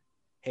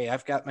 Hey,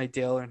 I've got my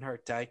Dale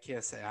Earnhardt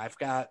diecast, and I've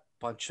got a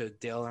bunch of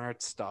Dale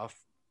Earnhardt stuff.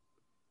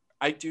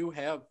 I do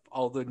have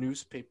all the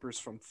newspapers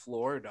from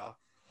Florida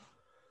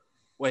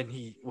when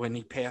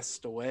he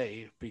passed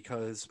away,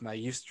 because my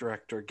youth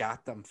director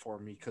got them for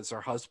me because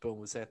her husband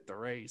was at the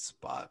race.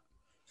 But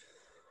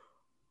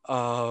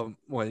when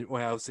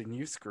I was in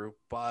youth group,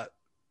 but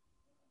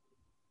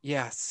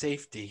yeah,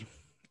 safety.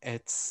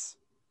 It's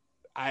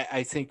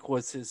I think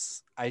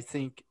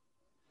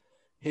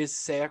his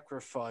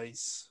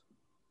sacrifice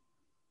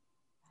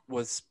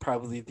was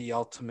probably the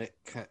ultimate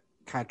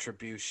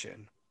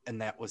contribution,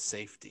 and that was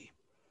safety.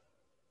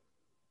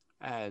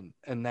 And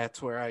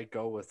that's where I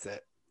go with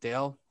it.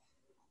 Dale,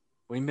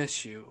 we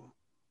miss you.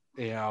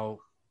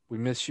 We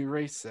miss you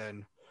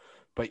racing,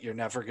 but you're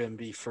never going to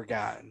be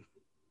forgotten.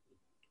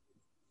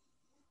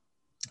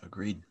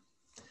 Agreed.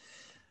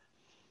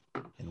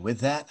 And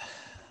with that,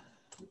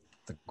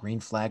 the green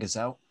flag is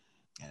out,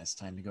 and it's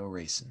time to go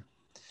racing.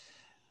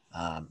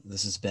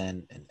 This has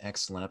been an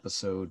excellent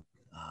episode.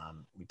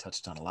 We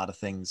touched on a lot of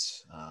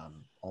things,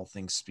 all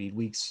things Speed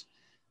Weeks,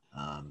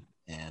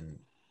 and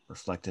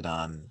reflected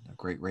on a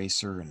great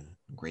racer and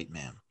a great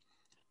man.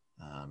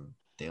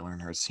 Dale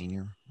Earnhardt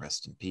Sr.,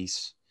 rest in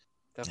peace.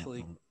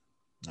 Definitely.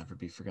 Never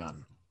be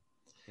forgotten.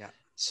 Yeah.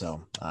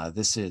 So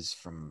this is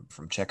from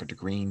Checker to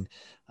Green.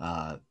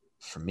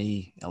 For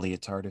me,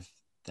 Elliot Tardif,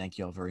 thank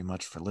you all very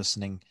much for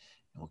listening,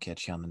 and we'll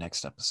catch you on the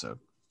next episode.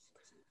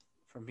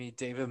 For me,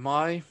 David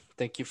Mai,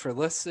 thank you for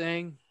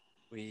listening.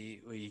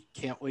 We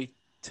can't wait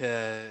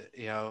to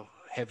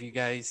have you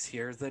guys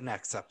hear the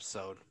next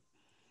episode.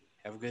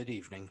 Have a good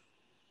evening.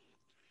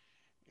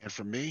 And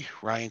for me,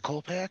 Ryan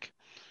Kolpak,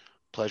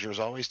 pleasure as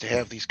always to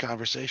have these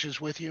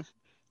conversations with you.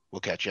 We'll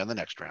catch you on the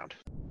next round.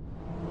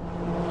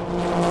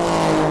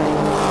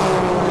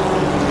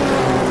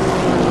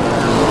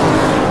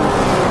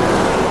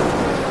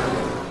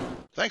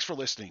 Thanks for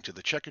listening to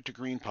the Checkered to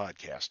Green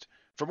podcast.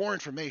 For more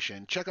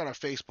information, check out our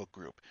Facebook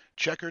group,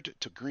 Checkered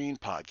to Green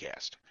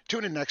Podcast.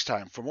 Tune in next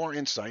time for more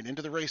insight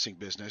into the racing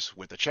business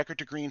with the Checkered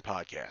to Green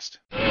podcast.